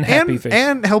entertainment. unhappy and, face.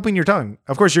 and helping your tongue.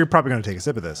 Of course, you're probably going to take a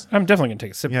sip of this. I'm definitely gonna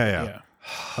take a sip. Yeah.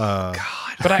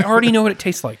 But I already know what it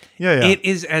tastes like. Yeah. It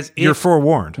is as You're if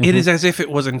forewarned. it is as if it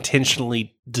was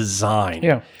intentionally designed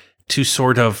Yeah. to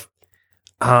sort of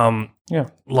Yeah.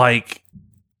 like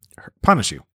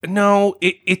Punish you. no,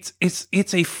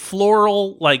 it's a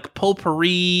floral like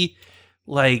potpourri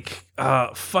like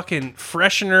fucking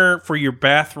freshener for your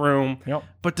bathroom, Yep.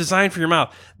 but designed for your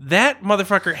mouth. That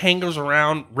motherfucker hangs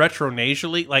around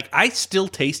retronasally. Like I still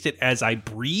taste it as I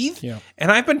breathe, Yeah.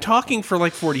 and I've been talking for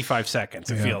like 45 seconds.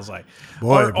 It feels like,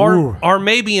 Boy, or ooh. or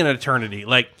maybe an eternity.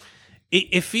 Like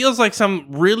it feels like some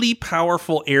really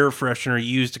powerful air freshener you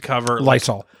used to cover like,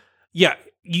 Lysol. yeah,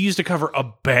 you used to cover a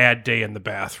bad day in the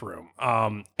bathroom.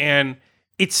 And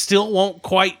it still won't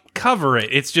quite cover it.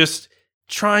 It's just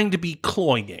trying to be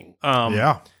cloying.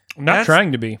 Yeah. Not That's-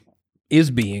 trying to be. Is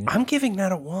being. I'm giving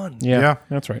that a 1. Yeah.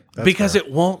 That's right. That's because fair.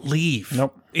 it won't leave.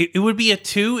 Nope. It would be a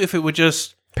 2 if it would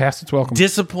just Past its welcome.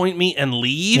 disappoint me and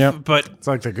leave. Yep. But It's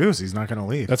like the goose. He's not going to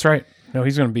leave. That's right. No,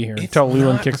 he's going to be here it's until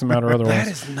Leland not- kicks him out or that otherwise.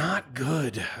 is not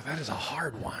good. That is a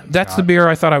hard one. That's the beer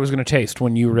I thought I was going to taste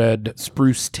when you read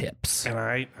Spruce Tips. And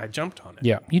I jumped on it.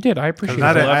 Yeah, you did. I appreciate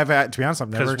Not it. to be honest, I've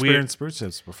never 'cause we- experienced spruce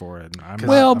tips before. And I'm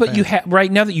Well, not a but fan. you have right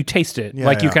now that you taste it, Yeah,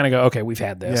 like you yeah. kind of go, okay, we've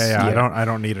had this. Yeah. I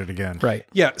don't need it again. Right.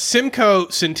 Yeah, Simcoe,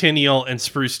 Centennial, and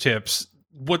Spruce Tips,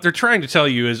 what they're trying to tell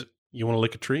you is, you want to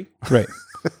lick a tree? Right.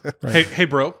 Hey,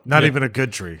 bro. Not even a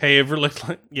good tree. Hey, ever looked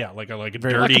like a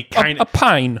dirty a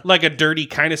pine. like a dirty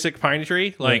kind of sick pine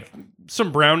tree? Like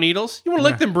some brown needles. You want to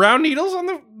lick them brown needles on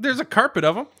the? There's a carpet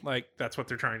of them. Like that's what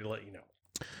they're trying to let you know.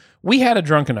 We had a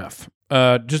drunk enough.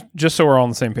 Just so we're all on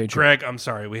the same page. Greg, I'm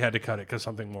sorry, we had to cut it because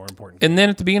something more important. And then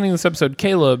at the beginning of this episode,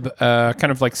 Caleb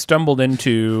kind of like stumbled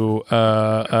into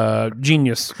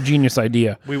genius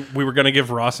idea. We were going to give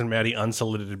Ross and Maddie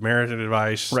unsolicited marriage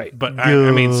advice, Right. But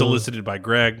I mean solicited by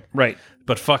Greg, Right.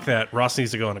 But fuck that. Ross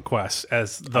needs to go on a quest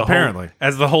as the Apparently.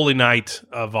 the holy knight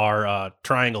of our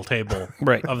triangle table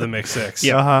Right. of the Mix 6.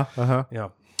 Yeah. Yeah.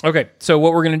 Okay, so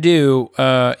what we're going to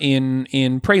do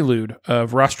in prelude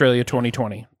of Australia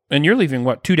 2020, and you're leaving,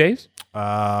 what, 2 days?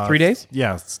 3 days?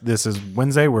 Yes. This is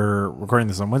Wednesday. We're recording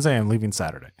this on Wednesday. I'm leaving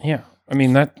Saturday. Yeah. I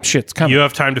mean, that shit's coming. You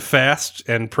have time to fast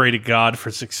and pray to God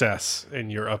for success in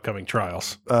your upcoming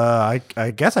trials. I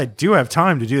guess I do have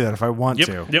time to do that if I want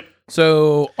to. Yep.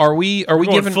 So are we We're going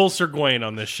giving full Sir Gawain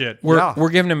on this shit? we're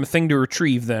giving him a thing to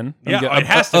retrieve then? It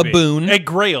has to a be. boon. A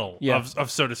grail Yeah. of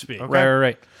so to speak. Okay.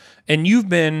 Right. And you've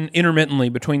been intermittently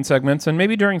between segments and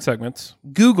maybe during segments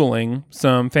Googling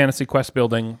some fantasy quest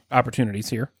building opportunities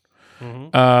here.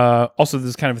 Also, this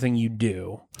is kind of a thing you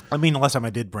do. I mean, last time I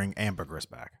did bring ambergris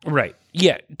back. Right.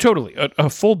 Yeah, totally. A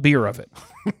full beer of it.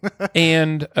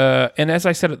 And as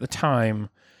I said at the time,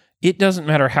 it doesn't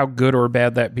matter how good or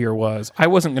bad that beer was. I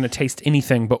wasn't going to taste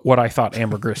anything but what I thought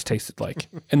ambergris tasted like.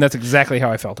 And that's exactly how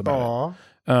I felt about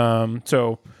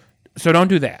it. So don't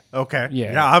do that. Okay.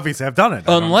 Yeah. Obviously, I've done it.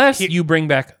 Unless you bring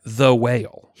back the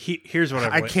whale. Here's what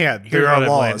I can't. Here's There what are I've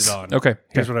laws. landed on. Okay.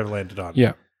 Here's what I've landed on.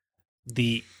 Yeah.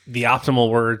 The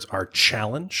optimal words are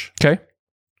challenge Okay.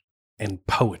 and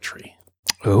poetry.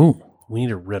 Oh. We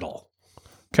need a riddle.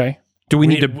 Okay. Do we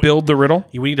need to build the riddle?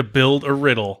 We need to build a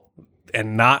riddle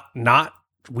and not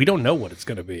we don't know what it's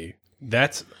going to be.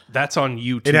 That's on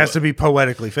you too. It has to be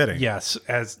poetically fitting. Yes,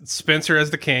 as Spencer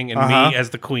as the king and me as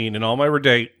the queen and all my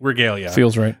regalia.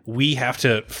 Feels right. We have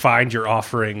to find your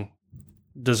offering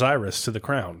desirous to the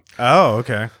crown. Oh,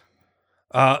 okay.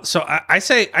 So I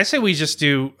say we just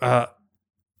do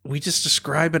we just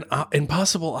describe an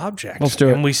impossible object. Let's do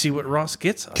it. And we see what Ross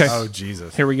gets us. Okay. Oh,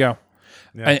 Jesus. Here we go.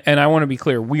 Yeah. And I want to be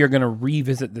clear. We are going to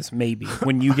revisit this maybe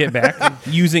when you get back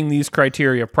using these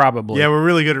criteria probably. Yeah, we're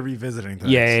really good at revisiting things.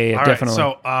 Yeah, All right, definitely.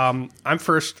 so I'm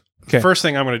first. Okay. First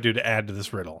thing I'm going to do to add to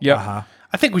this riddle. Yeah.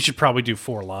 I think we should probably do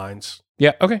 4 lines.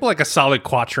 Yeah, okay. Like a solid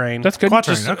quatrain. That's good.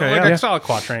 Quatrain, Just okay, like yeah. a solid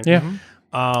quatrain. Yeah.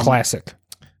 Classic.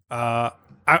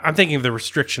 I'm thinking of the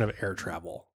restriction of air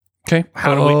travel. Okay.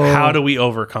 How do we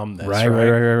overcome this? Right.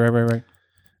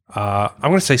 Uh-huh. I'm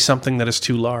going to say something that is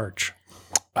too large.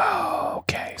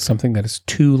 Okay. Something that is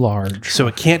too large. So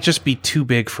it can't just be too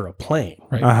big for a plane.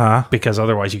 Right. Uh-huh. Because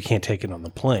otherwise you can't take it on the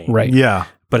plane. Right. Yeah.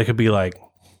 But it could be like,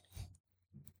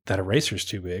 that eraser's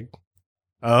too big.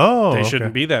 Oh, They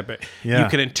shouldn't be that big. Yeah. You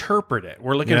can interpret it.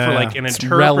 We're looking Yeah. for like an It's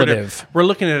interpretive. relative. We're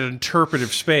looking at an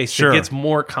interpretive space Sure. that gets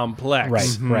more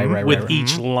complex. Right. With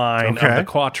each line Okay. of the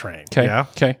quatrain. Okay. Yeah.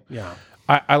 Okay. Yeah.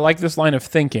 I like this line of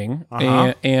thinking,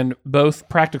 and both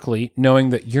practically knowing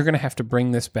that you're going to have to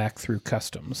bring this back through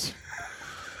customs,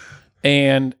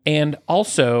 and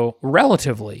also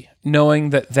relatively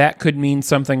knowing that could mean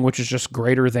something which is just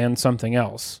greater than something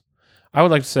else. I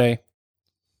would like to say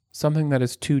something that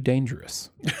is too dangerous.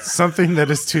 Something that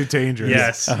is too dangerous.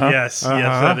 Yes. Yes.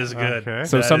 That is good. Okay.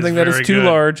 So something that is too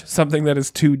large, something that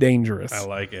is too dangerous. I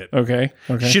like it. Okay.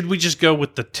 Should we just go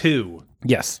with the 2?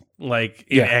 Yes. Like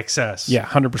in excess? Yeah.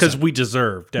 100%. Because we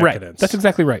deserve Right. decadence. That's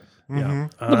exactly right. Yeah.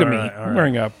 Look at me. I'm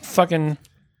wearing a fucking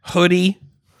hoodie,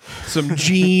 some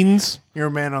jeans. You're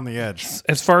a man on the edge.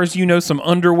 As far as you know, some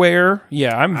underwear.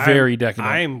 Yeah, I'm very decadent.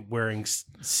 I'm wearing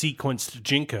sequenced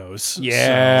Jinkos.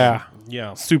 Yeah. So,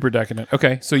 yeah. Super decadent.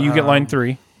 Okay, so you get line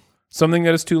 3. Something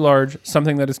that is too large,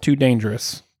 something that is too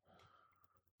dangerous.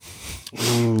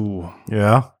 Ooh.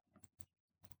 Yeah.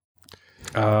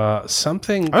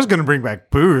 Something. I was going to bring back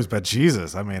booze, but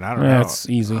Jesus. I mean, I don't know. That's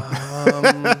easy.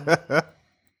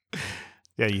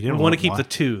 Yeah, you We didn't want to keep the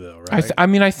 2, though, right?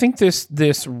 I think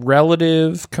this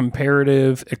relative,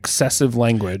 comparative, excessive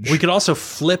language. We could also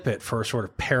flip it for a sort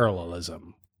of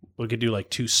parallelism. We could do like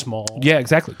too small. Yeah,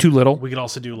 exactly. Too little. We could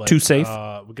also do like Too safe?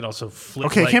 We could also flip.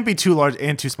 Okay, like, it can't be too large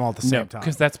and too small at the No, same time.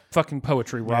 because that's fucking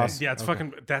poetry, Ross. Yeah, it's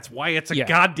fucking. That's why it's a Yeah.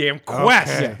 goddamn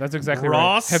quest. Okay. Yeah, that's exactly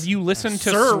Ross? right. Have you listened to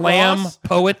Sir slam Ross?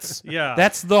 poets? Yeah.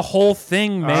 That's the whole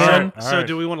thing, man. All So right.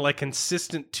 do we want to like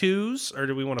consistent 2s, or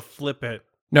do we want to flip it?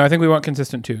 No, I think we want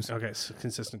consistent 2s. Okay, so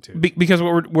consistent 2. Because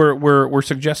what we're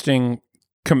suggesting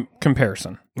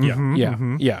comparison.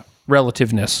 Yeah. Yeah.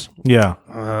 Relativeness. Yeah.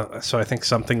 So I think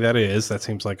something that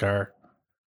seems like our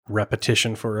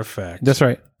repetition for effect. That's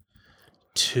right.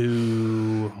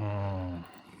 2.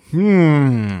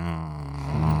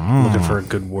 Hmm. Looking for a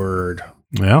good word.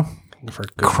 Yeah. Looking for a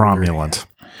good Cromulent.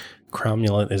 word.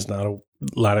 Cromulent is not a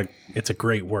lot of. It's a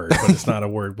great word, but it's not a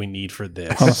word we need for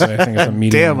this. Honestly, I think it's a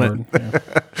medium Damn it. word.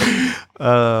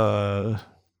 Yeah.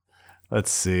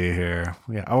 Let's see here.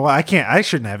 Yeah. Oh, I can't. I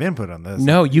shouldn't have input on this.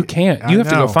 No, you can't. I You have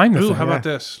to go know. find this. Ooh, thing. how about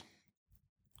this?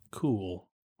 Cool.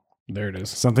 There it is.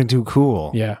 Something too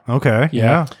cool. Yeah. Okay.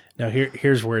 Yeah. Now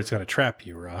here's where it's going to trap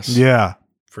you, Ross. Yeah.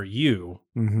 For you,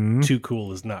 Mm-hmm. too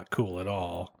cool is not cool at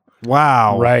all.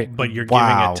 Wow. Right. But you're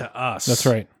Wow. giving it to us. That's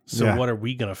right. So Yeah. what are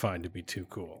we going to find to be too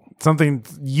cool? Something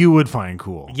you would find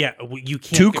cool. Yeah, you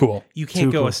can't. Too cool. You can't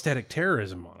Too go cool. aesthetic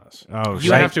terrorism on us. Oh, You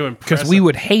shit. have to impress Because we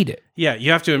would hate it. Yeah,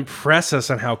 you have to impress us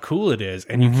on how cool it is,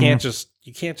 and you can't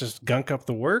just gunk up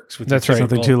the works with That's your right.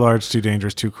 Something simple- too large, too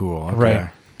dangerous, too cool. Okay. Right.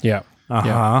 Yeah.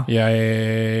 Uh-huh.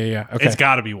 Yeah. Okay. It's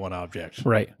got to be one object.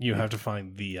 Right. You have to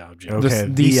find the object. Okay.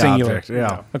 The singular. object.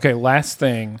 Yeah. Okay, last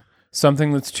thing.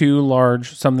 Something that's too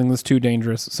large, something that's too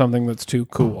dangerous, something that's too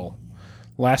cool.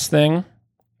 Last thing.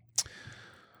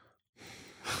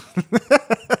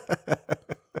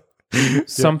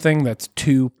 Something that's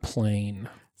too plain.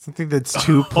 Something that's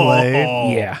too plain.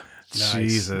 Oh, Yeah. nice,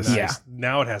 Jesus. nice. Yeah.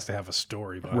 Now it has to have a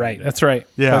story behind Right. it. That's right.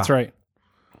 Yeah. That's right.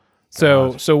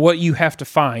 So what you have to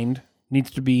find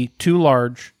needs to be too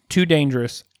large, too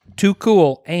dangerous, too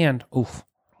cool, and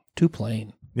too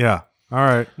plain. Yeah. All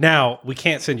right. Now we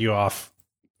can't send you off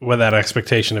without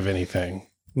expectation of anything.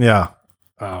 Yeah.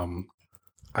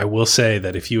 I will say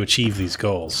that if you achieve these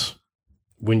goals,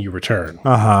 when you return,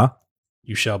 Uh-huh.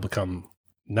 you shall become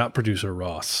not Producer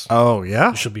Ross. Oh,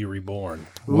 yeah? You shall be reborn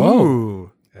Whoa.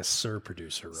 Ooh. as Sir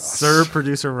Producer Ross. Sir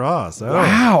Producer Ross. Oh.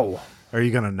 Wow. Are you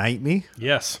going to knight me?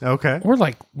 Yes. Okay. We're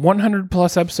like 100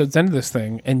 plus episodes into this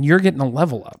thing, and you're getting a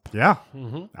level up. Yeah.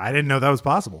 Mm-hmm. I didn't know that was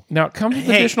possible. Now, it comes with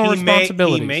Hey, additional he may-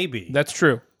 responsibilities. he may be. That's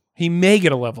true. He may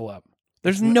get a level up.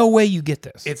 There's no way you get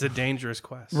this. It's a dangerous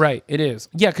quest. Right, it is.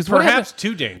 Yeah, because Perhaps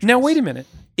too dangerous. Now, wait a minute.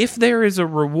 If there is a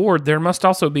reward, there must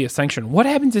also be a sanction. What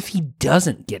happens if he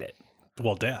doesn't get it?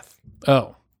 Well, death.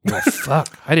 Oh, well,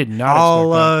 fuck. I did not expect that.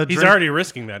 I'll He's drink, already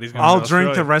risking that. He's going I'll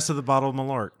drink the rest of the bottle of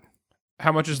Malort.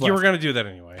 How much is left? You were going to do that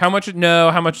anyway. How much?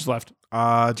 No, how much is left? Do you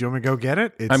want me to go get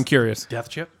it? It's, I'm curious. Death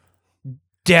chip?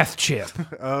 Death chip.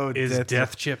 Oh, Is that's-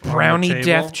 death chip on Brownie the table?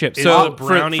 death chip. Is So, the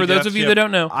brownie for those death of you chip- that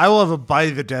don't know, I will have a bite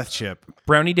of the death chip.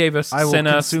 Brownie Davis I will sent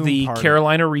us consume the part of it.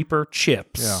 Carolina Reaper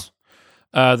chips.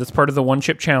 Yeah. That's part of the one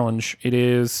chip challenge. It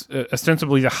is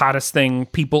ostensibly the hottest thing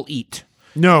people eat.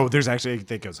 No, there's actually, I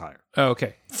think it goes higher. Oh,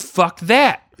 okay. Fuck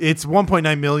that. It's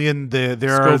 1.9 million. There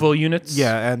Scoville are, units?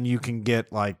 yeah, and you can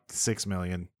get like 6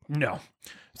 million. No.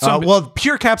 Well,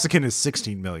 pure capsicum is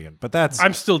 16 million, but that's,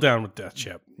 I'm still down with death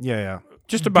chip. yeah.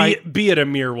 just to buy. Be it a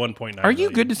mere 1.9 Are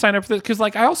you good to sign up for this? Because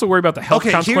like I also worry about the health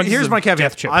Okay, consequences. here's of my caveat.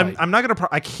 Death chip I'm bite. not going to,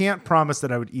 I can't promise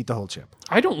that I would eat the whole chip.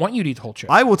 I don't want you to eat the whole chip.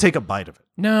 I will take a bite of it.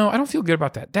 No, I don't feel good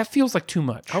about that. That feels like too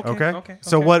much. Okay.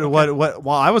 So what, well,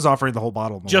 I was offering the whole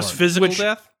bottle of Malort. Just physical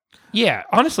death? Yeah,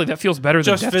 honestly, that feels better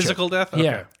Just than death physical chip. death? Okay.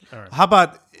 Yeah. All right. How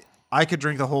about I could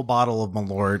drink the whole bottle of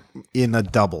Malort in a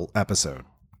double episode?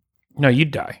 No,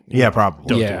 you'd die. Yeah, probably.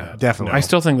 Don't do yeah, that. Definitely. I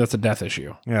still think that's a death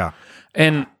issue. Yeah.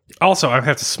 And Also, I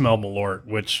have to smell Malort,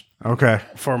 which Okay.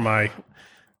 for my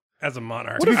as a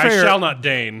monarch, To be I fair- shall not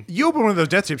deign. You open one of those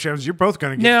death chip challenges, you're both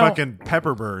going to get Now- fucking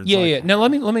pepper burns. yeah, like- yeah. Now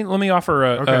let me offer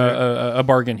a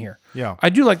bargain here. Yeah. I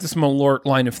do like this Malort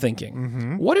line of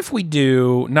thinking. What if we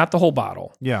do not the whole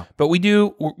bottle, Yeah. but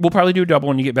we'll probably do a double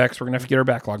when you get back, so we're gonna have to get our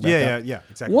backlog back up. Yeah,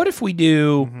 exactly. What if we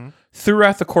do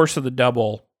throughout the course of the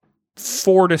double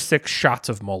 4 to 6 shots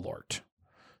of Malort?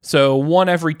 So one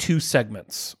every 2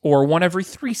 segments or one every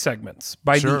 3 segments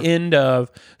by Sure. the end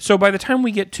of. So by the time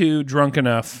we get to drunk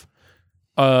enough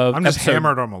of I'm just episode,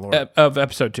 hammered on Malort. of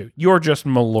episode 2, you're just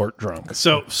Malort drunk.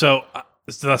 So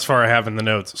thus far I have in the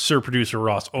notes Sir Producer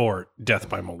Ross or Death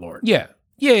by Malort. Yeah.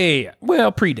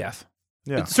 Well, pre-death.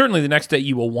 Yeah. It's certainly the next day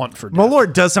you will want for death.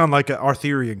 Malort does sound like an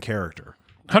Arthurian character.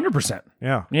 100%.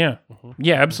 Yeah. Yeah.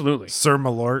 Yeah, absolutely. Sir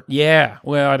Malort. Yeah.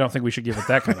 Well, I don't think we should give it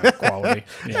that kind of quality.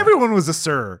 Yeah. Everyone was a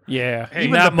sir. Yeah.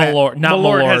 Even not the ba- Malort. Not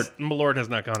Malort. Malort has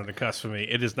not gone into cuss for me.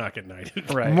 It does not get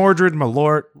knighted. Right. Mordred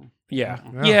Malort. Yeah.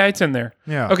 Yeah, it's in there.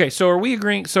 Yeah. Okay, so are we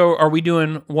agreeing? So are we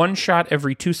doing one shot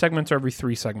every 2 segments or every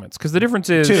 3 segments? Because the difference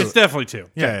is. Two. It's definitely 2.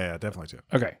 Yeah, definitely too.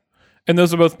 Okay. And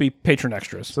those will both be patron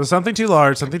extras. So something too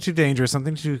large, something too dangerous,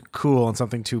 something too cool, and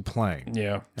something too plain.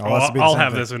 Yeah. I'll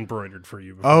have this embroidered for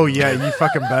you. Oh, yeah, you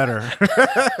fucking better.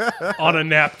 On a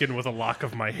napkin with a lock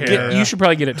of my hair. You should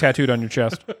probably get it tattooed on your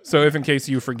chest. So if in case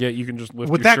you forget, you can just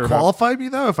lift Would your that shirt qualify me,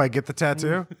 though, if I get the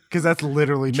tattoo? Because that's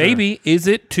literally true. Maybe. Is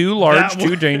it too large,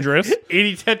 too dangerous?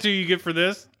 Any tattoo you get for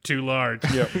this, too large.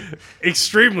 Yep.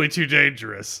 Extremely too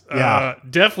dangerous. Yeah.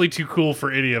 Definitely too cool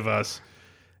for any of us.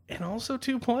 And also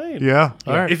too plain. Yeah.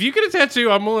 All right. If you get a tattoo,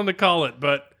 I'm willing to call it,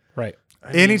 but Right.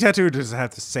 Any tattoo doesn't have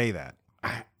to say that.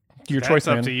 Your That's choice,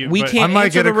 up man. to you, We but- can't I might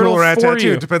answer get a the riddle cool rat for tattoo.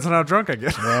 you. It depends on how drunk I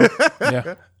get.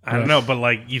 Yeah. I don't know. But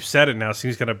like you've said it now,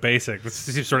 seems kind of basic. This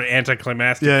seems sort of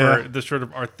anticlimactic Yeah, for the sort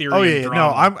of Arthurian Oh, yeah. drama.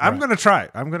 No, I'm going to try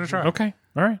it. I'm going to try it. Okay.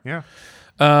 All right. Yeah.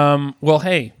 Well,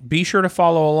 hey, be sure to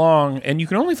follow along, and you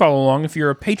can only follow along if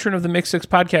you're a patron of the Mix 6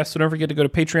 podcast, so don't forget to go to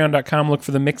patreon.com, look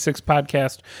for the Mix 6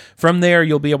 podcast. From there,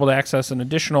 you'll be able to access an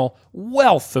additional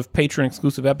wealth of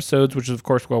patron-exclusive episodes, which is, of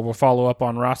course, where we'll follow up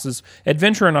on Ross's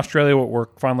adventure in Australia, what we're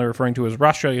fondly referring to as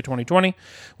Rossaustralia 2020,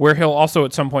 where he'll also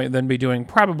at some point then be doing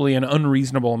probably an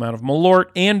unreasonable amount of Malort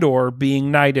and or being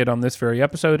knighted on this very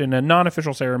episode in a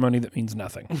non-official ceremony that means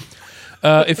nothing.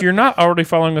 If you're not already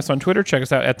following us on Twitter, check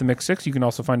us out at the Mix 6. You can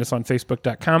also find us on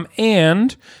Facebook.com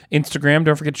and Instagram.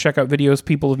 Don't forget to check out videos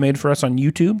people have made for us on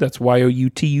YouTube. That's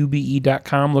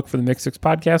youtube.com. Look for the Mix 6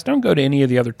 podcast. Don't go to any of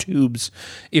the other tubes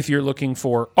if you're looking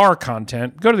for our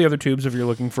content. Go to the other tubes if you're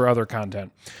looking for other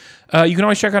content. You can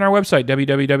always check out our website,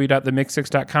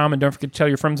 www.themix6.com, and don't forget to tell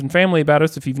your friends and family about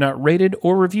us if you've not rated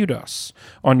or reviewed us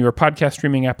on your podcast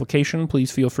streaming application.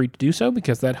 Please feel free to do so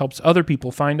because that helps other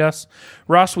people find us.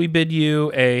 Ross, we bid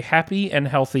you a happy and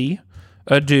healthy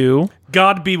adieu.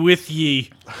 God be with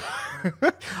ye.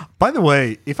 By the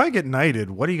way, if I get knighted,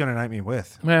 what are you going to knight me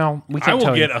with? Well, we I can't will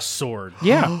tell get you. a sword.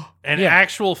 Yeah. An Yeah.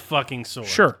 actual fucking sword.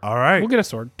 Sure. All right. We'll get a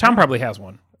sword. Tom probably has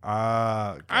one.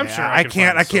 I'm sure I I can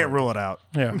find a can't sword. rule it out.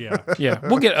 Yeah. Yeah. Yeah.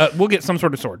 We'll get some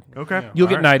sort of sword. Okay. You'll All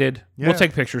get right. knighted. Yeah. We'll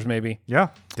take pictures maybe. Yeah.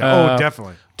 Oh,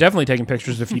 definitely. Definitely taking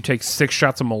pictures if you take 6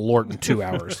 shots of Malort in 2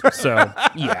 hours. So,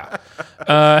 yeah.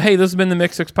 Hey, this has been the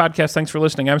Mix 6 podcast. Thanks for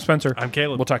listening. I'm Spencer. I'm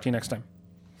Caleb. We'll talk to you next time.